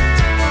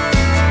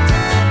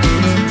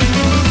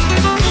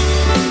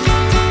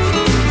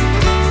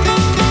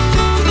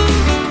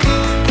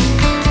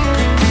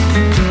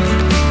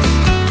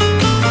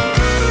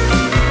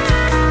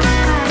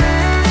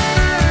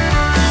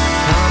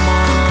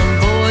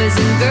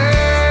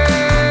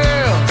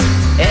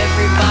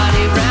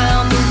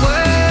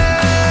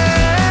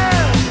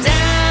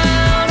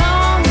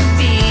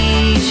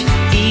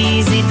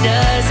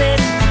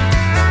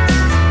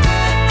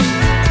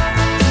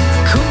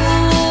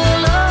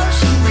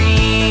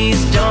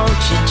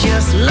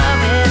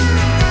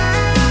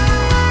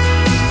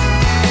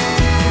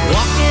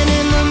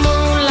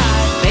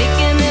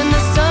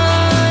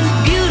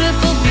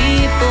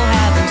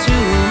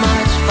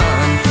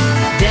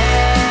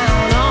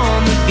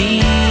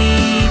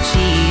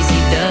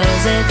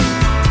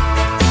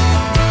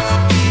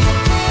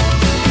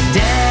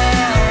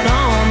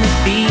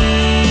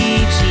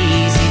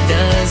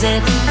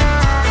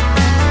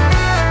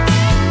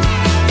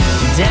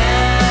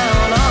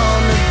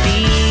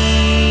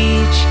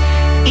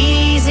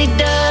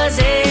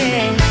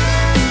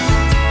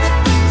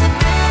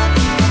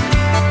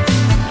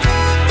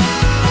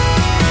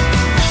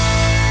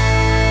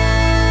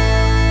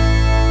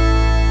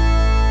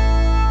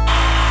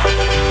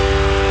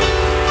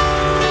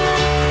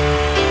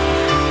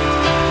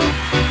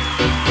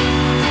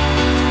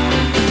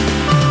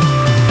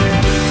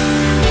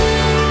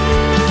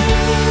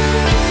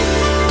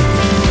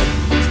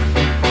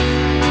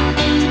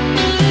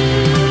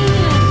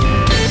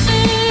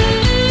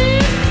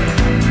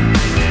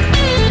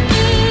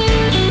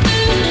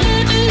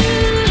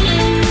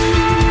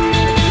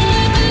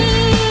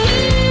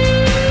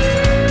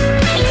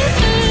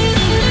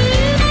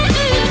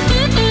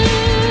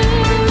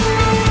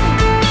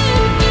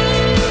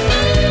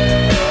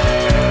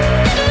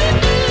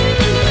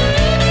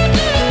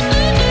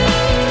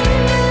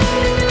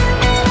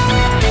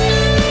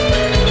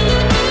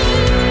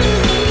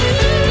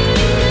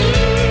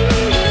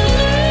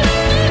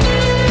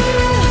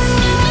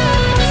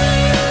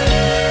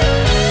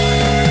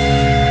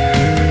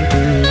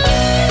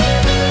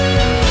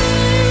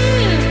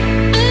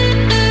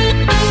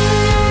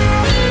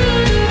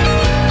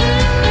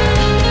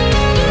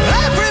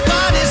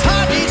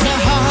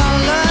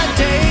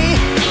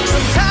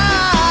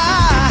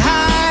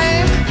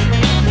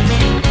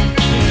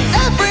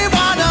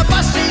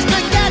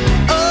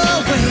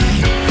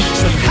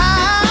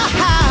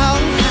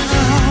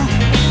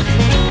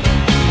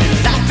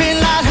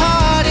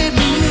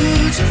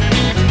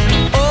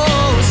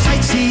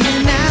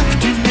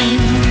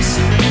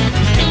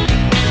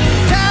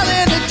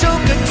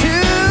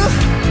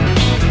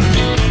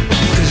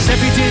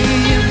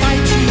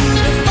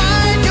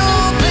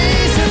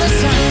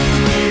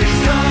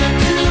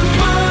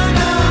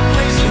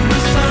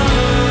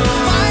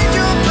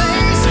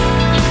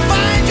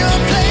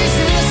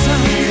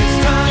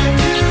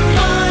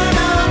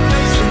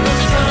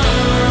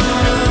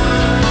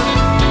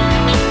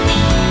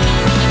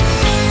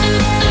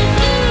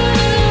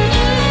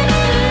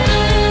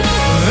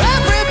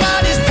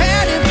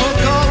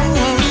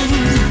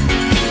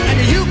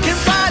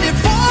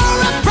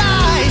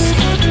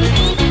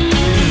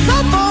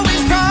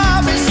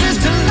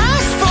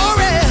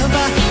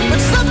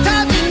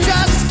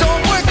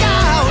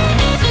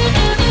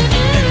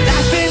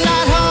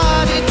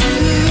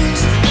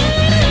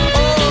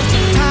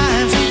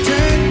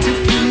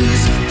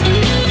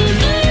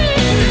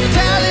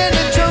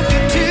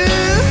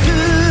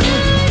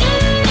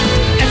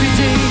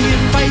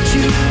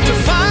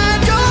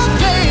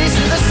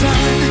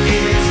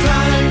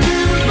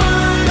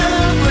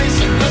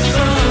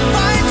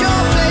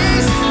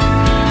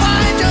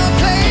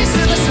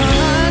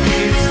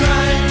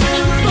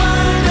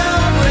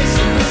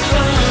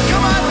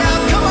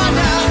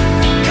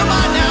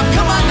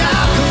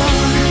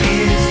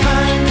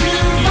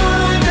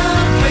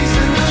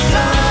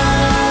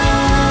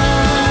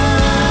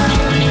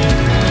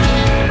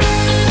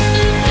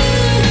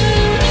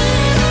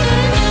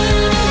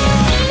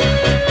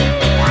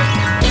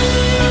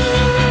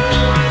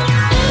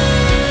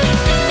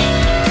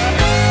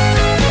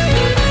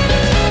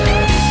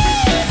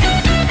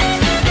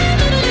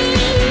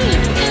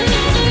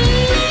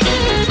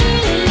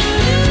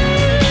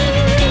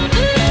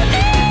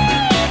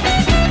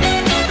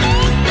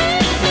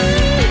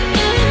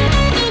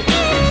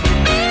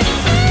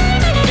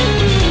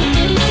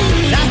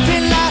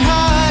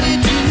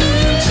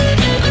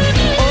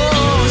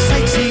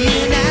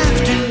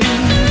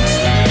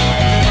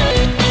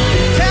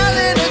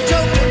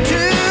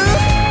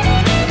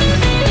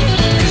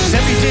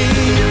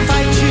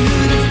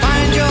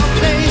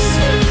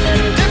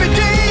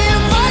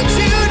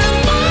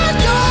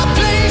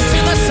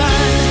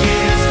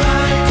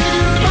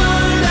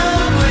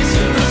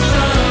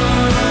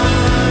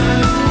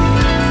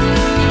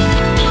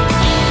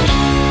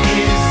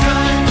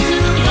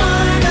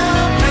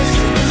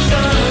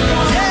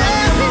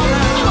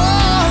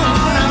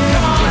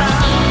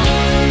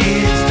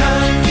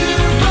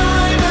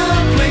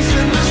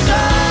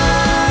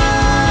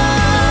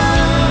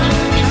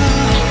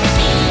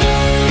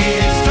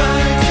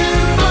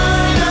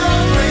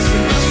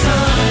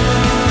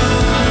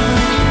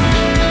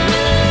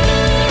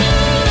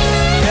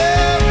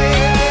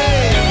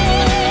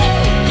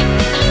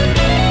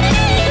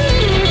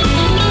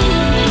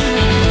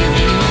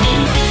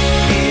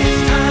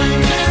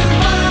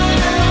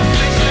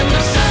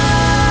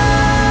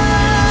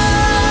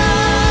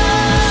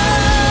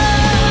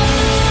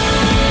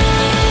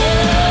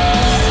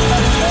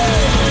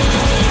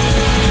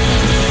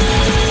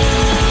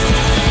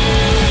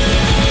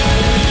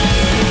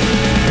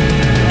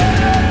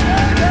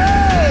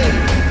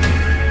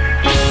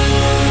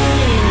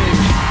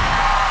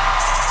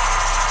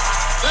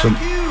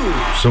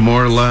 Some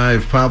more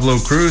live Pablo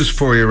Cruz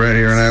for you right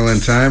here on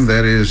Island Time.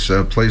 That is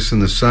Place in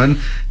the Sun,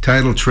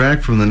 title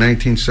track from the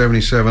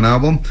 1977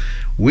 album.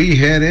 We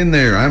Had In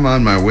There, I'm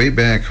On My Way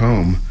Back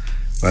Home,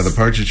 by the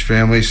Partridge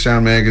Family,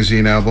 Sound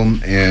Magazine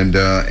album. And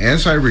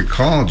as I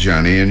recall,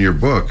 Johnny, in your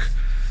book,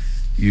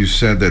 you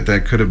said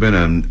that could have been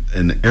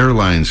an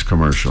airlines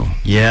commercial.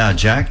 Yeah,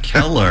 Jack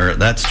Keller,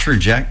 that's true.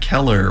 Jack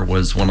Keller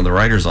was one of the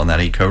writers on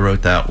that. He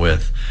co-wrote that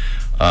with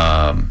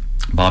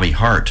Bobby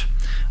Hart.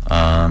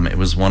 It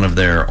was one of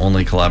their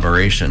only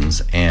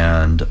collaborations,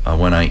 and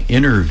when I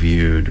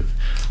interviewed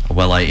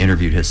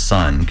his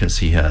son, because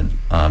he had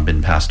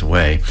been passed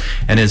away,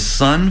 and his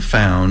son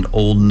found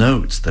old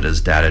notes that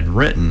his dad had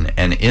written,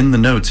 and in the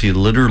notes he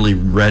literally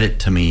read it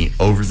to me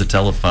over the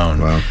telephone.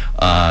 Wow.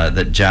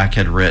 That Jack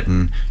had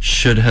written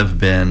should have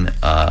been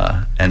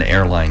an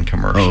airline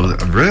commercial. Oh,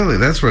 really?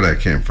 That's where that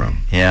came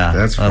from? Yeah,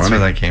 that's funny. where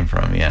that came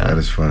from. Yeah, that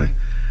is funny.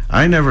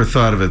 I never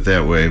thought of it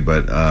that way,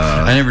 but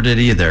I never did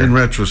either. In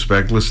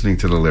retrospect, listening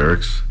to the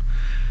lyrics.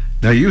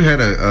 Now you had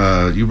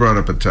you brought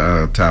up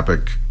a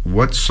topic.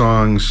 What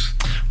songs?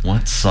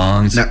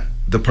 Now,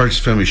 the Partridge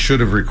Family should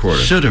have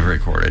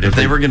recorded. If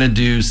they were going to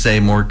do, say,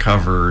 more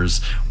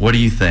covers, what do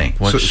you think?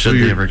 What should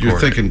they have recorded? You're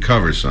thinking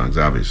cover songs,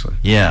 obviously.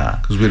 Yeah.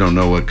 Because we don't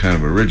know what kind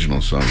of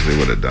original songs they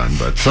would have done.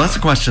 But so that's a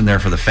question there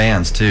for the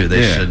fans, too.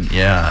 They should,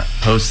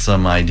 post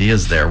some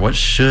ideas there. What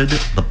should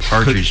the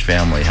Partridge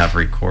Family have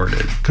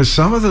recorded? Because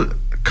some of the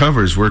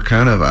covers were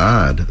kind of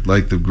odd.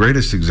 Like the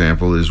greatest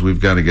example is "We've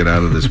Got to Get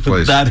Out of This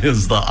Place." That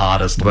is the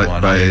oddest one.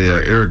 By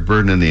Eric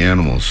Burdon and the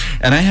Animals.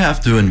 And I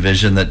have to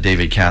envision that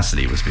David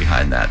Cassidy was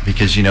behind that,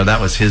 because that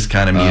was his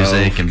kind of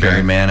music. And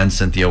Barry Mann and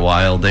Cynthia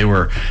Wilde, they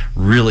were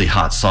really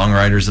hot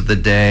songwriters of the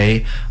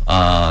day.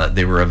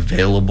 They were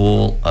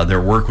available. Their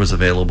work was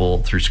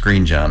available through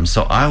Screen Gems.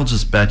 So I'll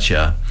just bet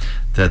you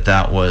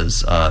that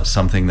was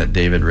something that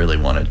David really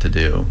wanted to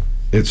do.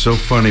 It's so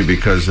funny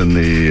because in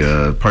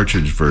the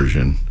Partridge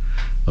version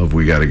of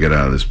 "We Gotta Get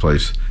Out of This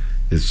Place,"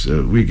 it's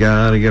 "We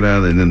gotta get out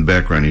of it," and in the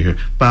background you hear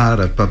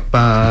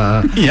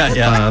ba-da-ba-ba.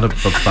 Yeah.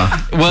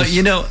 Ba-da-ba-ba.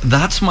 Well,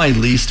 that's my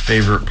least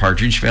favorite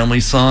Partridge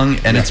Family song,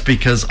 and it's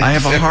because I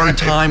have a hard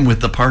time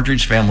with the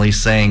Partridge Family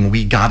saying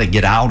 "we gotta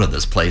get out of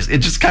this place." It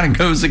just kind of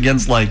goes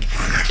against,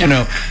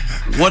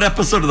 what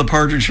episode of the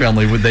Partridge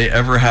Family would they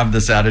ever have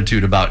this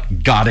attitude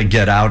about gotta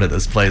get out of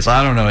this place?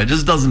 I don't know. It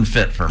just doesn't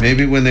fit for me.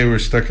 Maybe when they were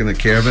stuck in the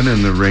cabin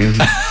and the rain.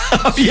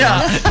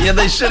 Yeah,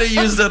 they should have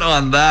used it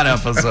on that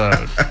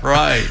episode.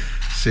 Right.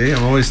 See,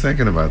 I'm always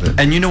thinking about that.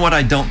 And you know what?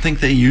 I don't think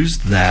they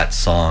used that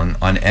song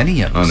on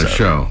any episode. On the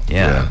show.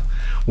 Yeah.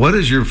 What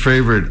is your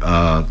favorite,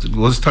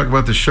 let's talk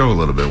about the show a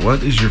little bit.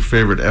 What is your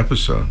favorite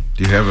episode?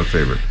 Do you have a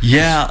favorite?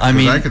 Yeah,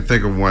 I could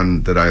think of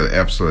one that I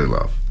absolutely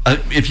love.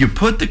 If you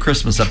put the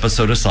Christmas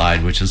episode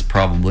aside, which is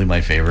probably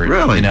my favorite.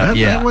 Really?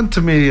 That one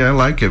to me, I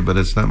like it, but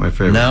it's not my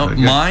favorite. No,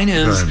 mine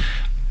is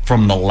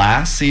from the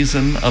last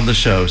season of the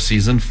show,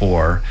 season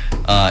 4,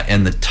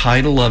 and the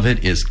title of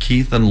it is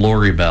Keith and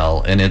Lori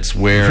Bell, and it's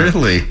where...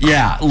 Really?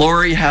 Yeah,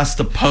 Lori has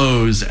to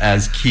pose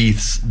as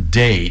Keith's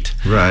date.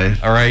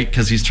 Right. All right,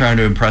 because he's trying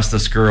to impress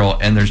this girl,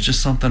 and there's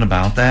just something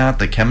about that,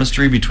 the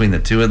chemistry between the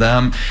two of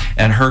them,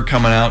 and her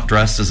coming out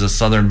dressed as a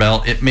Southern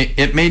Belle. It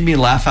made me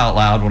laugh out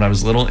loud when I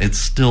was little. It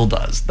still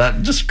does.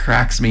 That just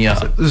cracks me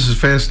up. This is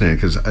fascinating,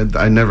 because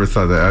I never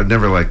thought that. I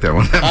never liked that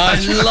one. I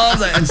love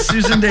that. And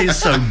Susan Day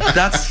is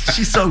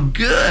she's so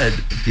good.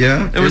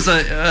 Yeah. It was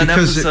an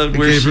episode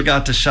where she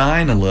got to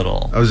shine a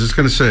little. I was just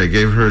going to say, it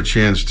gave her a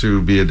chance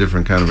to be a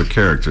different kind of a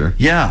character.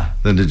 Yeah.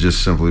 Than to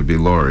just simply be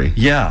Lori.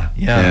 Yeah.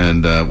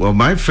 And,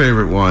 my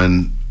favorite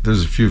one,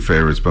 there's a few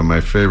favorites, but my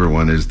favorite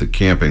one is the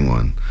camping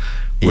one.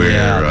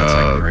 Where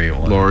that's a great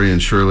one. Lori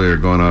and Shirley are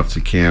going off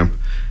to camp,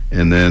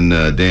 and then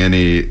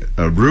Danny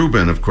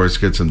Rubin, of course,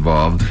 gets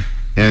involved.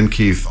 And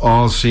Keith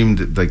all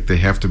seemed like they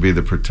have to be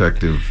the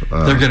protective.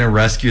 They're going to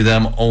rescue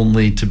them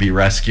only to be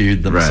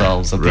rescued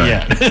themselves at the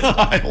end.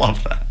 I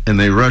love that. And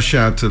they rush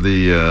out to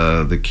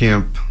the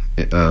camp,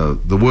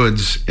 the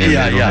woods, and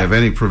they don't have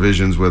any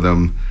provisions with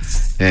them.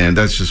 And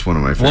that's just one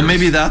of my favorites. Well,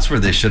 maybe that's where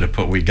they should have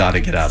put "We got to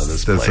get out of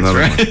this place." That's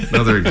another one,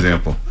 another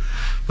example.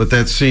 But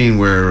that scene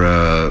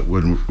where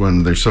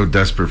when they're so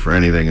desperate for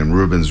anything, and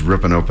Reuben's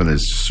ripping open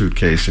his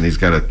suitcase, and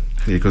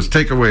he goes,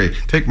 take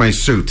my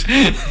suit.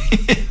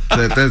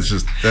 That's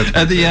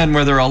at the end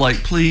where they're all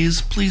like,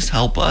 please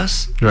help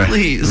us,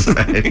 please.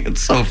 Right.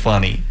 It's so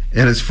funny.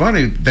 And it's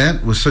funny,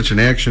 that was such an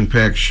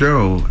action-packed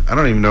show. I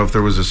don't even know if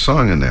there was a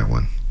song in that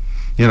one.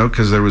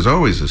 Because there was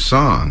always a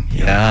song.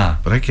 Yeah.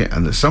 But I can't.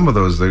 And some of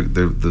those,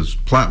 the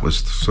plot was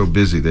so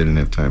busy they didn't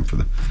have time for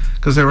them.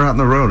 Because they were out on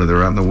the road or they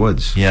were out in the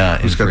woods. Yeah.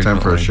 Who's got time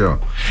for a show?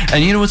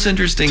 And what's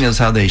interesting is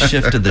how they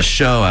shifted the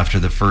show after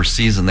the first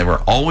season. They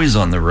were always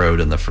on the road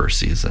in the first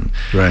season.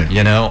 Right.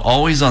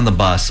 Always on the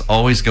bus,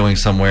 always going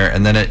somewhere.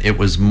 And then it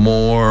was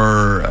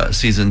more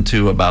season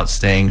 2 about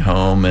staying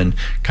home and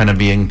kind of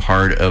being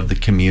part of the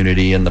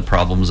community and the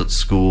problems at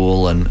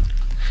school and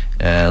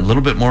A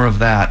little bit more of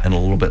that and a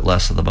little bit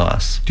less of the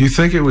bus. Do you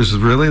think it was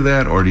really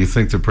that, or do you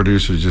think the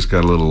producers just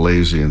got a little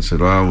lazy and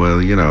said, oh, well,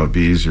 it'd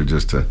be easier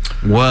just to...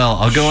 Well,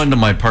 I'll go into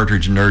my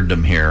Partridge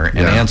nerddom here and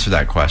answer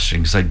that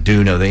question, because I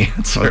do know the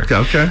answer.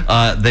 Okay.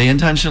 They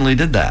intentionally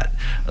did that.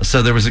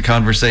 So there was a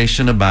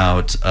conversation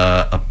about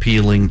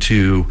appealing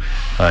to,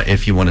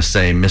 if you want to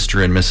say,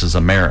 Mr. and Mrs.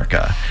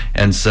 America.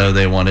 And so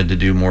they wanted to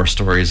do more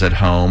stories at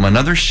home.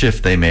 Another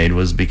shift they made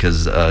was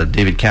because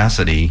David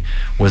Cassidy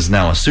was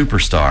now a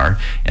superstar.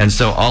 And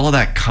so all of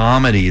that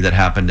comedy that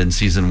happened in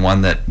season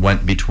 1 that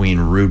went between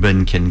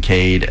Reuben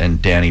Kincaid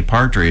and Danny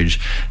Partridge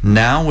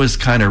now was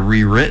kind of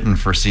rewritten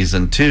for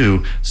season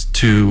 2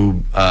 to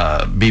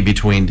be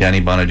between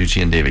Danny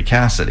Bonaducci and David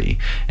Cassidy.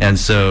 And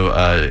so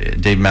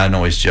Dave Madden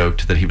always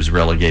joked that he was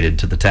relegated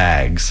to the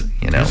tags.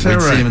 We'd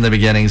see him in the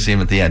beginning, see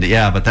him at the end.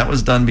 Yeah, but that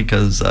was done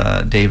because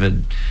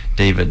David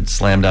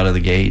slammed out of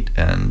the gate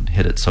and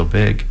hit it so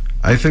big.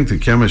 I think the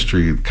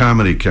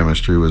comedy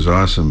chemistry was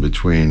awesome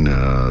between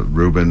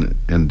Reuben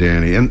and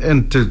Danny,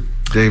 and to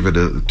David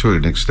to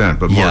an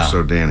extent, but more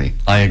so Danny.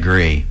 I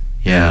agree.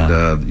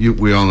 Yeah. And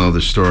we all know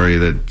the story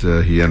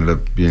that he ended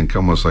up being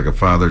almost like a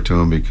father to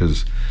him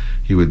because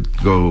he would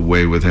go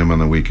away with him on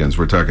the weekends.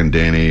 We're talking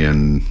Danny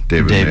and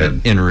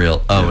David in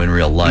real life. In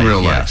real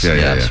life,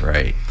 yes,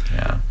 right.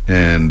 Yeah.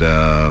 And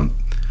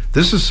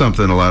this is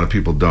something a lot of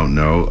people don't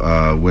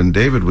know. When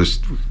David was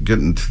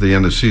getting to the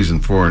end of season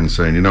 4 and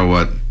saying, you know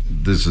what,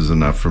 this is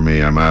enough for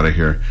me, I'm out of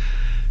here,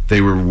 they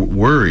were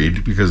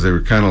worried because they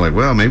were kind of like,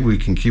 well, maybe we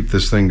can keep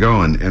this thing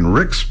going. And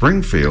Rick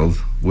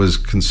Springfield was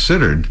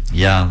considered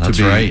to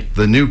be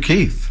the new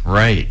Keith.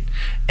 Right.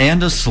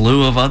 And a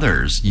slew of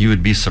others. You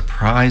would be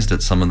surprised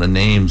at some of the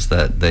names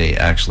that they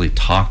actually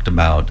talked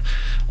about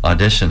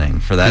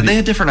auditioning for that. They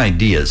had different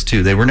ideas,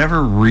 too. They were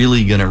never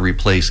really going to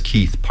replace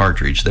Keith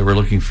Partridge. They were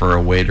looking for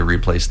a way to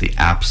replace the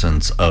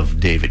absence of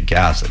David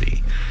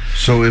Cassidy.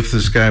 So if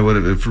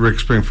if Rick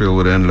Springfield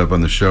would have ended up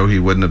on the show, he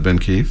wouldn't have been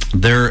Keith?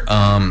 Their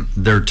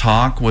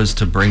talk was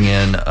to bring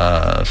in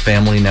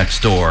Family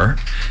Next Door,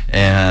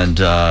 and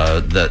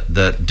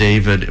that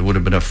David would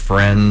have been a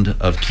friend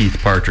of Keith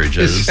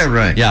Partridge's. Is that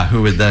right? Yeah,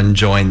 who would then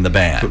join the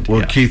band.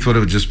 Well, Keith would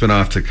have just been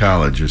off to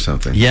college or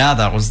something. Yeah,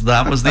 that was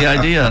the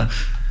idea.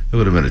 It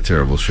would have been a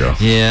terrible show.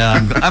 Yeah,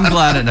 I'm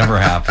glad it never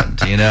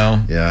happened,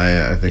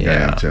 Yeah, I think I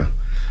am too.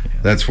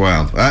 That's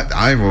wild.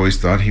 I've always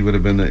thought he would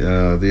have been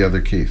the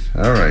other Keith.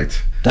 All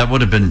right. That would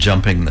have been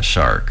jumping the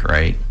shark,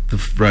 right?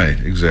 Right,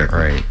 exactly.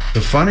 Right.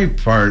 The funny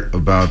part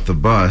about the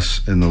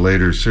bus in the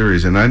later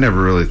series, and I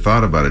never really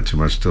thought about it too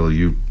much till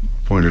you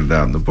pointed it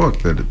out in the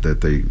book,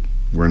 that they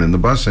weren't in the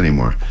bus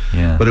anymore.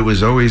 Yeah. But it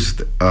was always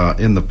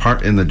in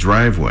the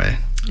driveway.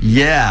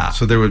 Yeah.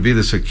 So there would be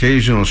this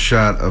occasional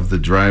shot of the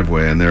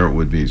driveway, and there it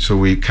would be. So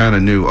we kind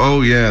of knew,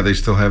 oh, yeah, they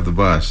still have the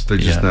bus. They're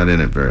just not in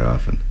it very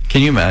often.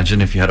 Can you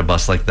imagine if you had a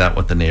bus like that,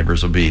 what the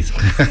neighbors would be?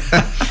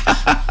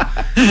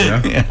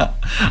 Yeah.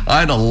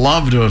 I'd have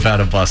loved to have had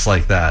a bus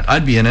like that.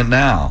 I'd be in it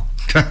now.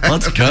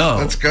 Let's go.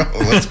 Let's go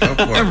for it.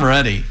 I'm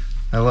ready.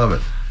 I love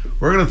it.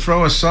 We're going to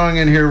throw a song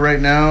in here right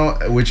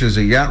now, which is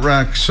a yacht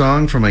rock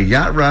song from a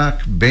yacht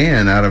rock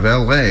band out of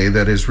L.A.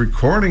 that is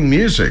recording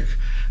music.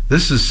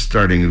 This is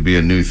starting to be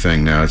a new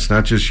thing now. It's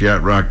not just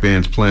yacht rock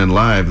bands playing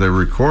live, they're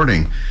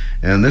recording.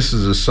 And this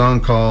is a song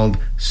called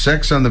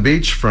Sex on the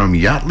Beach from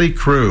Yachtly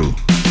Crew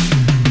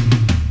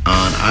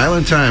on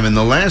Island Time. In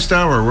the last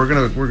hour, we're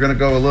gonna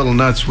go a little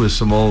nuts with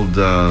some old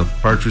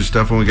Partridge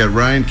stuff, and we got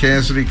Ryan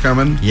Cassidy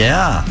coming.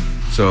 Yeah.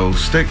 So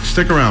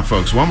stick around,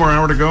 folks. One more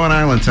hour to go on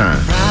Island Time.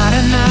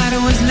 Friday night I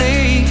was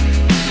late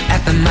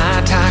at the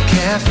Mai Tai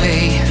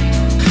Cafe.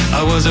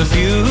 I was a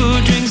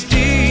few drinks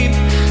deep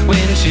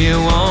when she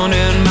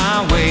wandered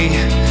my way.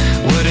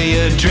 What are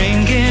you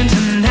drinking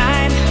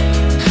tonight?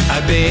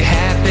 I'd be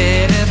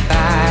happy to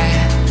buy.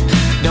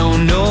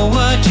 Don't know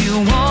what you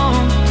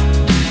want.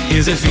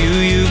 Here's a few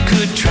you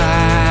could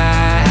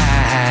try.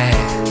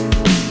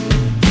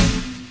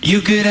 You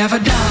could have a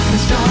dark and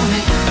stormy,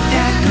 a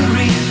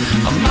daiquiri,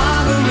 a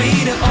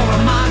margarita or a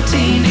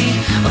martini,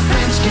 a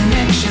French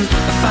connection,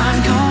 a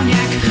fine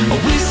cognac, a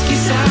whiskey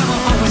sour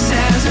or a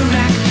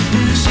Sazerac.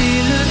 She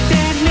looked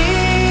at me,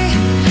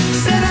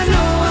 said I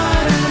know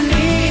what I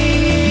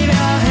need,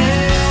 I'll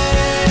have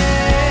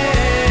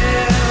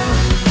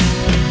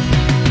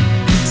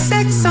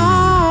sex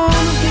on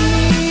the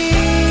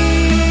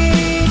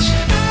beach,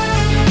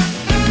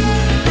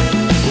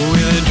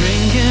 with a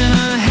drink in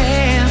her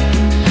hand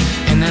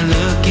and a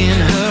look in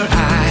her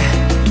eye.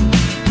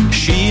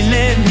 She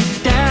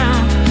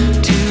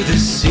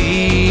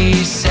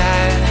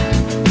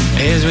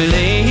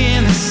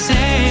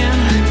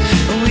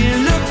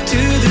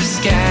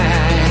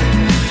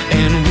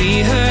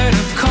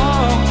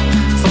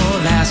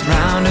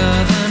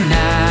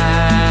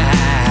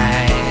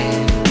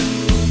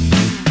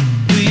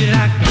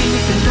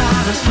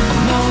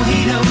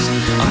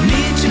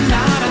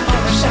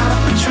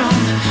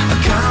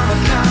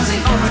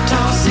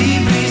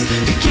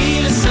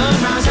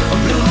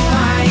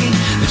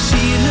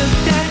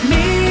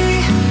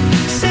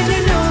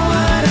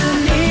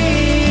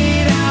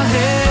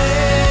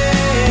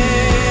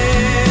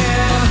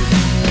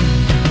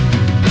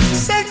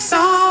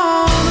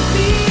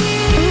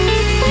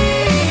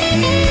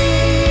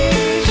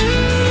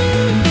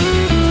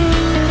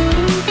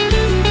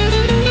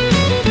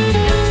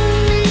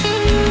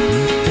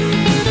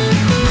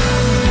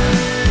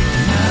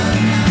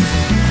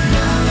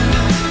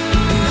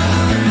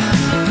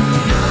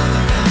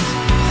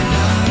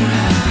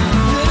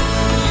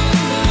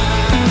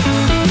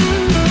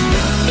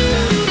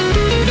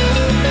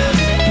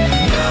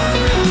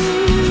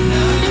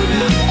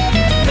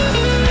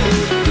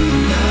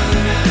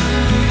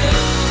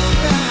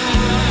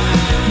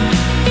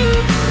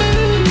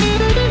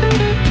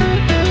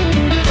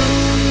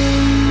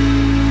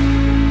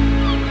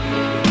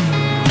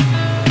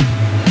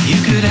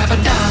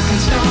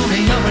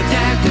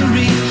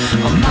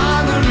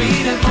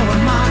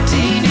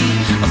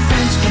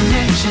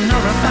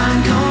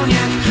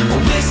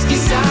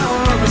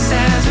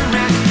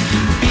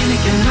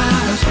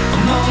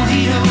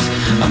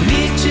I'll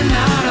meet you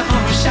louder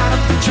or a shot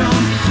of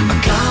Patron, a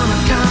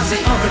kamikaze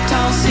or a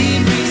tall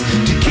sea breeze,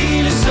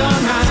 tequila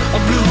sunrise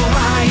or blue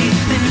Hawaii.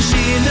 Then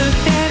she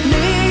looked at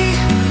me,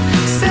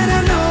 said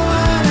I know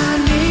what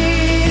I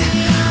need.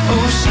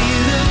 Oh, she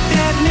looked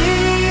at me,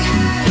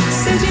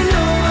 said you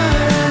know what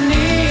I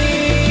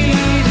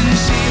need. And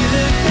she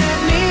looked at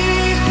me,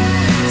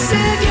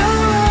 said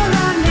you're all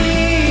I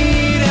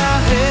need.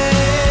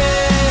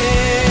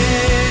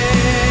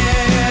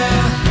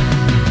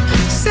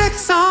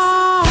 Sex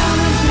on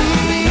a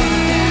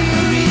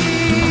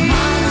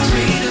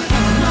margarita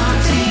or a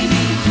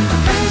martini, a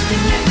French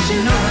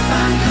connection or a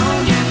fine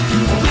cognac,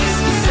 a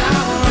whiskey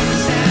sour or a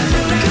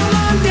Sazerac. Come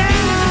on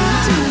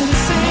down to the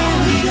San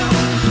Diego,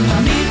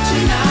 I'll meet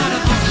you out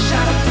of a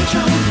shot of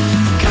Patron,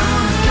 a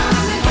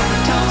kamikaze or a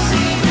tall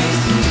sea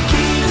breeze,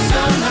 tequila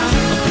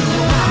sunrise or blue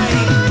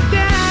Hawaii. Come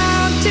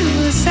down to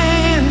the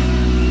sand,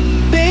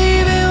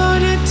 baby,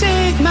 won't you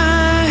take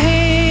my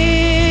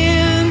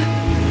hand?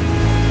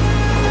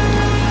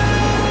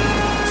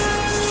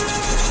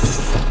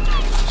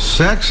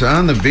 Sex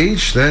on the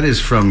Beach, that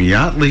is from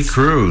Yachtly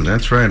Crew.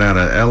 That's right, out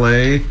of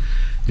L.A.,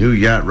 new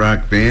yacht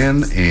rock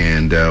band,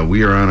 and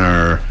we are on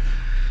our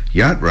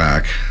yacht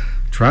rock,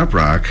 trop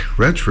rock,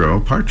 retro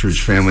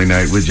Partridge Family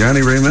night with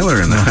Johnny Ray Miller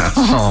in the house.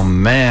 Oh,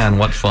 man,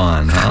 what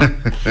fun, huh?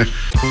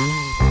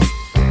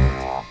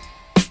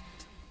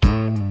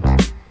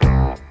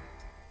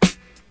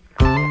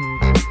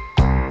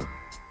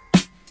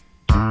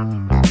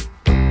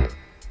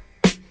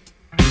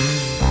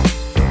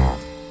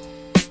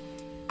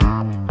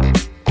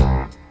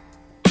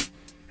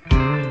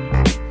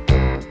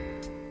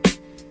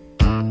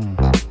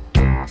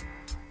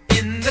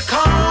 In the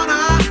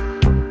corner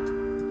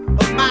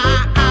of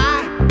my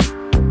eye,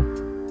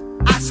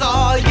 I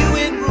saw you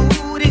in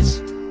Rudy's.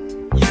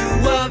 You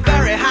were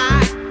very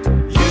high.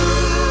 You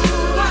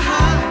were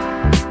high.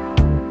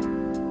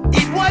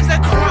 It was a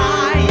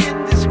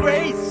crying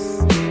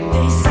disgrace.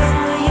 They saw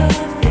your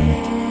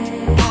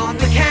face on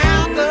the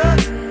counter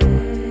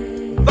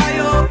by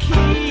your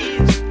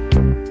keys.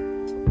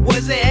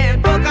 Was a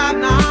book of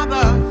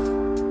numbers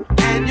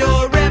and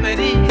your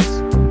remedies.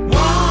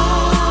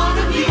 One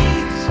of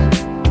these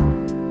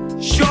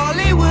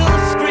surely will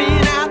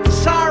screen out the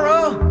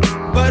sorrow,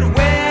 but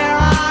where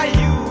are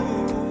you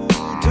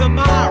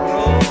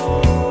tomorrow?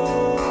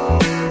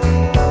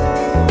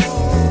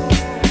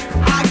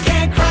 I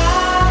can't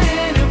cry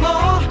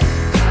anymore.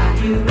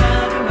 You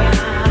run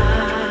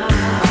around,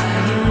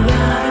 you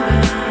run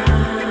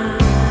around.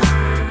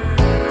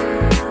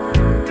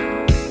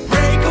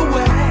 Break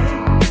away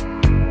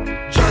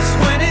just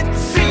when it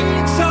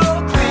seems so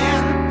clear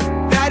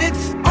that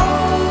it's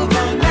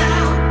over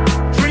now.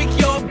 Drink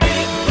your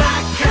big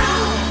black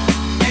cow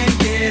and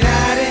get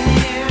out of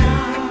here.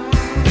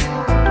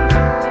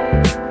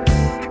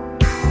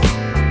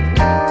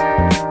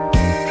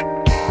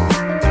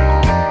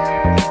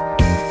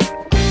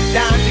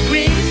 Down to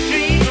Green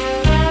Street,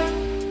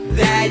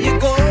 there you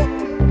go,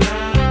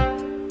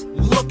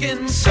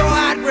 looking so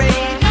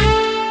outraged,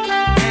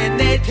 and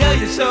they tell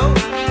you so.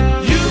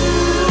 You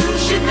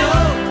should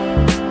know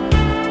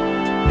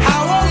how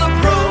all the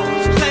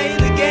pros play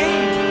the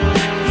game.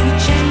 You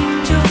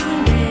change your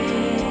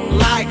name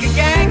like a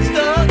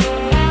gangster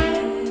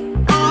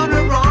on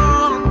a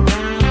run.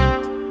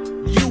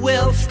 You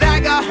will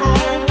stagger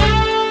home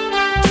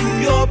to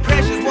your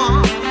precious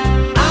one.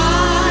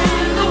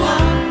 I'm the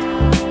one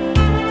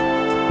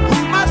who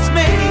must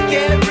make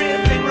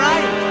everything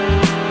right.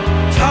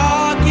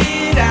 Talk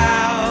it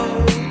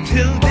out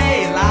till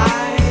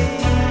daylight.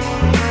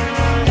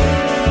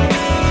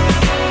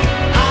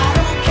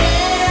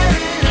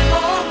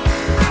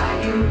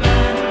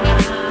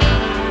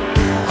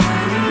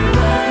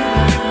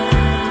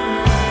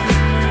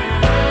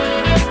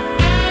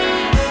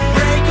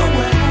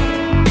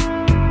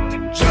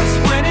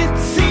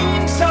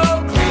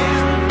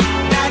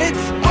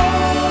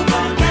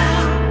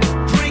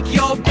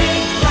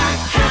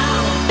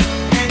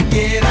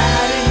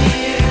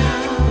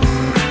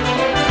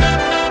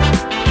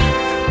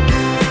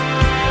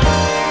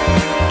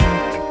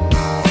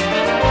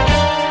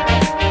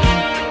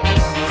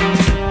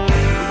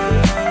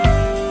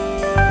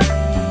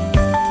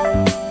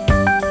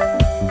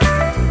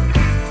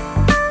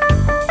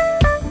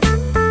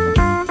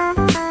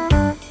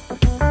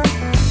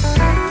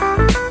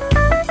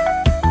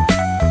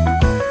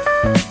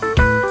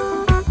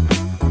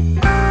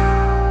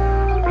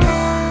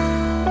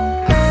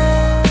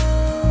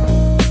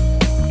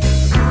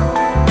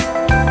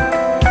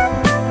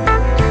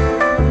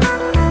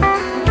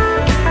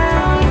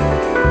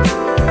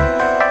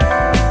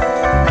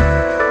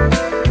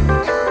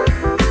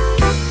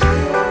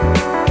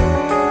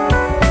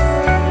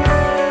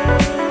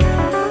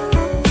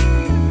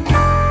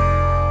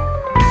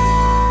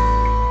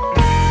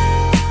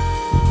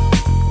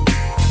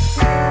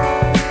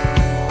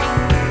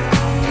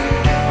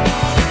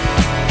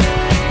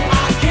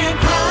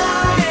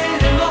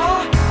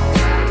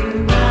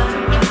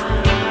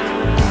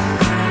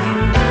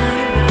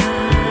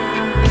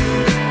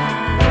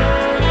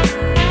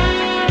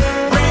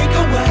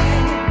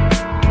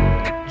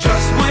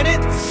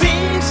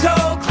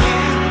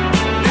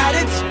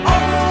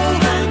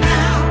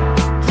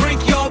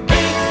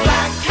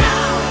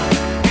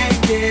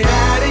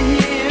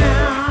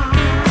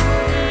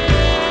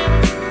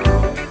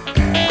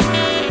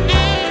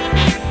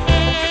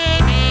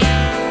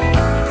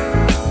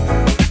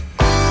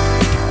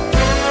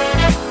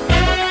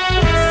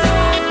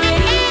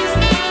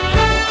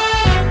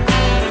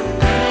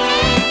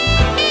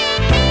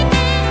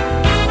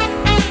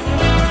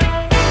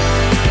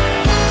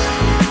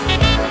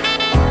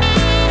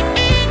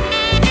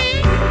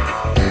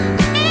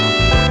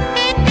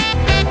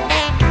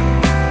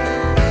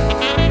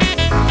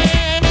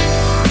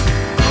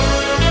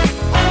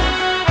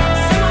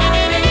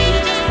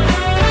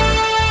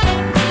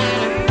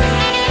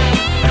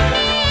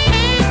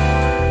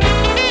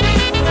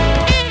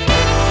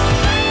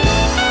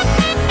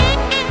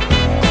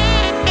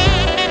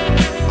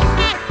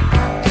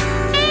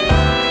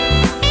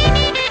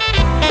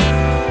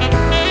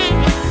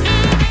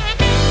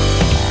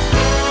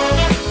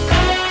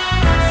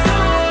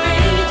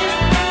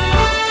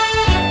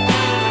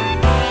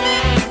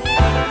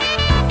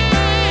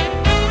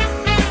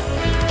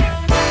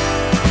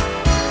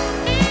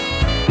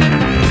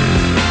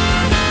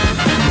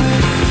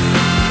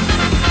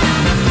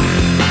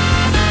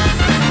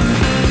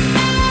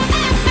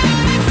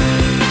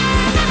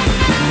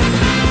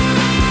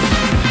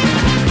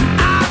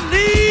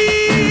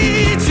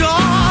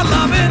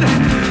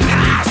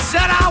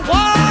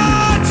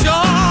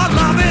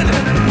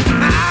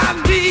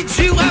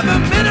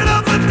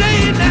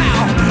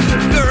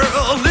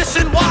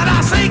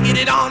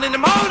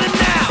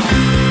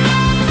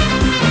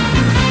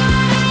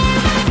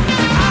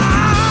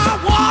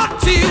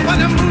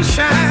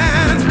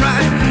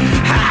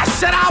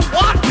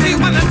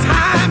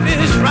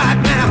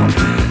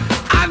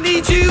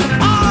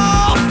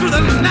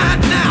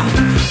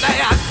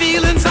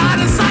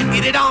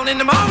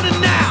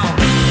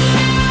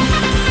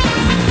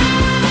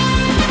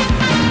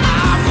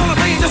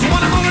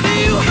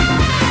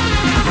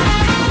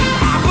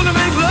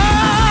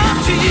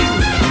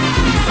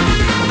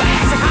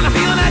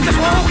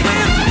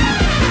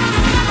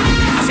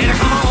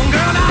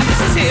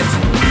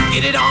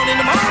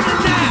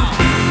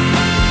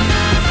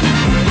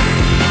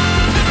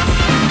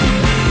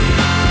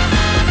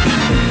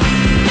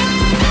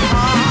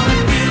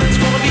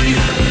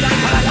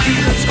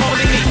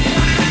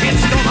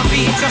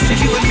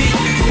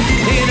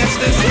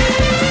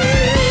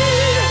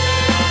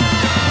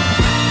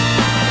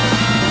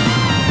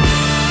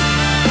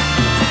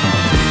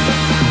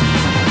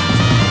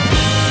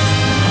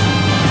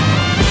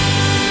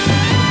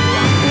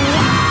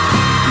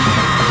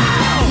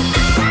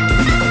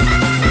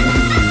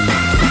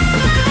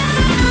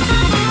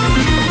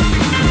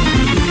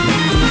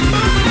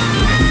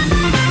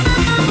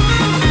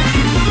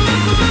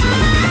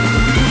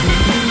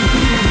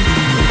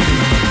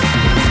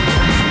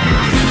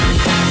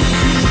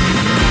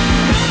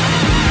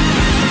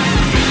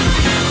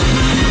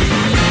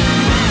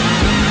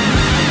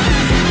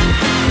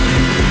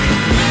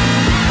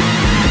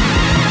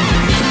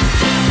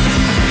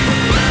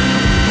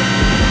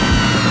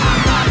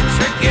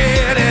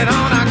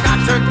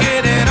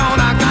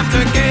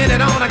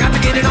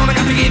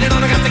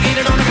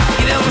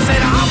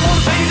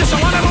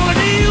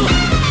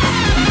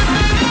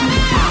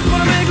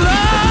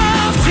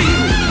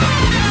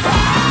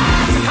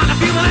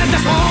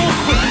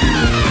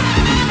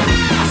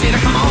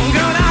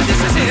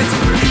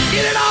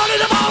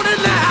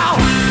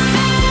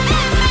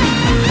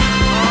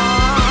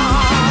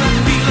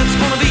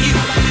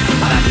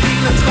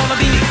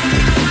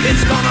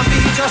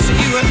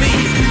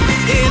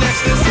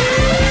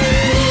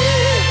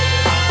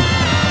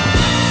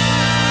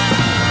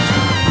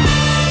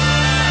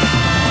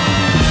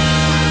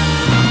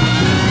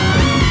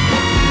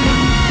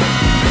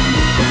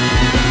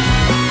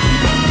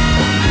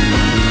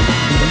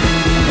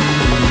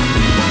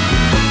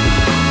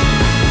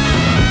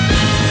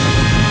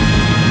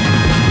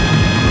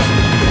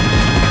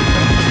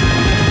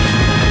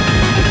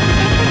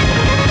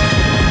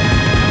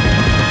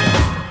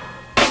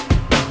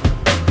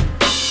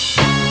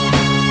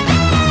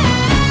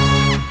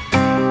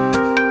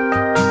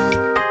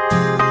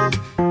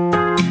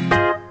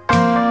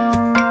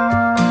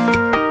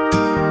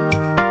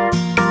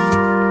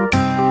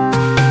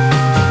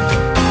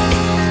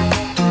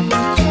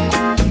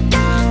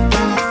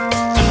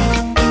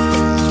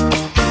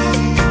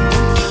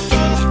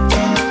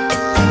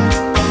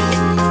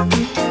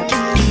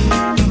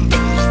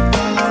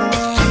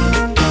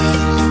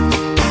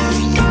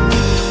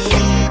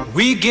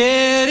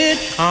 get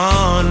it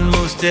on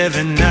most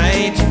every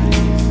night.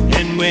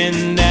 And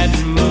when that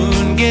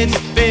moon gets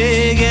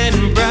big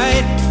and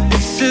bright,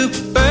 it's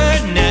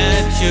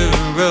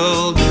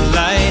supernatural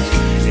delight.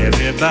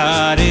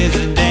 Everybody's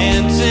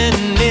dancing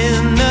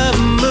in the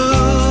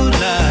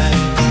moonlight.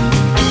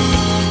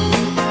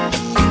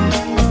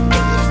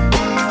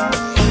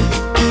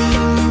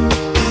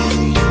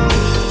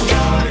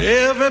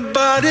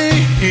 Everybody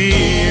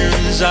here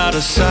is out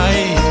of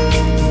sight.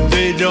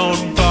 They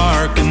don't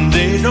bark and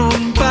they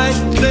don't bite.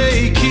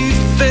 They keep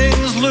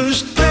things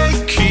loose,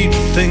 they keep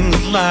things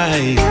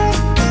light.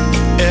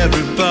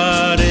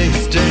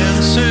 Everybody's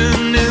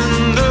dancing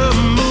in the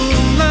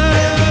moonlight.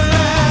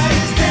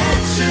 Everybody's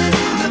dancing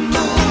in the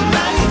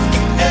moonlight.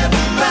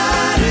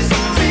 Everybody's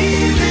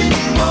feeling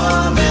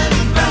warm and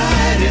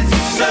bright. It's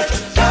such a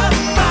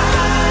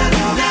fine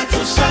and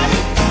natural sight.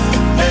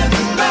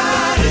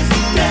 Everybody's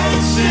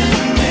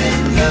dancing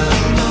in the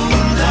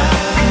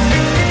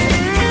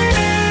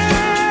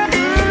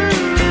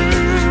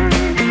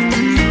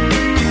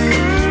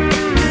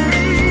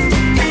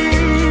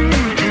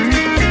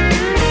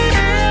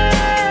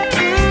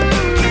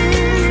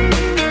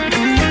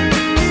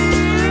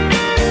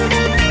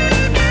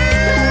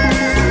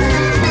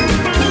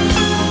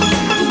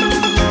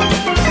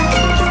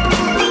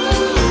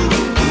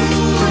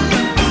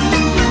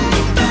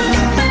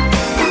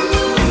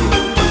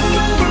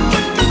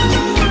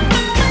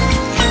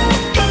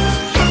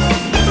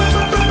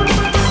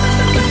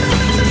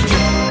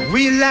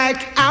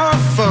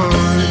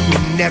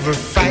never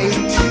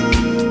fight.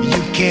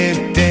 You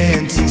can't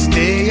dance and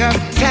stay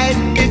uptight.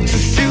 It's a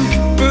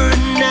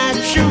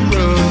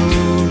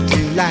supernatural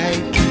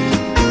delight.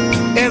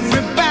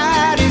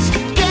 Everybody's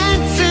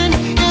dancing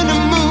in the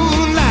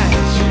moonlight.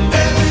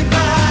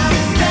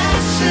 Everybody's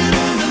dancing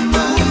in the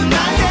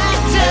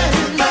moonlight.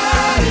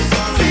 Everybody's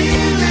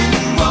feeling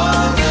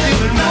warm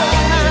and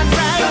bright.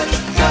 Such a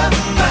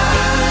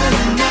fine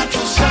and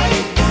natural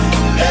sight.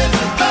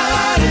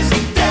 Everybody's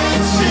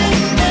dancing.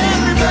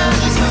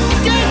 Everybody's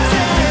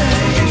dancing.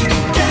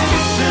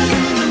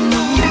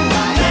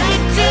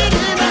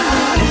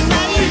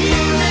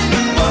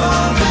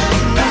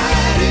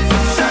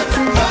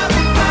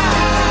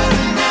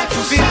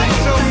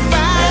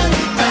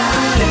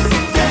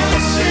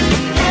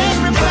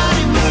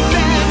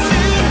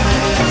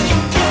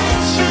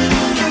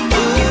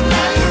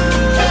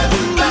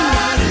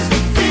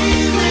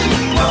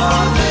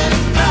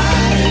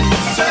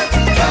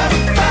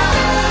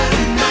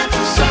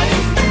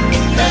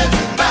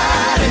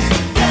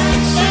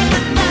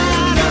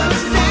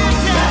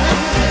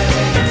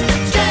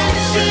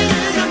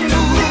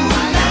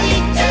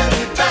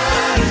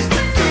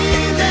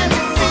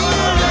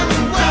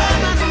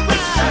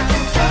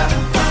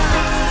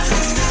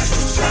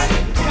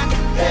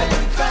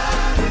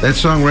 That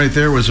song right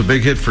there was a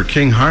big hit for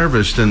King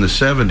Harvest in the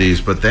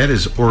 70s, but that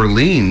is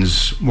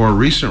Orleans' more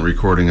recent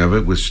recording of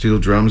it with steel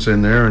drums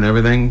in there and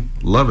everything.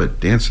 Love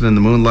it. Dancing in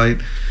the Moonlight.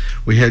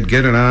 We had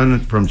Get It On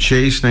from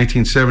Chase,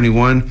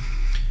 1971,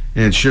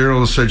 and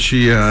Cheryl said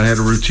she had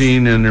a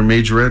routine in her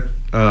majorette.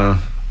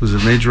 Was it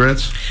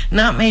majorettes?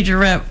 Not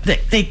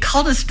majorette. They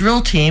called us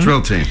drill team.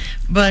 Drill team.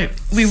 But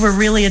we were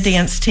really a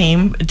dance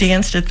team,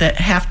 danced at the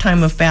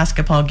halftime of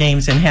basketball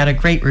games and had a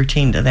great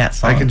routine to that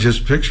song. I can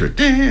just picture it.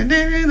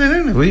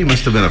 Well, you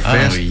must have been a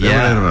fast,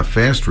 a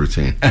fast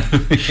routine.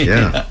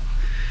 Yeah.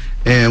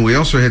 And we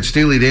also had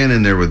Steely Dan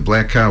in there with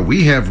Black Cow.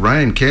 We have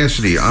Ryan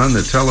Cassidy on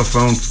the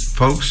telephone,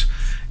 folks,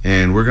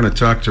 and we're going to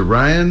talk to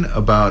Ryan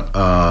about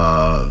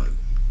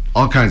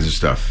all kinds of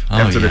stuff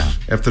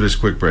after this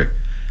quick break.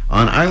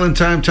 On Island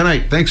Time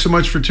tonight. Thanks so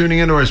much for tuning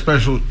into our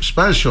special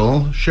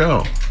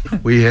show.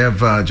 We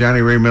have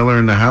Johnny Ray Miller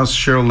in the house.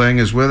 Cheryl Lang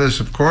is with us,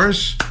 of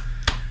course.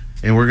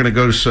 And we're going to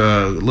go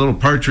to little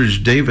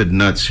Partridge David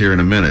nuts here in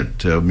a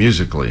minute,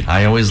 musically.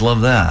 I always love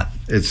that.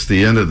 It's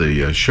the end of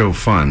the show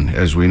fun,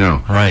 as we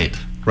know. Right.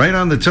 Right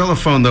on the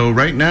telephone, though,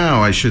 right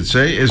now, I should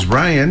say, is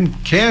Ryan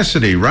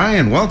Cassidy.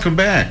 Ryan, welcome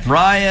back.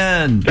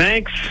 Ryan.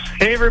 Thanks.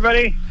 Hey,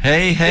 everybody.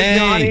 Hey. Hey,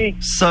 Johnny.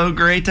 So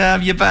great to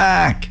have you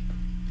back.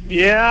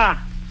 Yeah.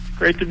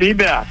 Great to be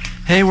back.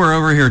 Hey, we're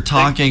over here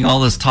talking all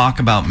this talk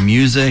about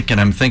music,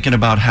 and I'm thinking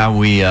about how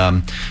we,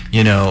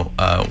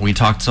 we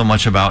talked so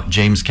much about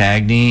James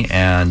Cagney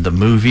and the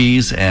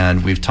movies,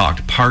 and we've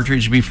talked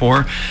Partridge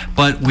before,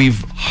 but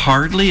we've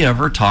hardly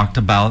ever talked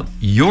about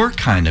your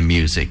kind of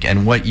music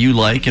and what you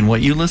like and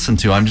what you listen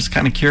to. I'm just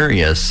kind of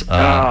curious.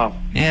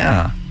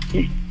 Yeah.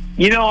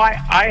 You know, I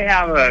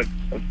have a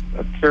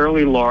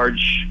fairly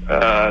large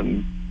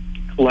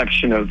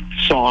collection of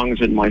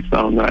songs in my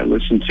phone that I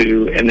listen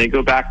to, and they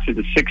go back to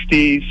the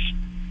 60s,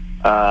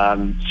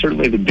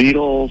 certainly the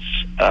Beatles,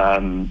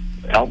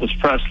 Elvis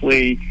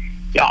Presley.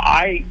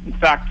 Yeah, in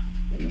fact,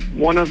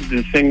 one of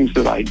the things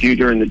that I do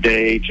during the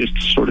day just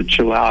to sort of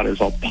chill out is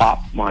I'll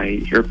pop my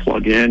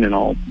earplug in and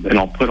I'll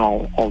put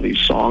all these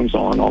songs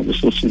on. I'll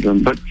just listen to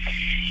them. But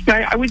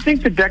I would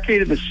think the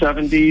decade of the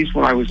 70s,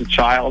 when I was a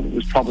child,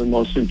 was probably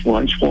most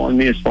influential on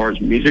me as far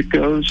as music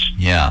goes.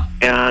 Yeah.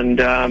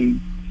 And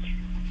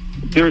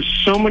there's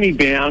so many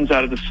bands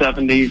out of the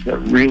 70s that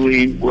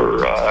really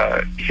were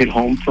hit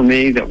home for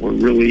me, that were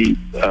really,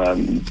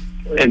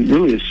 and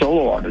really as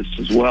solo artists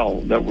as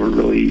well, that were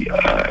really,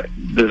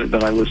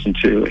 that I listened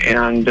to.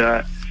 And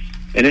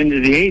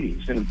into the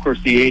 80s. And, of course,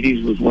 the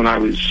 80s was when I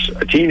was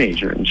a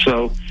teenager. And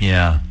so,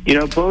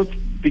 both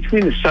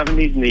between the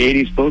 70s and the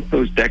 80s, both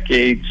those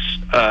decades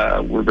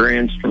were very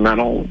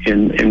instrumental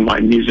in my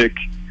music,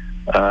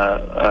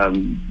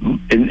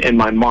 in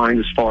my mind,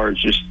 as far as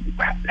just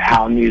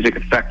how music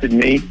affected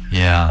me.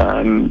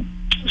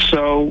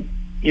 So,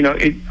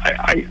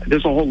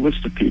 there's a whole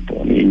list of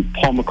people. I mean,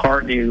 Paul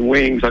McCartney and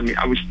Wings. I mean,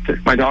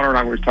 my daughter and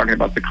I were talking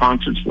about the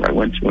concerts that I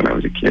went to when I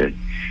was a kid.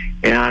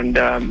 And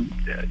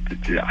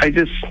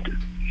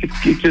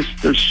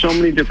there's so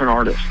many different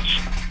artists.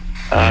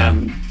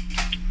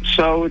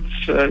 So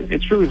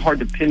it's really hard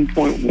to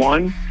pinpoint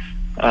one.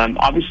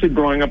 Obviously,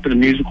 growing up in a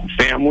musical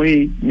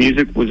family,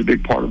 music was a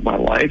big part of my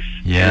life.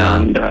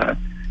 And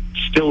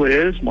still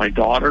is. My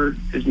daughter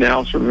is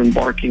now sort of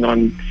embarking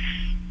on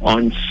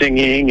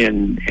singing,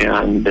 and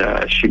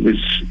she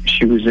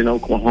was in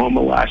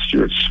Oklahoma last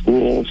year at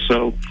school.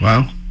 So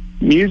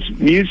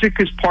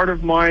music is part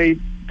of my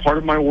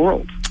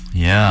world.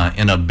 Yeah,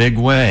 in a big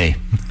way.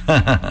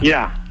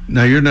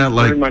 Now you're not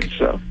like very much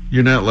so.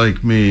 You're not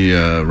like me,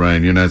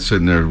 Ryan. You're not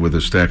sitting there with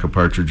a stack of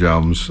Partridge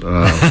albums.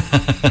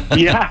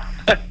 Yeah.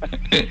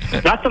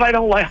 Not that I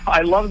don't like.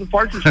 I love the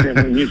Partridge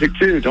Family music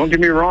too. Don't get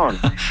me wrong.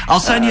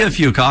 I'll send you a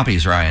few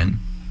copies, Ryan.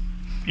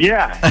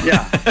 Yeah.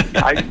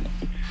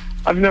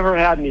 I've never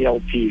had any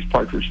LPs,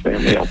 Partridge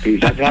Family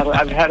LPs.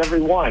 I've had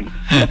every one.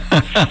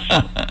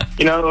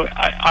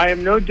 I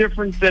am no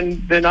different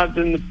than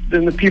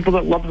the people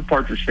that love the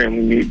Partridge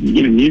Family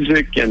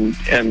music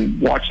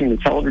and watching the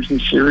television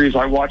series.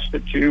 I watched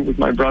it too with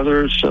my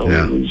brothers, so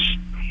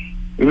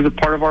it was a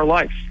part of our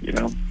life.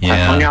 I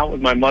hung out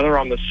with my mother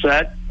on the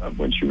set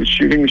when she was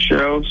shooting the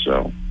show.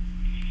 So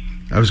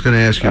I was going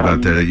to ask you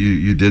about that.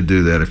 You did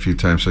do that a few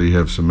times, so you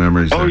have some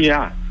memories. Oh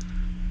yeah.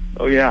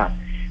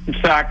 In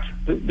fact,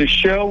 the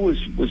show was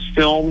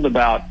filmed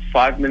about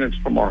 5 minutes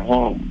from our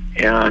home,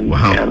 and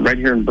right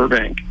here in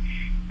Burbank,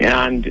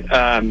 and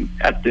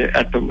at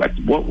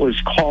what was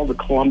called the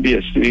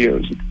Columbia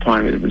Studios at the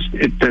time.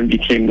 It then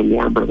became the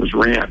Warner Brothers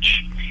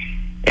Ranch,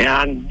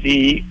 and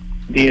the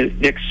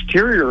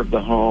exterior of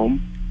the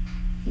home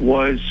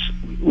was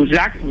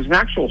an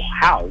actual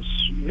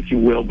house, if you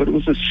will, but it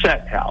was a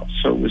set house,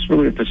 so it was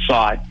really a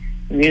facade,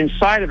 and the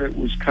inside of it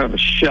was kind of a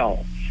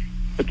shell.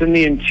 But then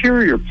the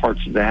interior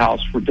parts of the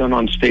house were done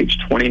on stage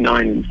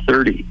 29 and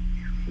 30,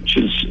 which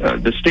is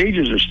the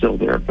stages are still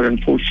there, but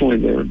unfortunately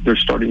they're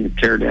starting to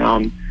tear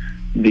down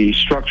the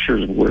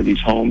structures of where these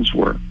homes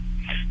were.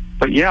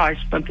 But I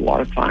spent a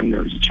lot of time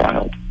there as a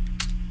child.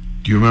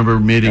 Do you remember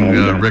meeting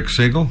Rick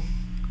Siegel?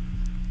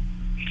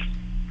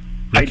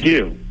 I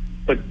do,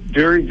 but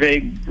very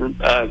vague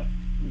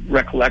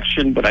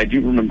recollection, but I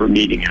do remember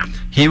meeting him.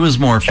 He was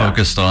more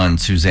focused on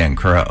Suzanne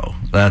Crowe.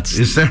 That's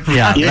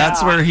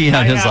that's where he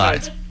had his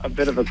eyes. A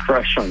bit of a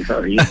crush on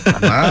her.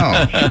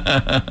 Wow.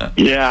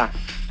 Yeah.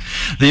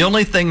 The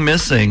only thing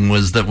missing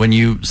was that when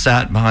you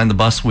sat behind the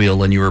bus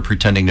wheel and you were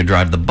pretending to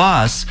drive the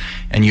bus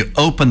and you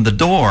opened the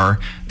door,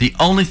 the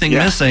only thing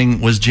missing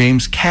was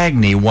James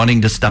Cagney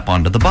wanting to step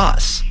onto the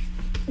bus.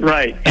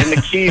 Right, and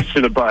the keys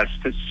to the bus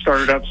to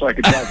start it up so I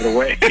could drive it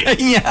away. Right.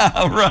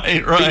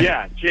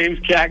 Yeah, James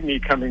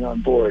Cagney coming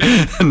on board.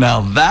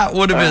 Now that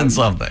would have been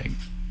something.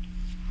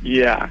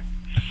 Yeah.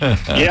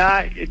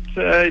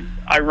 It's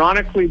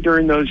ironically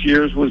during those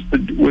years was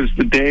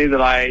the day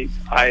that I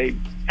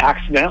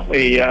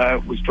accidentally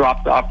was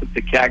dropped off at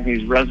the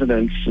Cagney's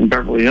residence in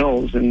Beverly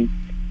Hills and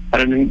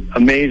had an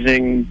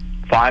amazing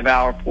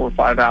 4 or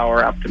 5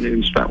 hour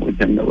afternoon spent with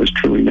him that was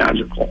truly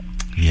magical.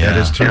 Yeah, that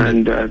is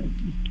turned into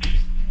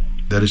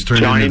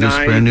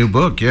this brand new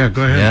book. Yeah,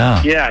 go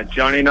ahead. Yeah,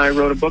 Johnny and I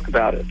wrote a book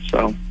about it.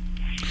 So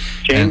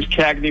James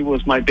Cagney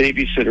was my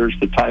babysitter is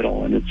the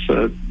title, and it's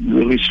a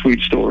really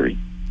sweet story.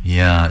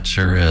 Yeah, it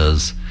sure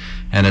is.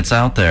 And it's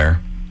out there,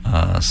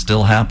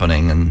 still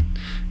happening, and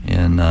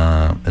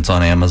it's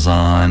on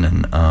Amazon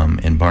and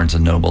in Barnes &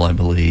 Noble, I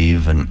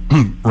believe. And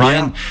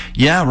Ryan,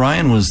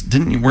 Ryan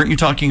weren't you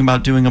talking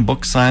about doing a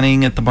book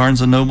signing at the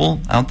Barnes & Noble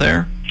out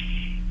there?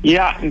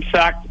 Yeah, in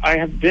fact, I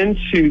have been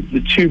to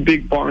the two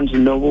big Barnes &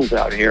 Nobles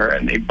out here,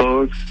 and they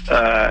both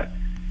are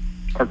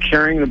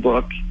carrying the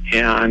book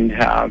and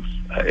have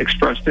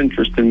expressed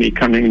interest in me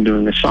coming and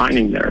doing a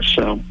signing there.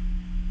 So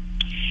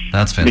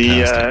that's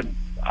fantastic.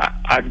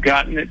 I've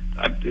gotten it.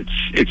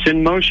 It's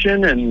in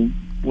motion, and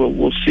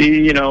we'll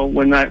see.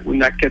 When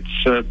that gets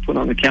put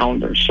on the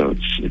calendar. So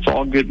it's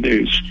all good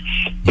news.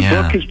 The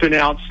book has been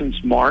out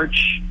since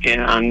March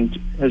and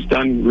has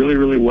done really,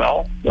 really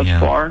well thus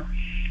far.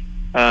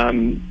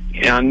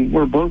 And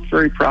we're both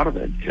very proud of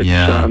it.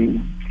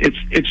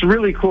 It's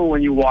really cool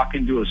when you walk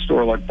into a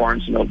store like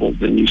Barnes & Noble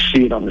and you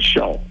see it on the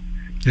shelf.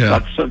 Yeah.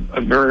 That's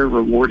a very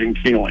rewarding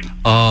feeling.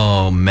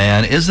 Oh,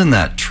 man, isn't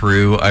that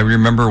true? I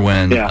remember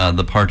when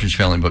the Partridge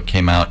Family book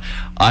came out,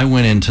 I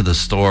went into the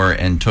store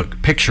and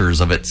took pictures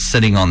of it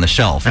sitting on the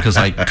shelf because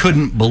I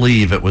couldn't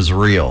believe it was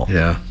real.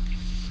 Yeah.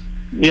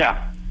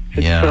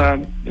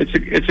 Yeah.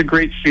 It's a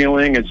great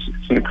feeling. It's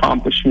an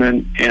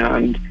accomplishment,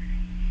 and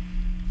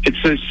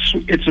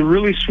it's a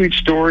really sweet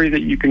story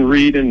that you can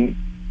read in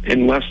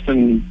less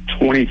than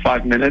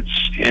 25 minutes,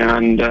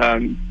 and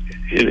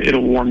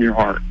it'll warm your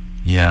heart.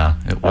 Yeah,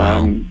 it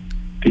will.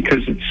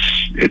 Because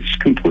it's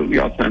completely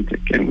authentic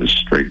and was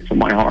straight from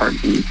my heart.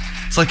 And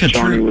it's like a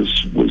Johnny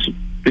was a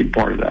big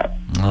part of that.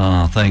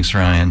 Oh, thanks,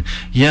 Ryan.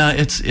 Yeah,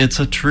 it's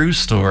a true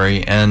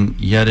story, and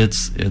yet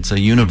it's a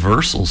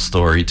universal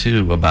story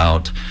too,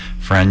 about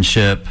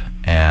friendship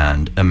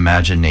and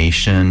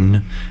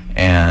imagination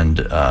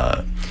and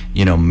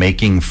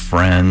making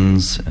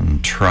friends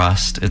and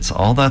trust.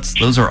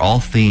 Those are all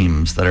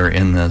themes that are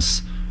in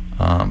this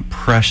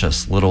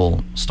precious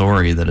little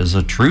story that is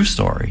a true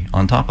story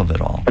on top of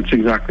it all. That's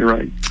exactly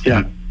right.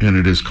 Yeah. And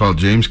it is called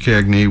James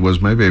Cagney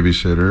Was My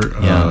Babysitter.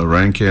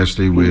 Ryan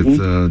Cassidy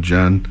with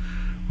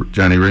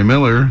Johnny Ray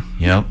Miller.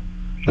 Yep.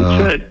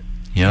 That's it.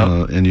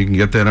 Yep. And you can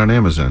get that on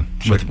Amazon.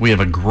 We have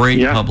a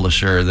great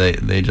publisher.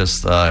 They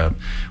just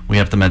we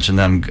have to mention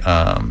them.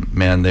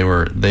 Man,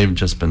 they've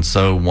just been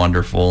so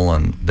wonderful,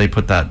 and they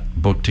put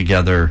that book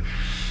together.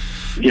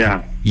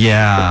 Yeah.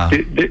 Yeah.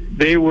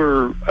 They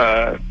were.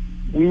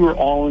 We were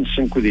all in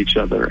sync with each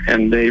other,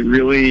 and they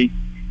really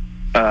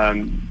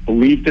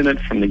believed in it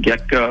from the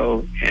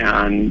get-go.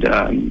 And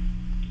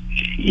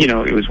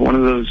it was one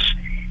of those.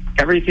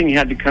 Everything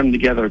had to come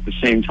together at the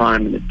same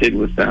time, and it did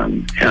with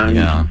them. And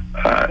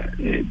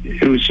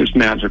it was just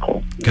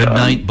magical. Good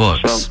Night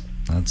Books. So,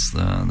 that's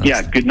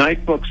Good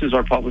Night Books is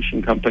our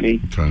publishing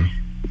company. Okay.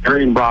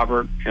 Barry and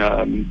Robert,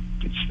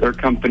 it's their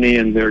company,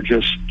 and they're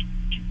just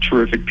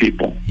terrific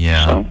people.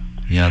 Yeah. So,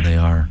 yeah, they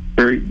are.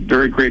 Very,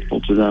 very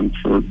grateful to them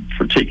for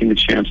taking the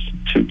chance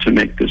to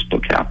make this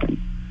book happen.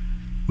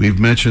 We've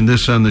mentioned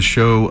this on the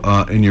show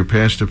in your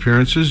past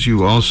appearances.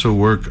 You also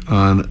work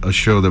on a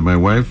show that my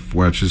wife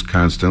watches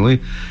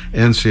constantly,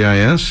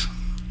 NCIS.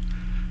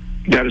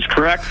 That is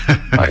correct.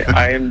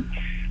 I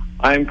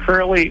am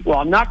currently,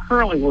 I'm not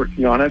currently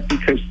working on it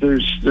because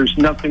there's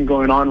nothing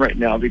going on right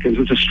now because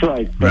of the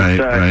strike. But,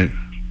 right.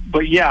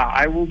 But yeah,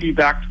 I will be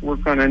back to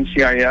work on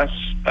NCIS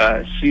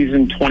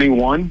season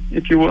 21,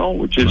 if you will,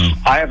 which is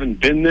I haven't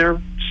been there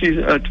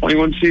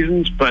 21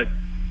 seasons, but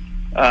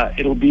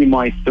it'll be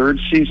my third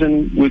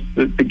season with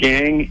the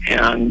gang,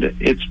 and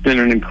it's been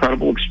an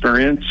incredible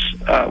experience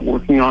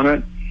working on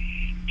it.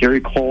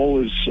 Gary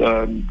Cole has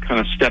kind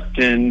of stepped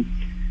in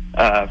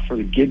for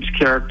the Gibbs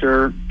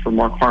character, for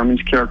Mark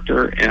Harmon's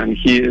character, and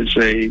he is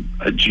a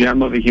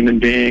gem of a human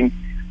being,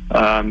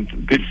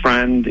 good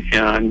friend,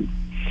 and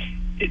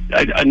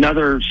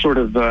another sort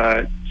of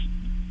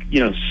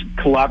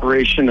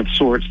collaboration of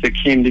sorts that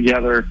came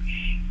together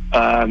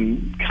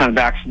kind of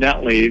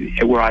accidentally,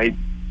 where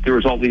there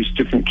was all these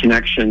different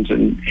connections,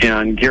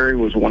 and Gary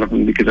was one of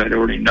them because I'd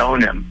already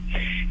known him.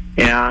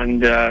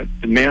 And the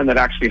man that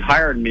actually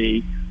hired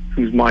me,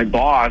 who's my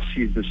boss,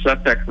 he's the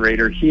set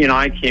decorator, he and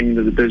I came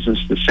into the business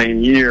the same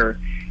year,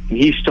 and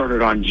he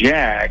started on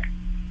JAG,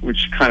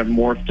 which kind of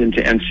morphed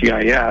into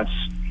NCIS.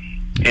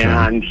 Okay.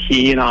 And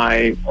he and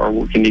I are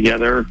working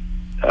together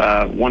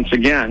once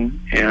again,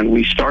 and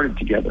we started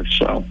together.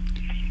 So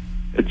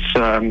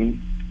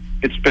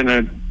it's been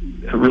a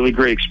really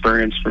great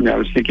experience for me. I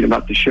was thinking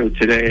about the show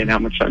today and how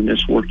much I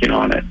miss working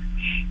on it.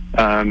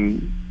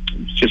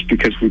 Just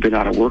because we've been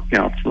out of work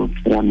now for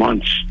 4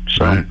 months.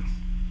 So. Right.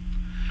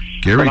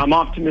 Gary? But I'm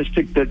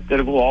optimistic that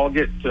it will all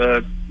get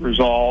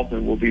resolved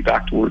and we'll be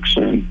back to work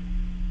soon.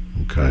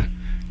 Okay.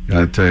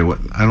 I tell you what,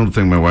 I don't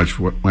think my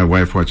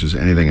wife watches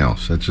anything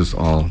else. That's just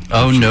all.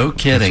 Oh, no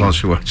kidding. That's all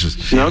she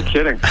watches. No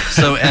kidding.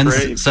 So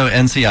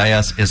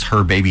NCIS is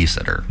her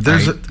babysitter.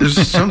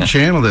 There's some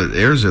channel that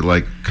airs it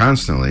like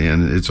constantly,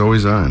 and it's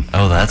always on.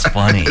 Oh, that's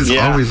funny. It's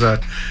always on.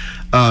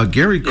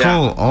 Gary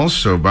Cole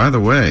also, by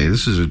the way,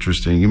 this is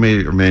interesting. You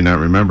may or may not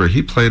remember,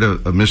 he played a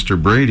Mr.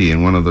 Brady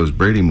in one of those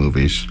Brady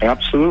movies.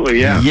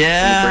 Absolutely, yeah.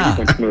 Yeah.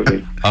 The Brady Bunch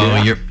movie.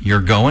 Oh, yeah.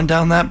 You're going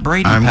down that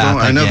Brady path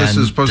I know again, this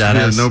is supposed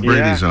Dennis. to be a no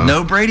Brady zone.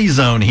 No Brady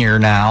zone here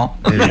now.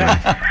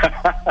 That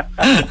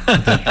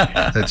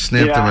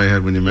snapped in my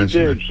head when you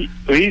mentioned it.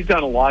 He's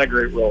done a lot of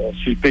great roles.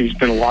 He's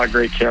been a lot of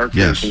great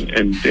characters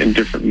in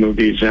different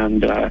movies,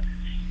 and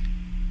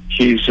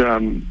he's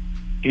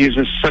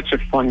such a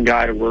fun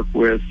guy to work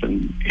with,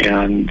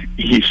 and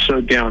he's so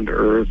down to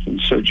earth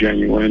and so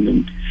genuine,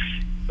 and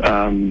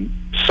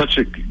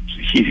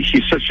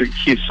he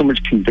has so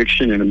much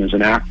conviction in him as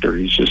an actor.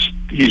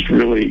 He's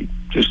really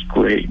just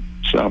great.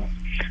 So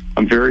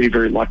I'm very,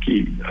 very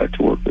lucky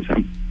to work with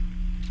him.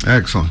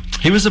 Excellent.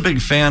 He was a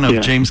big fan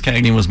of James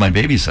Cagney Was My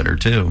Babysitter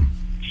too.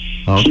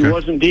 Okay. He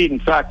was indeed. In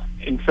fact,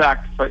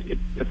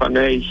 if I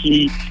may,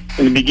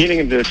 in the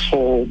beginning of this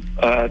whole,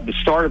 the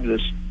start of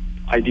this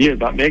idea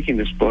about making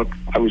this book,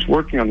 I was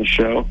working on the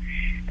show,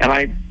 and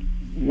I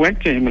went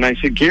to him and I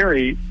said,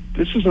 Gary,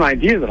 this is an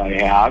idea that I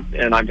have,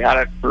 and I've had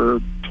it for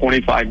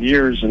 25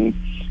 years, and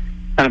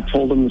kind of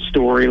told him the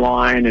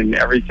storyline and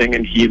everything,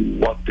 and he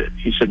loved it.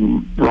 He said,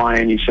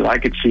 Ryan, he said, I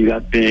could see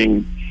that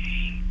being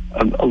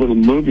a little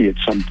movie at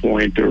some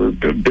point, or a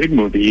big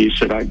movie. He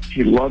said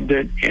he loved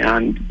it,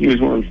 and he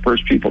was one of the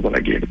first people that I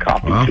gave a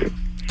copy to.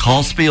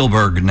 Call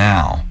Spielberg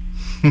now.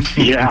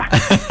 Yeah,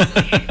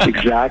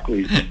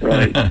 exactly.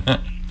 Right.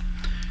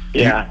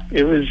 Yeah,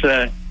 it was,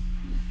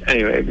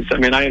 anyway,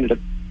 I ended up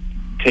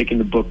taking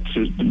the books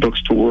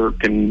to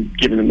work and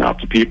giving them out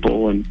to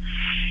people, and,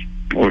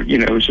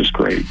 it was just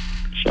great.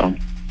 So,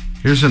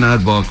 here's an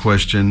oddball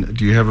question.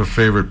 Do you have a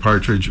favorite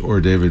Partridge or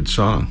David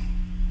song?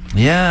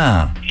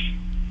 Yeah.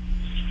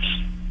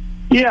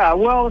 Yeah,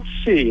 well, let's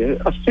see.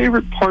 A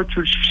favorite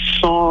Partridge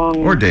song.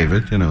 Or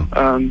David,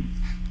 God,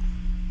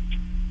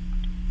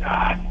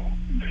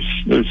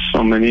 there's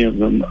so many of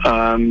them.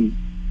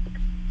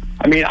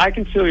 I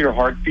Can Feel Your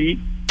Heartbeat.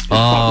 It's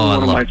probably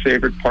one of my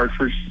favorite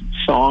Partridge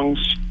songs.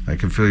 I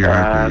Can Feel Your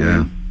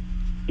Heartbeat,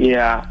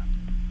 yeah.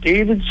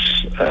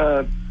 David's,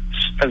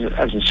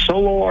 as a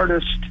solo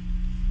artist,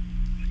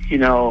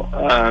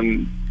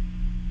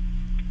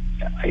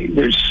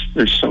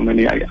 there's so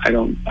many. I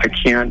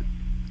can't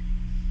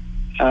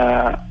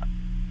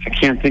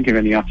think of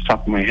any off the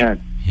top of my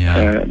head.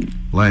 Yeah.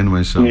 Lying to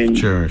myself,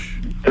 Cherish.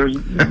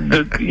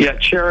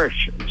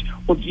 Cherish.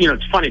 Well,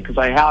 it's funny because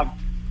I have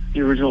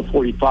the original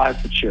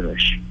 45 for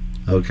Cherish.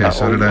 Okay,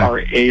 so did I. Or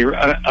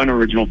an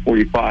original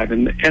 45,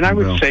 and I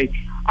would say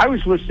I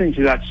was listening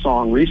to that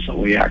song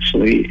recently,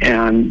 actually,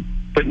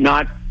 but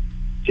not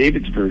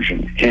David's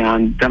version.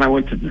 And then I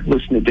went to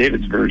listen to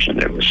David's version.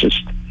 It was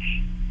just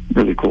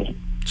really cool.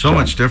 So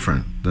much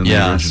different than the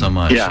original. So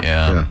much.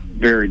 Yeah,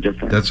 very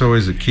different. That's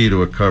always the key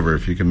to a cover.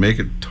 If you can make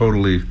it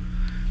totally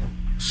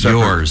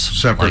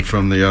separate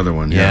from the other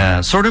one.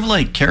 Yeah, sort of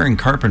like Karen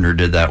Carpenter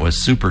did that with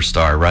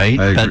Superstar, right?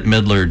 Bette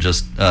Midler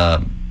just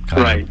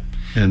right.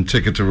 And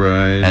Ticket to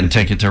Ride.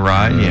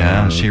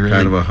 She really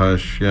kind of a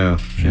Hush. Yeah,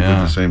 she did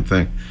the same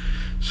thing.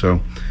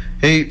 So,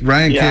 hey,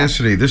 Ryan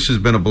Cassidy, this has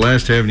been a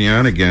blast having you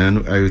on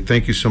again. I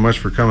thank you so much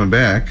for coming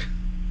back.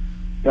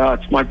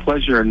 It's my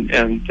pleasure,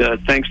 and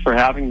thanks for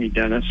having me,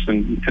 Dennis.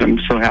 And I'm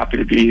so happy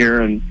to be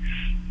here, and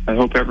I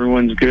hope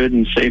everyone's good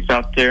and safe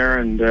out there.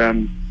 And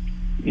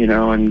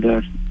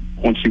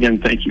once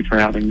again, thank you for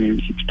having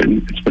me. It's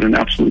been an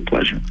absolute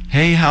pleasure.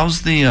 Hey,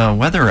 how's the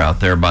weather out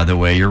there? By the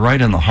way, you're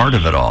right in the heart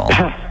of it all.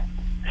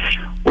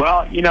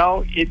 Well,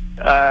 it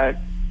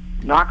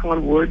knock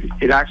on wood,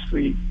 it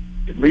actually,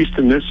 at least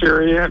in this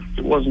area,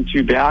 it wasn't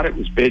too bad. It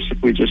was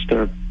basically just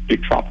a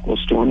big tropical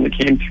storm that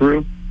came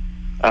through.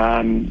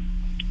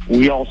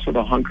 We all sort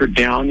of hunkered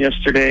down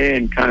yesterday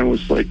and kind of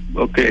was like,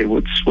 okay,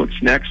 what's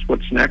next?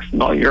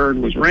 And all you heard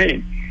was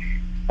rain.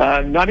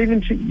 Not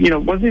even,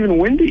 it wasn't even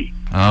windy.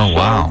 Oh, so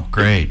wow,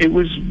 great. It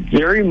was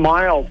very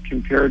mild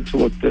compared to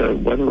what the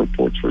weather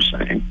reports were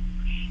saying.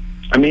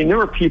 There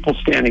were people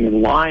standing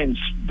in lines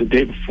the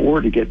day before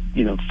to get,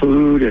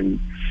 food, and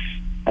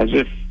as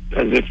if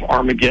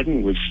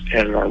Armageddon was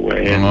headed our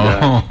way. And,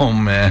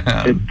 man!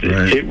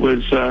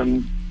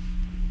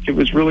 It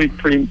was really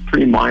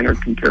pretty minor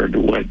compared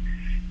to what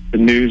the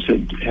news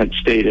had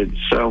stated.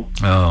 So,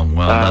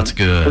 that's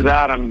good. For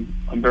that, I'm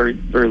very,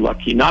 very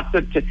lucky. Not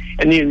that,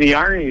 and the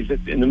irony is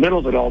that in the middle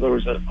of it all, there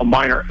was a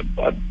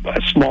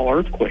small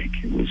earthquake.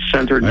 It was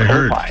centered in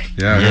Ojai.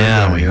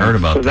 Yeah, we heard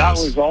about that. So that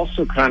was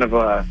also kind of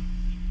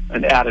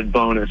an added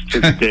bonus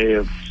to the day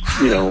of,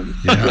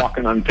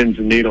 walking on pins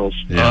and needles.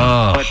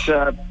 Yeah.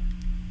 But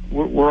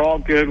we're all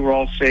good. We're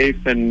all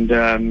safe, and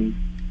I'm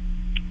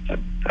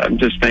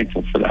just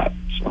thankful for that.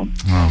 So.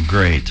 Oh,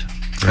 great.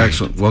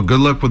 Excellent. Well, good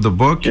luck with the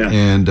book,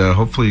 and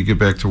hopefully you get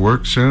back to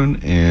work soon.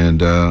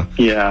 And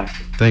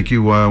thank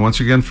you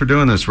once again for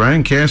doing this.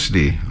 Ryan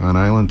Cassidy on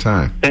Island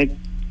Time.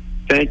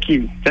 Thank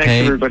you.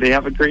 Thanks, everybody.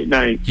 Have a great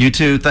night. You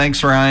too.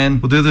 Thanks, Ryan.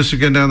 We'll do this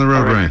again down the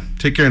road, Ryan.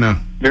 Take care now.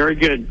 Very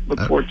good. Look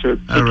forward to it.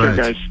 Take care,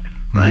 guys.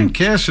 Ryan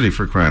Cassidy,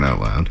 for crying out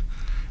loud.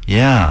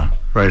 Yeah.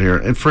 Right here.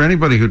 And for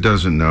anybody who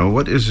doesn't know,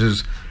 what is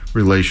his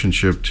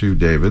relationship to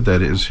David?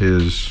 That is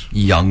his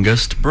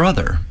youngest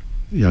brother.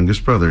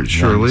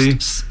 Shirley.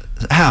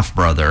 Half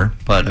brother,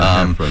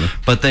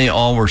 but they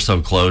all were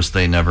so close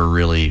they never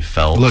really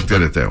looked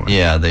at it that way.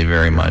 Yeah, they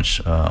very much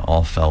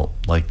all felt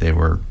like they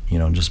were,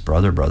 just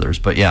brothers.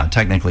 But yeah,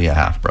 technically a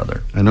half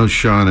brother. I know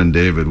Sean and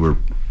David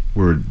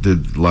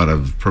did a lot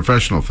of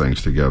professional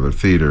things together,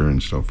 theater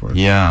and so forth.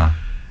 Yeah.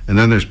 And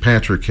then there's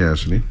Patrick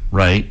Cassidy.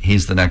 Right,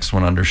 he's the next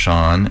one under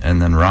Sean, and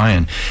then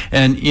Ryan.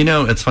 And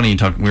it's funny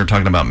we were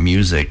talking about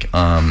music.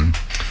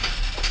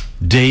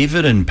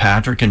 David and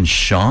Patrick and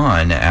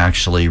Sean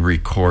actually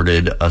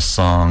recorded a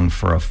song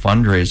for a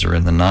fundraiser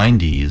in the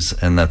 90s,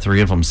 and the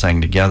three of them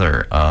sang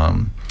together.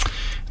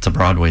 It's a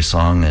Broadway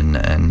song,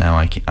 and now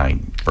I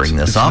bring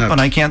this up, and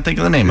I can't think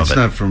of the name of it. It's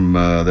not from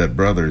that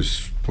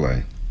Brothers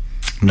play.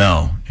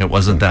 No, it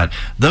wasn't that.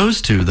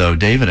 Those two, though,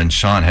 David and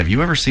Sean, have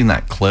you ever seen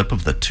that clip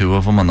of the two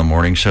of them on the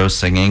morning show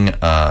singing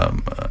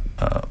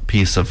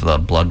piece of the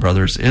Blood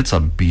Brothers. It's a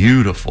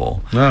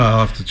beautiful. No, I'll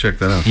have to check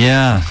that out.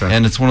 Yeah, Okay.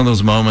 and it's one of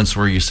those moments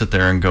where you sit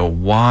there and go,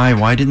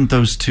 why didn't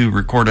those two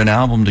record an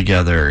album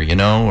together,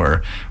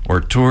 or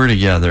tour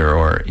together,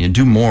 or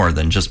do more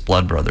than just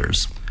Blood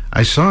Brothers?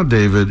 I saw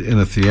David in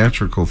a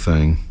theatrical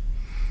thing,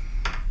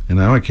 and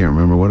now I can't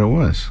remember what it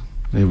was.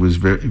 It was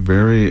very,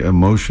 very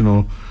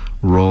emotional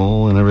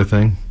role and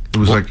everything. It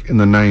was like in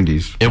the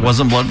 90s. It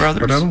wasn't Blood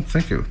Brothers? But I don't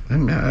think it.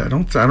 I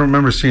don't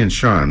remember seeing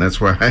Sean.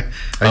 That's why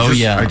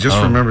I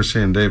just remember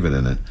seeing David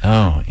in it.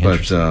 Oh,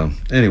 interesting.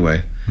 But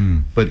anyway,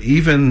 but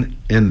even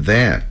in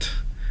that,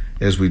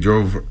 as we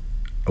drove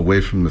away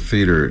from the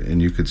theater,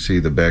 and you could see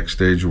the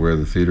backstage where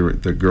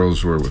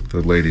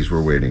the ladies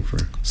were waiting for.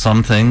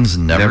 Some things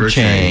never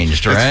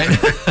changed, right?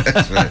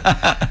 That's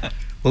right.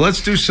 Well,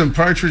 let's do some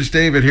Partridge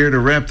David here to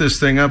wrap this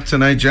thing up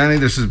tonight. Johnny,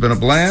 this has been a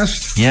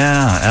blast.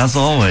 Yeah, as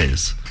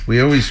always. We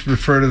always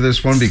refer to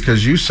this one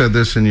because you said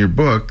this in your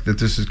book, that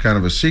this is kind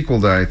of a sequel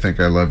to I Think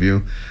I Love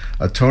You,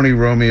 a Tony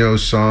Romeo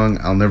song,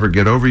 I'll Never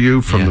Get Over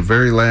You, from the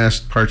very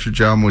last Partridge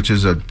album, which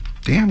is a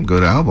damn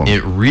good album.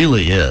 It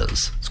really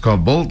is. It's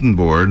called Bulletin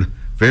Board,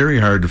 very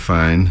hard to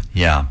find.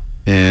 Yeah.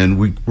 And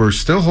we're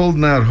still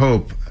holding out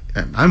hope.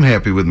 I'm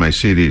happy with my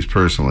CDs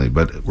personally,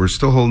 but we're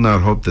still holding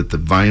out hope that the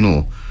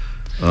vinyl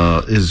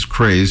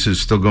craze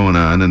is still going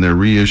on, and they're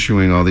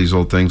reissuing all these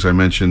old things I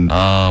mentioned.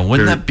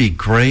 Wouldn't that be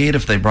great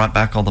if they brought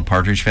back all the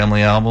Partridge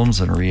Family albums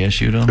and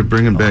reissued them? They're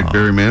bringing back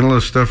Barry Manilow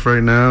stuff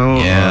right now.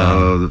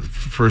 Yeah. The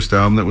first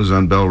album that was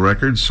on Bell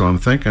Records, so I'm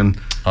thinking,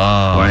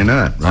 why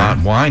not? Right?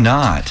 Why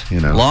not?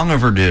 Long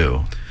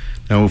overdue.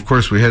 Now, of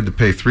course, we had to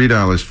pay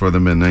 $3 for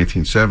them in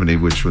 1970,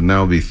 which would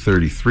now be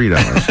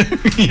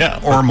 $33. Yeah,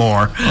 or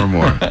more. Or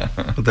more.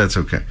 But that's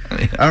okay.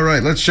 All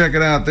right, let's check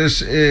it out.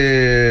 This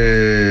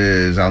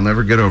is I'll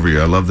Never Get Over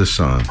You. I love this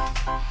song.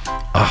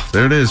 Oh,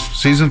 there it is.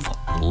 Season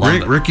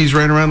 4. Ricky's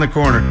right around the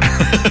corner.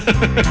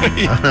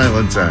 All right,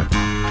 one time.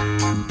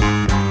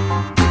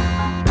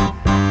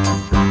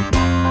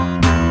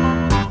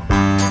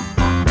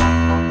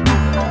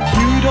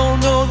 You don't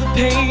know the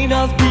pain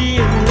of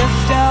being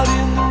left out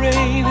in the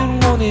rain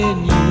and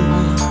wanting you.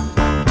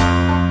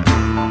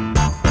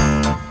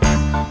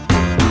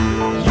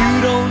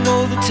 You don't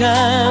know the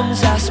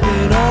times I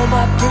spent all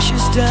my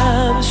precious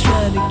times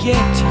trying to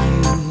get to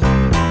you.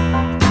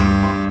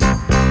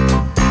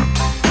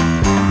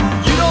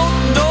 You don't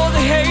know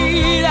the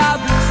hate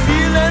I've been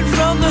feeling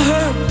from the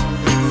hurt,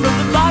 from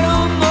the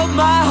bottom of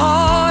my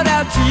heart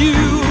out to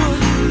you.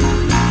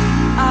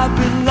 I've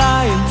been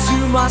lying to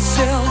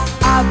myself,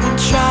 I've been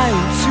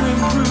trying to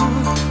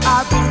improve,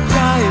 I've been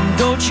crying,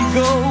 don't you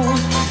go,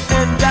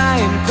 and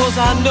dying, 'cause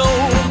I know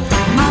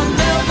I'll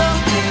never,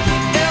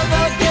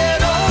 ever get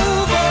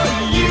over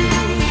you.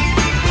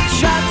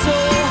 Tried so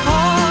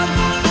hard,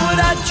 but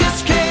I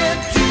just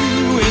can't do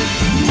it.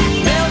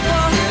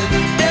 Never,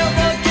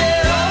 ever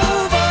get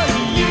over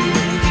you.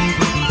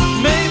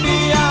 Maybe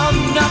I'm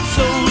not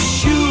so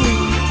sure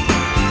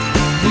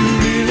you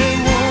really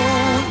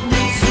want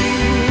me to.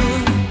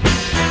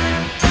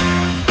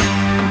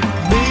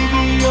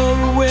 Maybe you're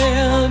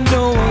aware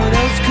no one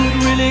else could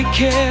really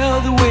care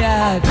the way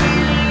I do.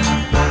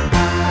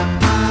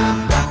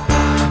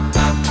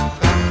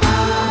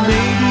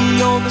 Maybe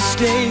your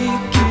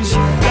mistake is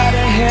you've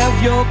gotta have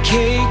your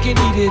cake and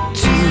eat it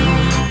too.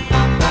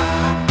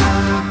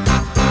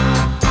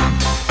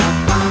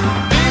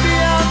 Maybe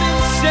I'm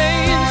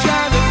insane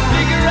trying to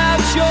figure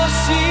out your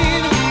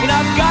scene, and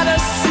I've gotta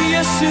see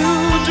you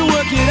soon to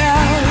work it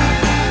out.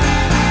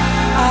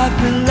 I've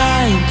been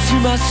lying to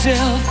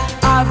myself,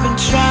 I've been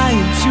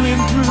trying to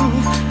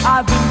improve,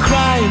 I've been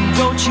crying,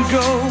 don't you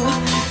go,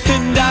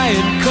 and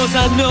dying, 'cause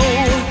I know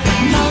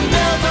I'll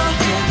never,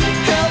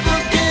 ever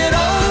get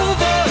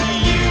over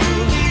you.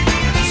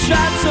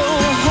 Tried so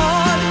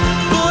hard,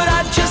 but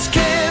I just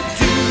can't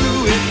do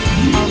it.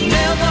 I'll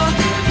never,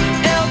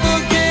 ever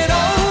get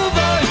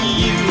over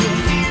you.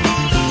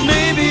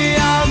 Maybe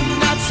I'm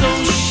not so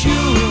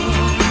sure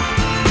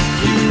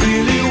you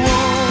really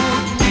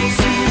want me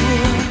to.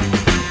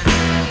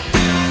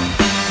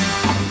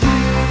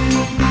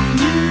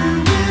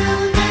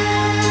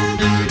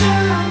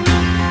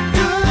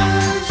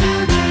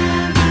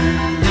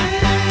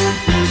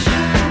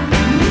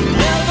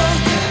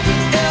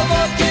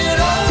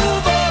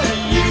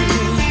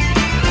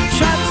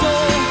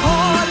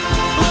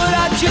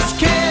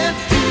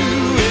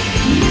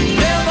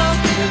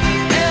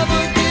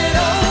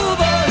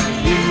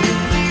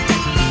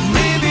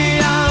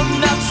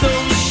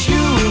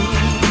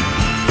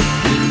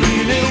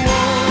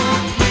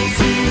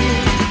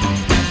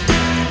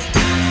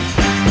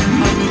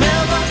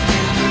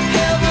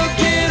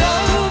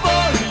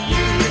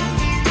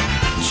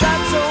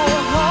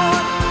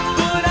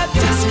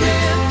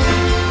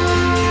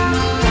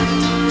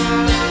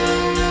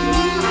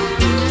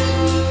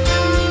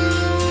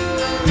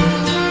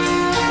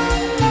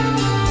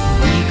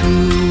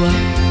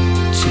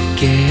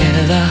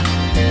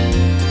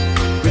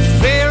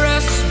 With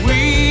Ferris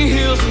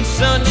wheels and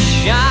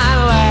sunshine,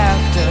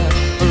 laughter,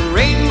 a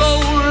rainbow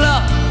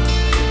love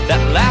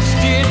that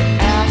lasted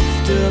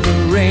after the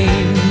rain.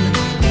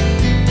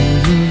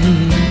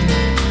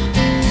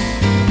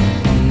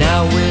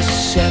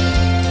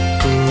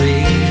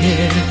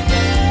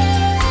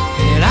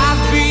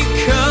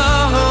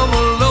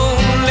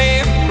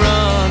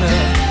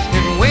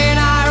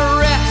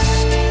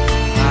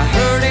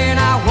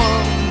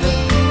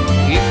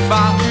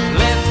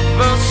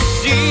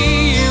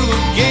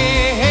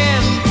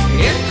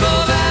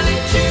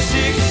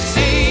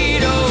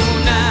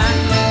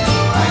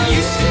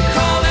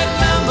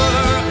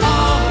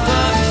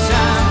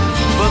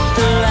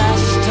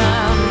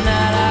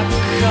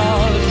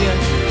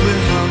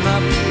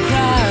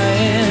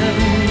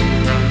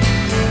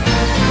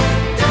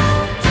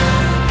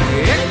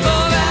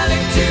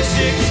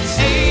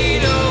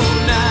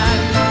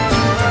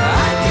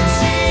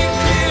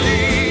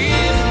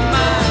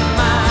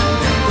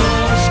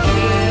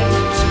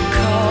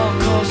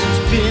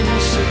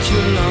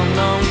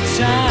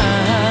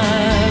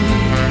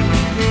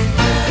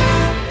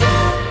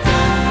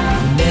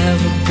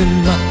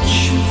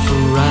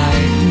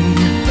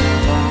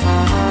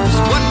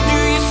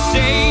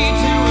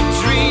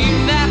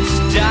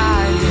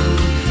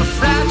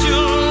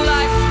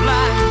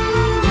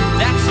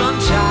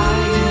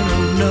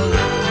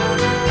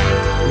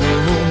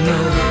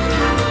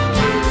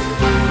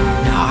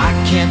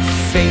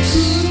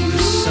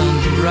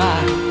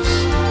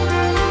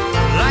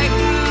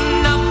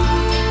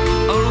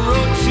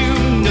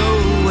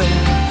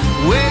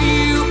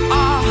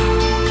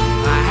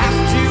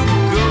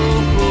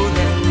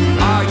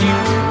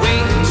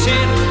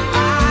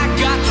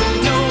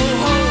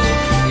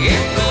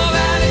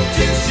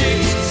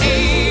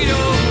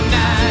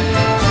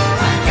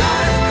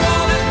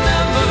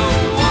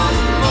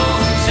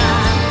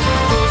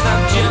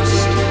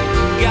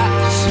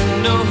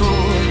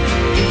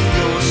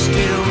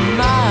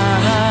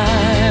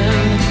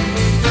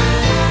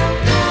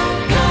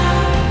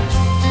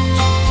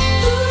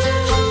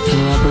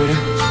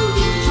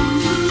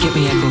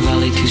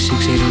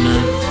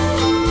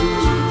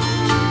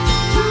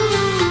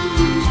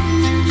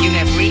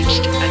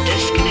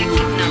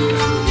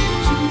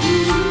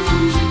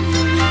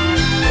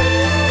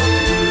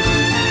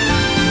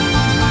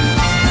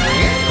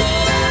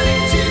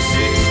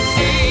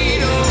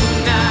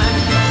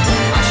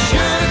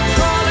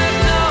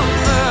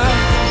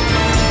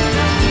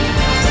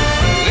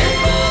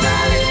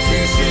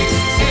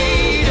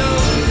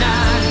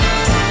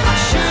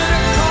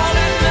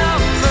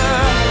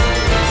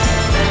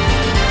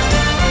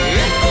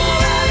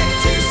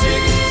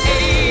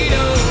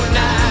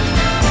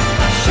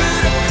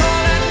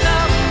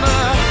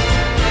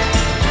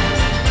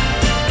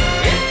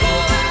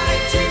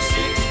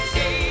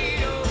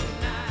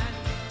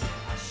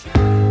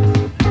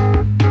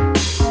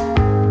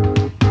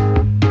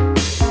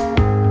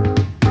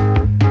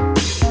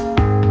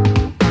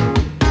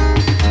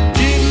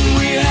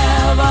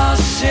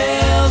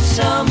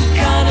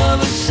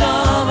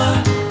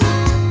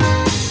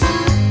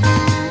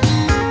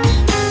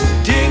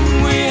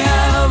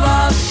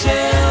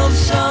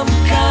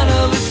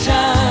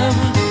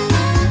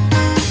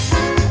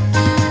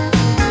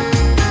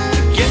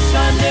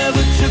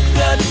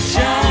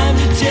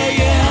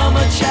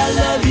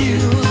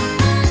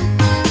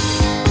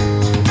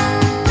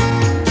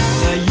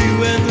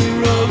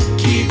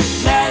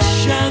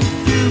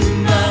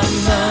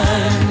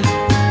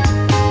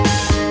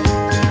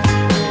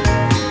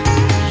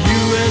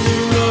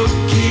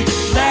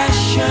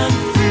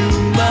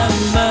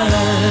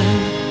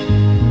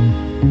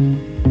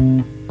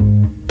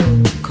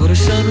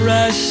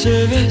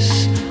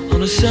 Angeles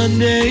on a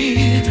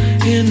Sunday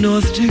in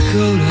North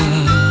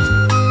Dakota.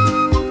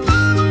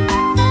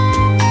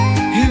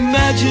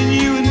 Imagine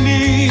you and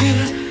me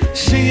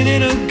singing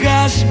in a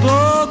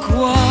gospel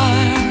choir.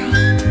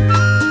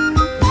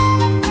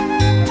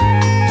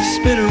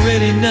 Spent a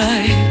rainy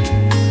night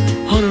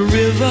on a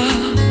river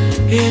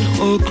in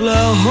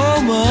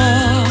Oklahoma.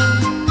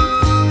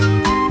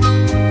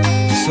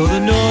 Saw the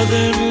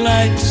northern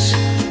lights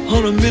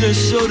on a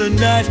Minnesota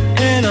night,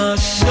 and our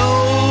souls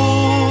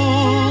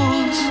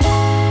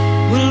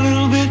went a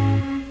little bit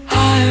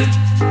higher.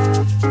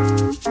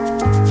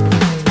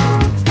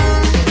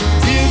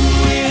 Didn't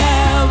we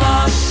have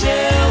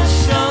ourselves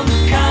some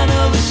kind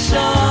of a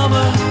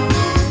summer?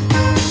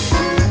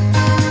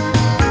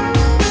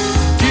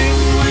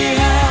 Didn't we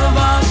have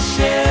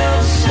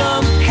ourselves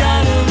some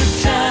kind of a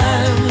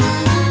time?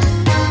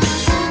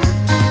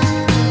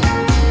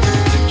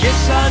 I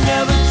guess I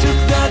never took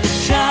the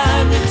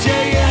time to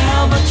tell you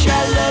how much I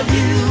love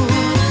you.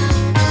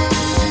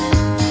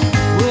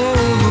 Whoa,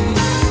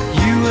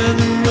 you and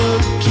the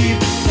road keep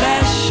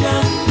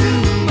flashing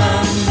through my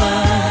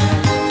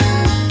mind.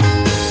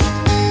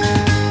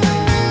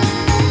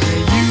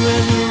 You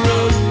and the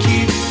road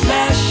keep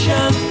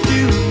flashing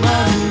through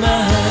my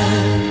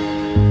mind.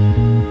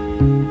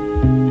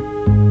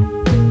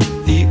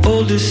 The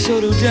old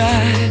DeSoto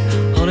died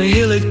on a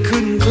hill it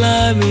couldn't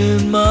climb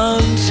in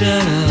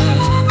Montana.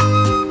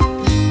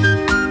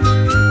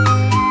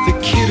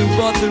 Who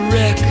bought the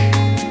wreck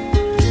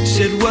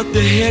said, what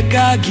the heck,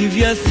 I'll give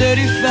you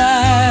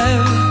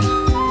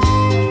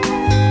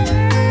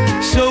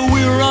 35. So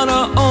we were on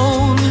our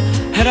own,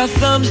 had our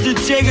thumbs to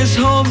take us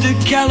home to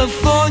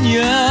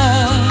California.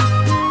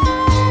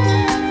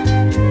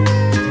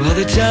 By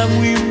the time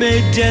we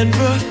made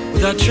Denver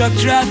with our truck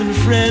driving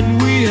friend,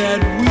 we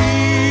had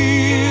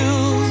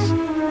wheels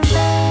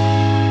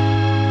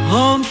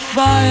on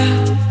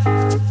fire.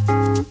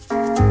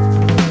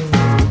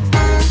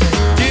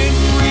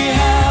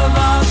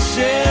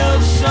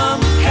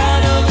 Some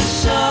kind of a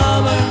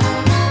summer.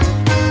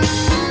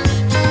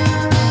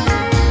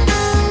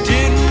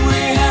 Didn't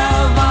we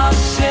have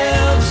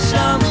ourselves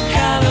some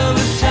kind of a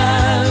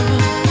time?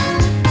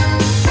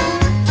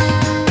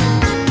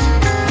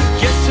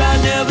 Guess I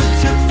never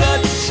took the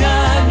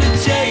time to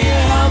tell you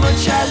how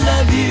much I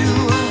love you.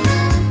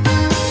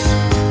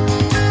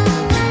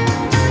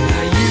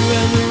 Now you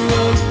and the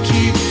road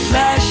keep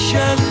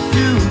flashing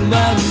through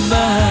my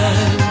mind.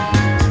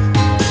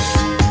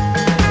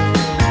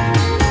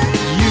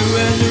 Through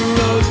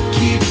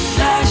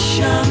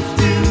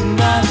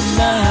my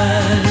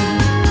mind.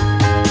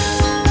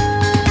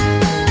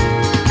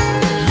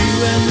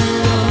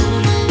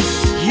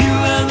 You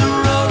and the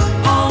road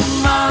on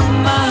my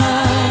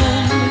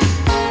mind.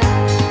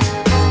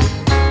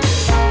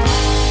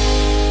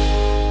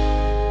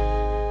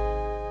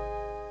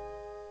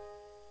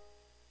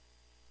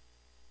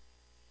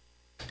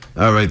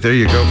 All right, there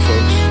you go,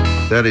 folks.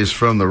 That is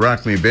from the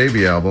Rock Me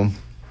Baby album,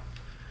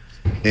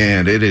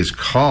 and it is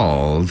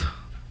called...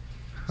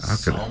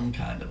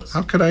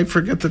 How could I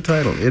forget the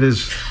title? It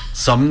is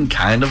Some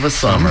Kind of a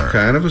Summer. Some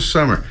Kind of a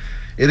Summer.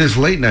 It is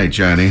late night,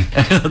 Johnny.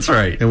 That's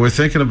right. And we're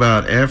thinking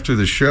about after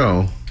the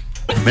show,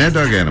 Mad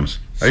Dog Adams.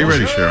 Are you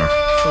ready, Cheryl?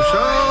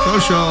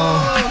 Social.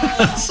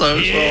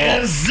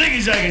 Yeah,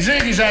 ziggy zaggy,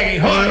 ziggy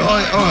zaggy, Oi,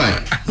 oi, oi.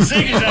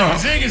 Ziggy zaggy,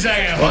 ziggy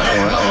zaggy, Oi,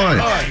 oi,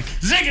 oi.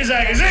 Ziggy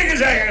zaggy, ziggy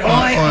zaggy,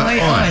 Oi, oi,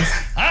 oi.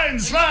 I'm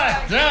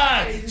smart,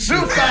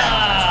 super.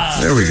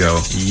 There we go.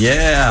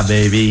 Yeah,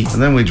 baby.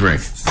 And then we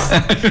drink.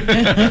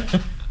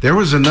 There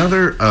was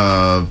another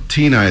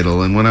teen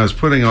idol, and when I was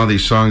putting all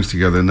these songs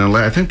together, and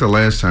I think the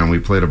last time we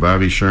played a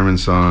Bobby Sherman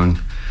song,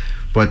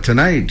 but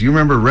tonight, do you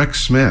remember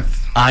Rex Smith?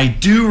 I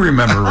do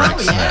remember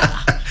Rex Smith.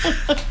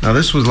 Now,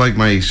 this was like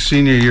my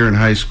senior year in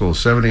high school,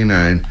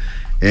 79,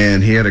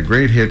 and he had a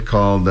great hit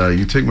called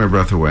You Take My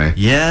Breath Away.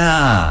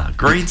 Yeah,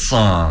 great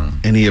song.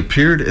 And he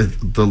appeared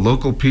at the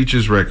local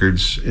Peaches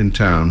Records in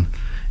town,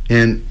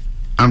 and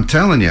I'm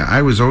telling you,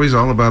 I was always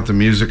all about the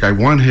music. I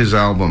won his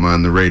album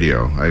on the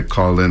radio. I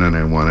called in and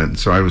I won it, and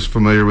so I was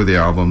familiar with the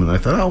album, and I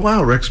thought, oh,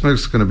 wow, Rex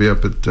Smith's going to be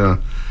up at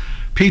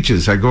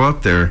Peaches. I go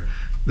up there.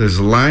 There's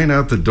a line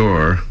out the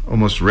door,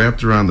 almost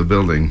wrapped around the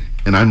building,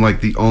 and I'm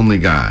like the only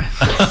guy.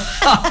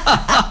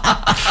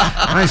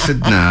 I said,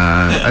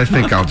 nah, I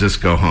think I'll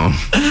just go home.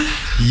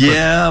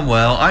 Yeah,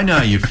 well, I know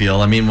how you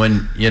feel. I mean,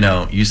 when,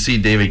 you see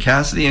David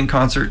Cassidy in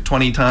concert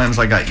 20 times,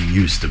 I got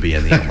used to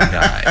being the only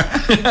guy.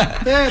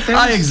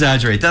 I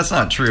exaggerate. That's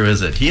not true,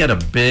 is it? He had a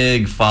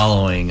big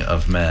following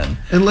of men.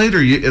 In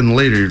later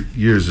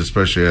years,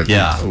 especially, I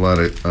think a lot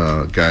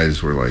of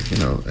guys were like,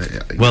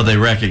 Well, they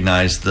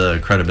recognized the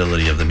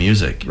credibility of the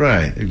music.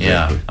 Right, exactly.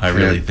 Yeah, I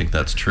really think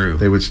that's true.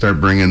 They would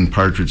start bringing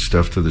Partridge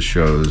stuff to the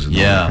shows and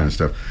all that kind of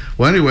stuff.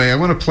 Well, anyway, I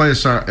want to play a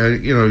song.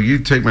 You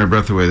Take My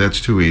Breath Away.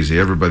 That's too easy.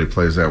 Everybody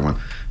plays that one.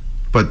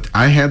 But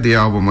I had the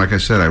album. Like I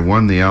said, I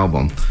won the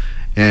album.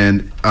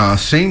 And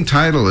same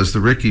title as the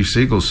Ricky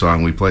Siegel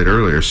song we played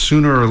earlier,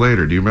 Sooner or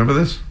Later. Do you remember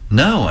this?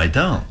 No, I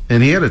don't.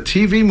 And he had a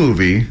TV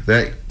movie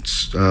that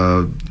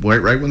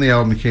right when the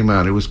album came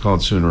out. It was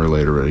called Sooner or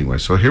Later anyway.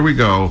 So here we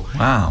go.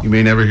 Wow. You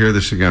may never hear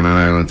this again on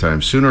Island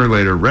Time. Sooner or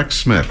Later, Rex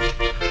Smith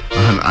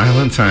on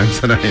Island Time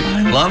tonight.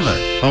 I love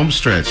it. Home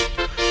stretch.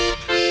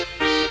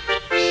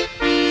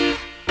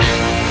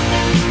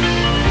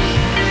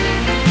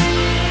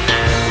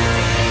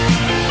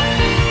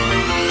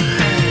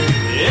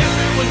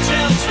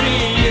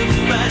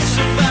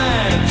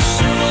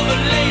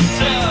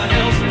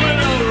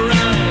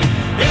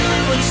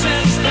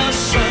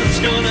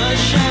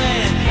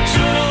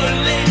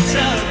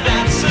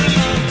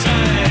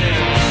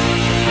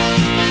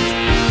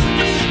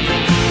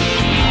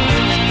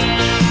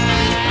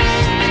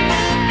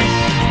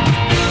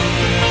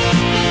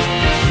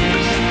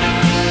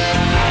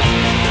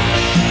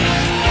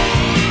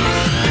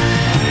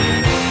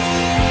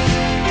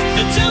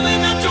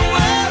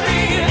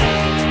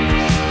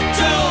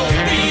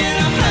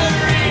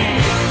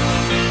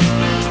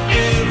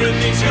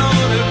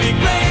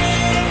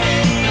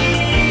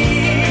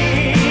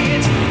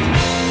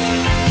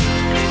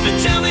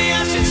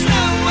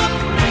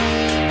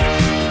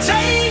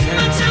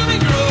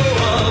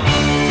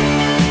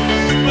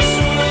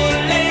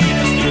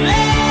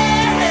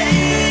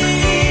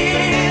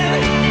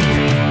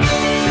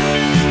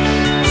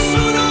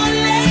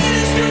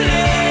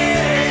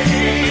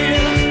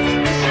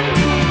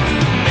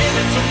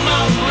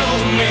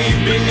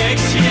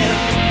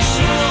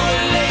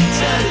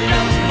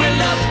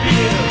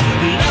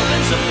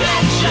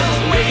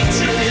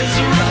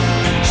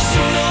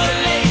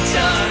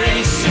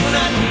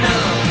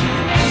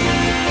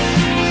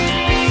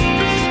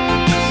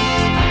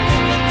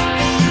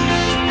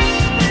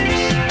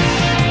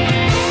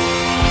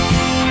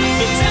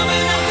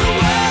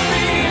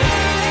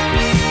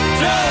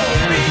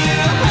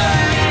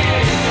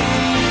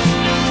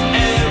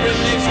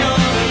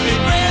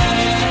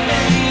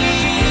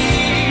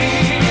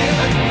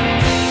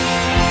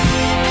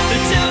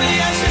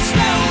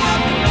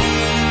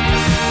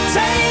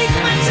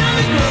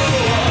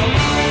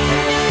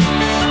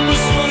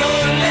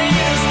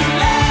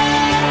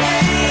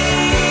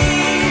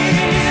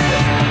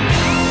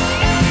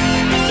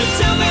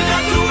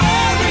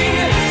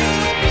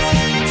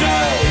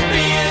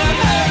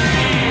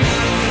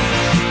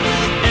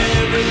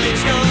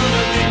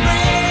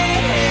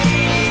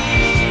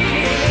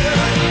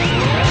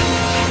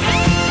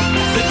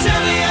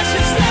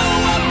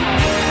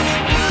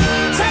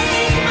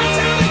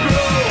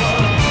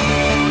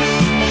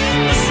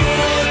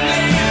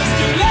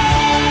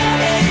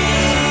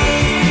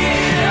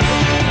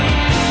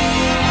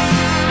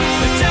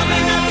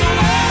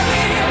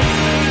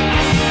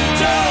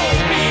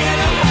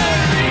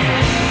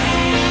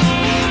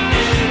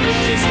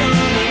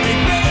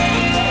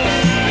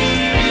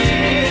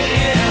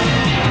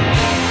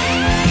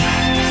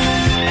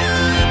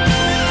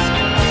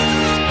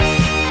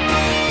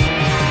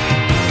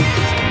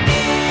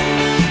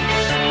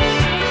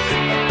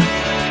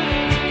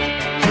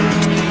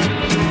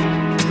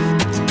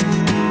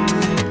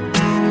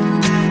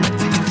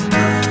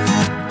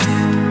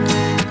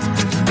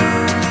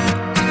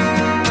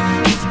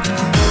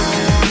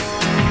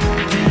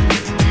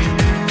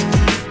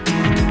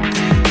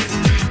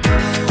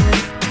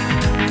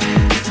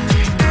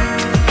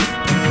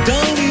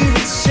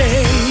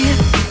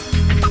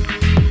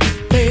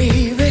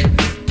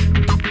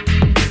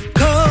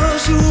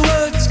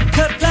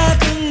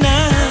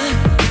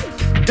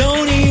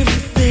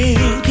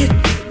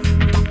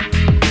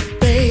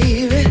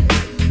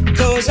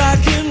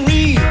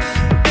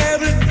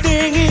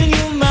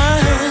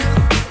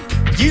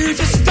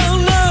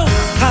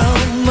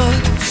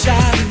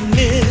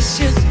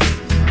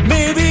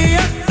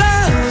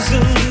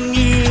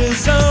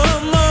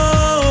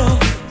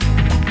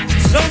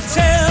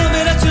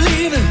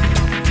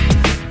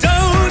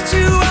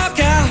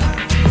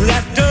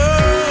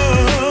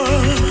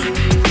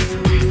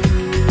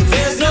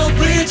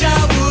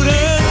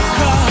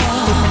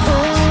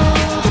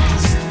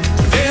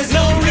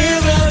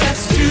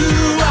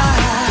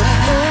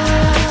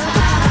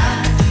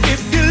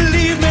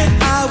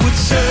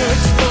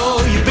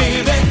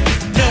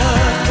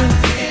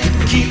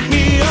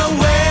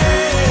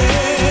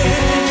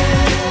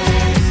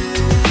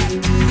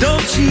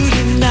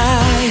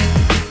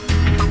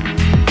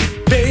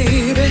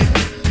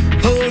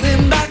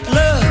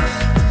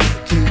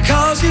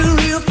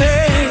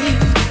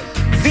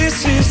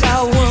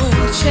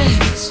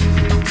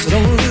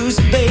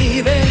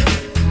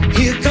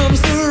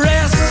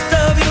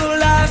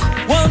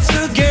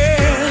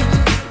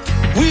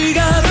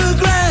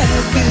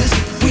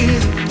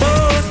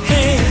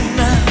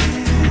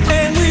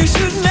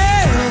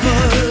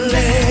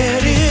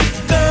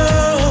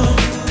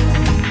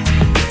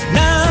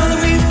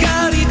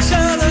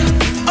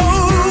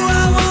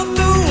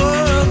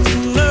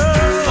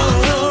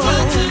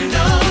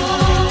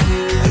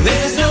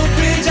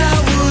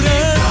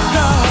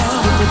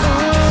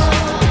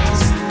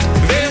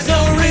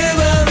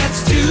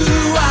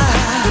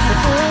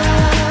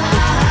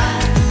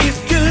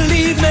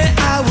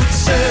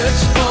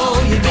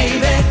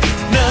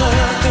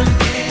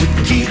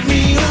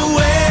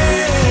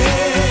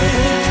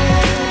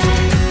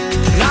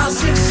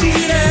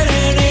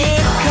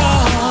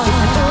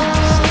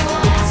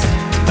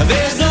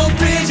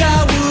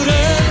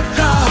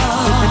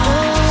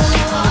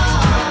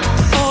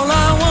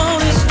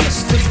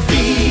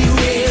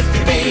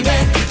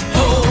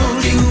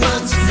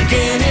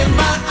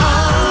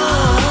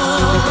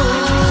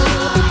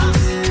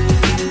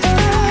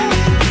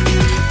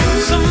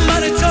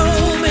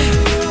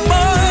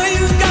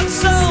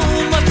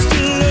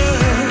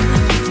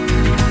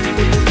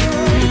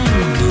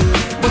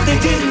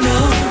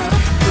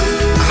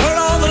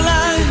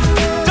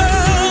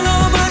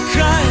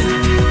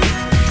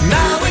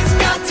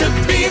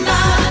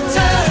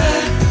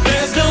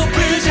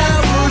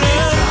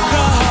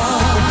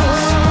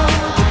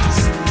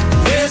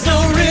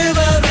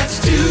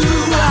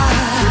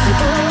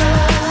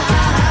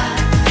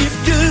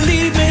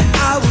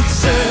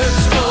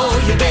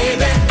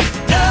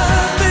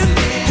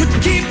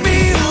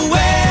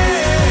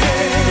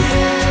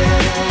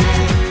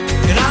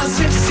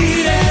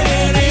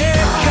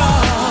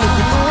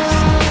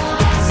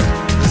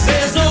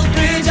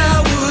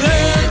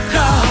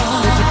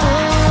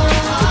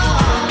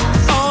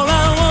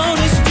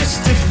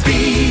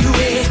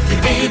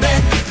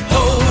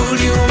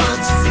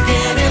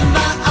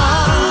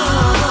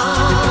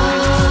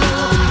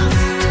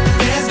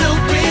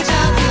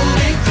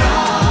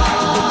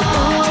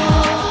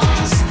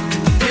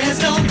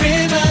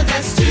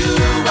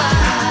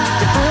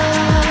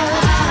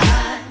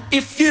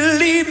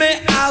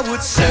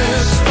 would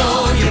search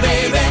for you,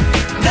 baby.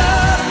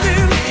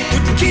 Nothing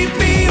would keep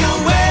me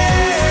away.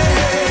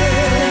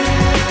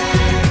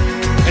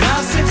 And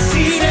I'll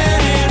succeed in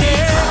any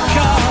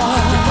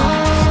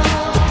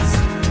cause.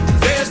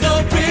 There's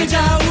no bridge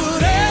I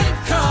wouldn't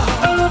cross.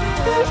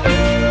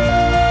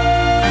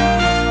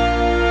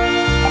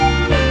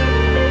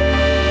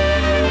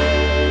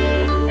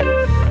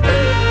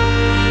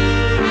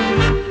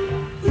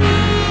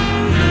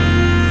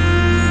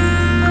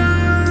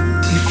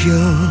 If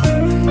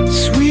your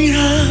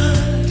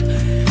sweetheart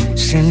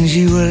sends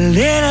you a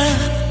letter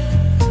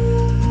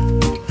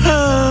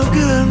of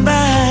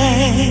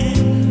goodbye,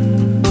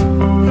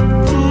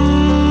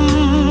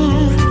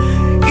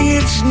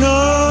 it's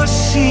no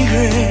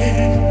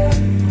secret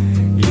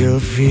you'll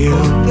feel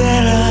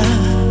better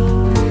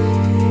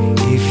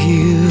if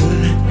you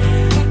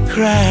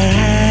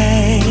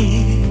cry.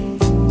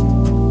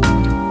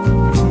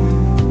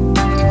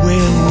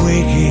 When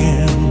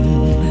waking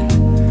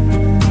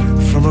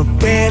from a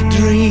bad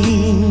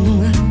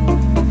dream,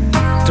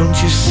 don't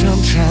you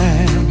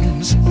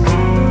sometimes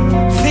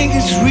think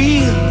it's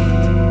real?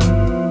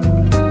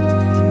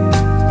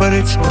 But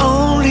it's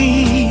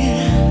only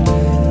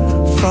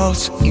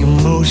false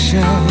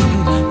emotion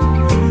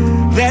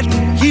that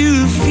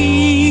you feel.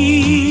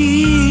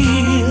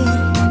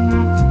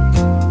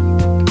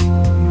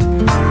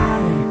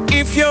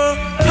 If your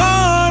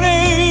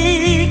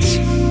heartaches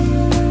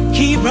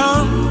keep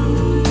on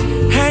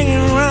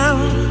hanging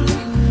around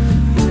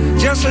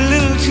just a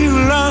little too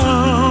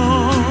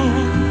long,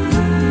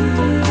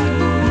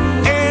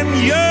 and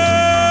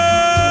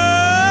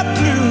you're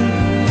blue,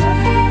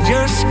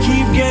 just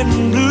keep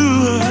getting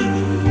bluer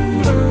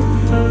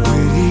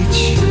with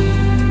each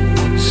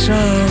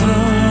song.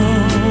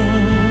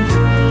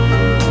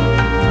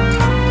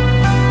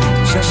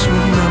 Just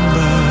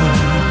remember,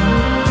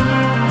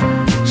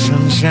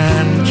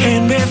 sunshine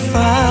can be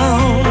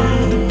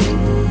found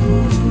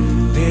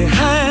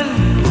behind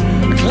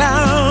a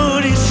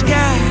cloudy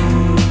sky.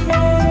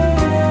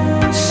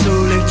 So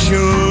let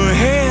your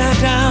hair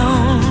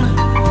down,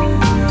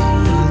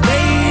 and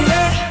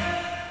baby,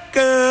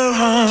 go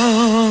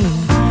on and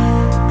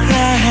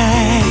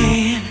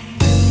cry.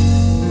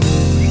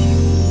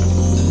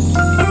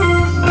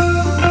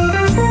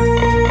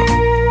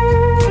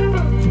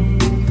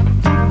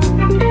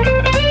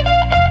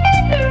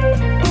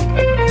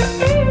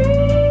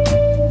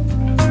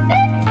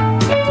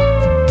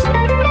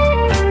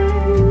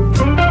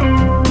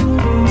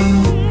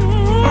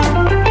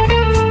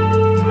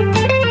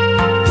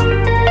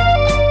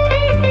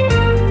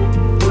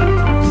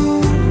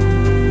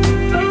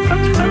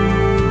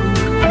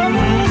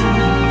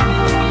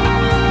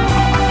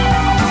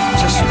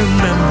 Just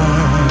remember,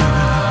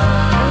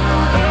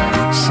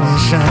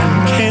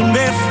 sunshine can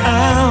be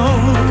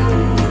found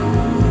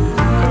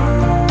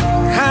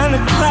behind a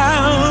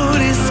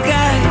cloudy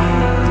sky.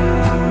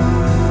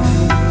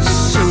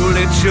 So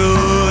let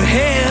your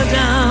hair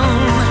down,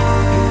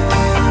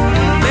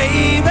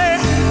 baby,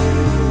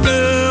 go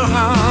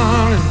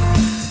on and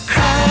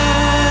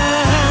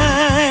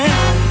cry.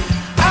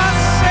 I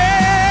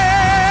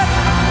said,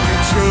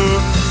 let your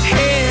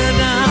hair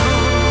down,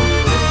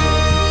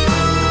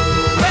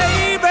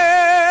 baby,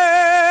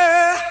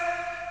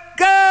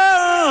 go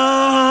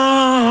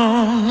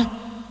on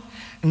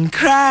and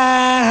cry.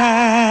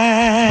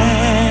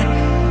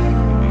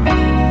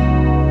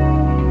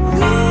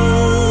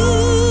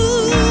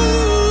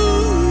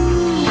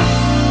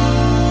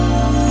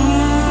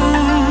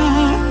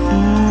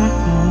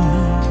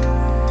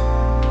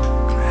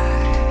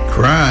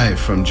 Cry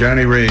from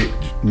Johnny Ray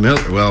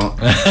Miller. Well,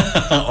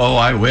 Oh,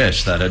 I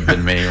wish that had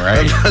been me,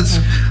 right? let's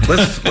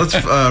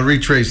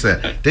retrace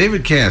that.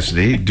 David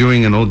Cassidy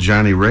doing an old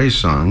Johnny Ray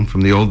song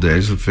from the old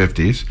days, the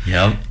 50s.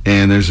 Yep.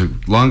 And there's a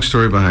long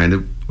story behind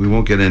it. We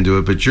won't get into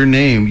it, but your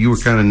name, you were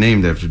kind of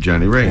named after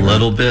Johnny Ray. A right?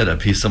 little bit. A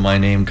piece of my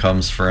name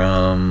comes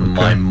from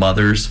my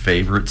mother's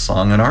favorite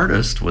song and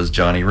artist was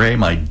Johnny Ray.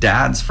 My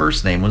dad's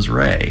first name was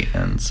Ray,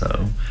 and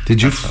so.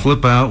 Did you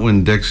flip out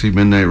when Dexy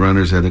Midnight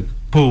Runners had a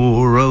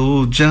poor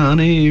old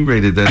Johnny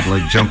Ray? Did that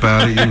like jump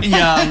out at you?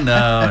 Yeah,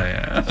 no.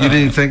 Yeah. You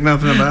didn't think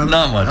nothing about it?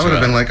 Not much I would have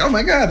about been it. like, oh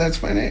my God,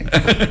 that's my name.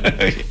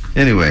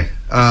 Anyway,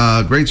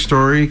 great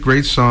story,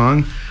 great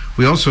song.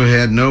 We also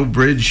had No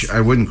Bridge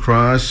I Wouldn't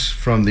Cross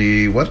from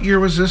the, what year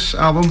was this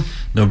album?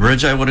 No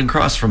Bridge I Wouldn't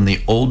Cross from the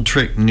Old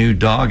Trick New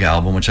Dog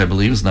album, which I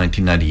believe is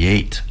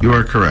 1998. You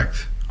are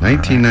correct.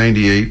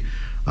 1998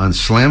 on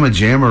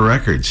Slamma-Jamma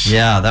Records.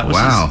 Yeah, that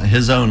was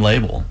his own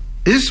label.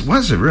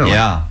 Was it really?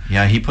 Yeah,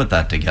 he put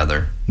that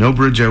together. No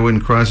Bridge I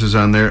Wouldn't Cross is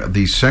on there.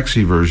 The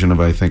sexy version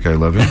of I Think I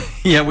Love You.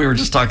 Yeah, we were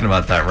just talking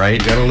about that,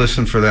 right? You gotta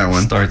listen for that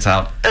one. Starts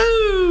out,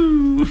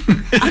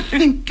 I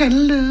think I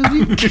love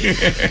you.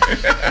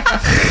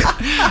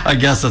 I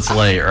guess it's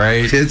late,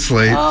 right? It's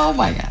late. Oh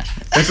my gosh.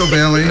 Echo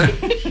Valley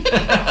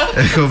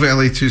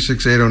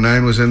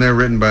 26809 was in there,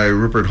 written by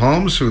Rupert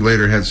Holmes, who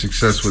later had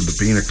success with the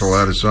Pina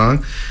Colada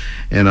song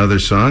and other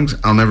songs.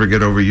 I'll Never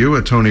Get Over You,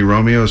 a Tony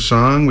Romeo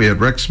song. We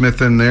had Rex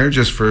Smith in there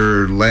just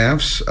for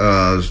laughs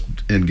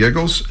and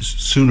giggles,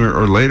 Sooner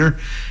or Later.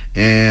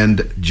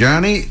 And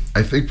Johnny,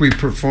 I think we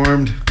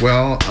performed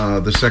well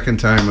the second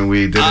time, and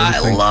we did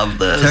everything I love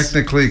this.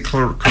 technically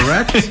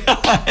correct.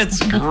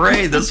 It's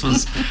great. This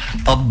was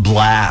a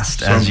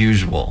blast, as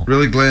usual.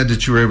 Really glad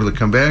that you were able to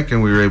come back,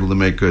 and we were able to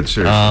make good,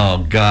 seriously.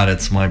 Oh, God,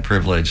 it's my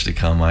privilege to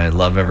come. I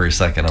love every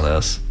second of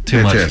this.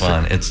 Too much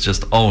fun. It's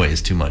just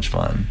always too much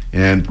fun.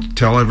 And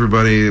tell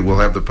everybody we'll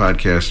have the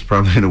podcast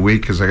probably in a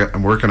week, because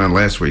I'm working on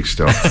last week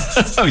still.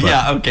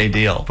 Yeah, okay,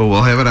 deal. But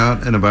we'll have it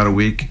out in about a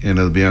week, and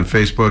it'll be on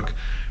Facebook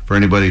for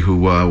anybody who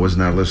was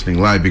not listening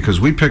live, because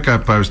we pick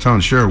up, I was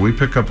telling Cheryl, we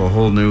pick up a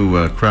whole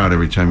new crowd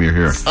every time you're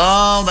here.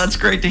 Oh, that's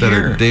great to that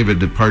hear. Are David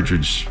the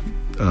Partridge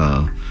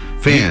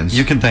fans.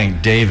 You can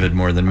thank David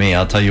more than me.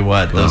 I'll tell you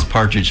what, those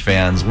Partridge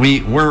fans,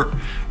 we're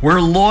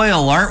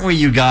loyal, aren't we,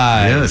 you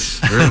guys?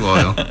 Yes, very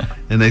loyal.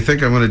 And they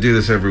think I'm going to do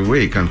this every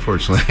week,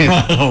 unfortunately.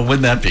 Oh,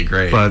 wouldn't that be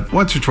great? But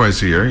once or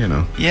twice a year, you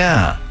know.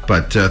 Yeah.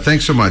 But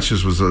thanks so much.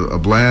 This was a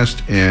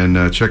blast.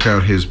 And check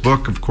out his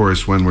book, of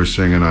course, When We're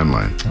Singing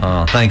Online.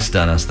 Oh, thanks,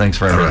 Dennis. Thanks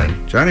for everything.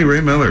 All right. Johnny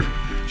Ray Miller.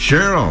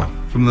 Cheryl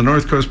from the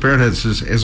North Coast Parrotheads says,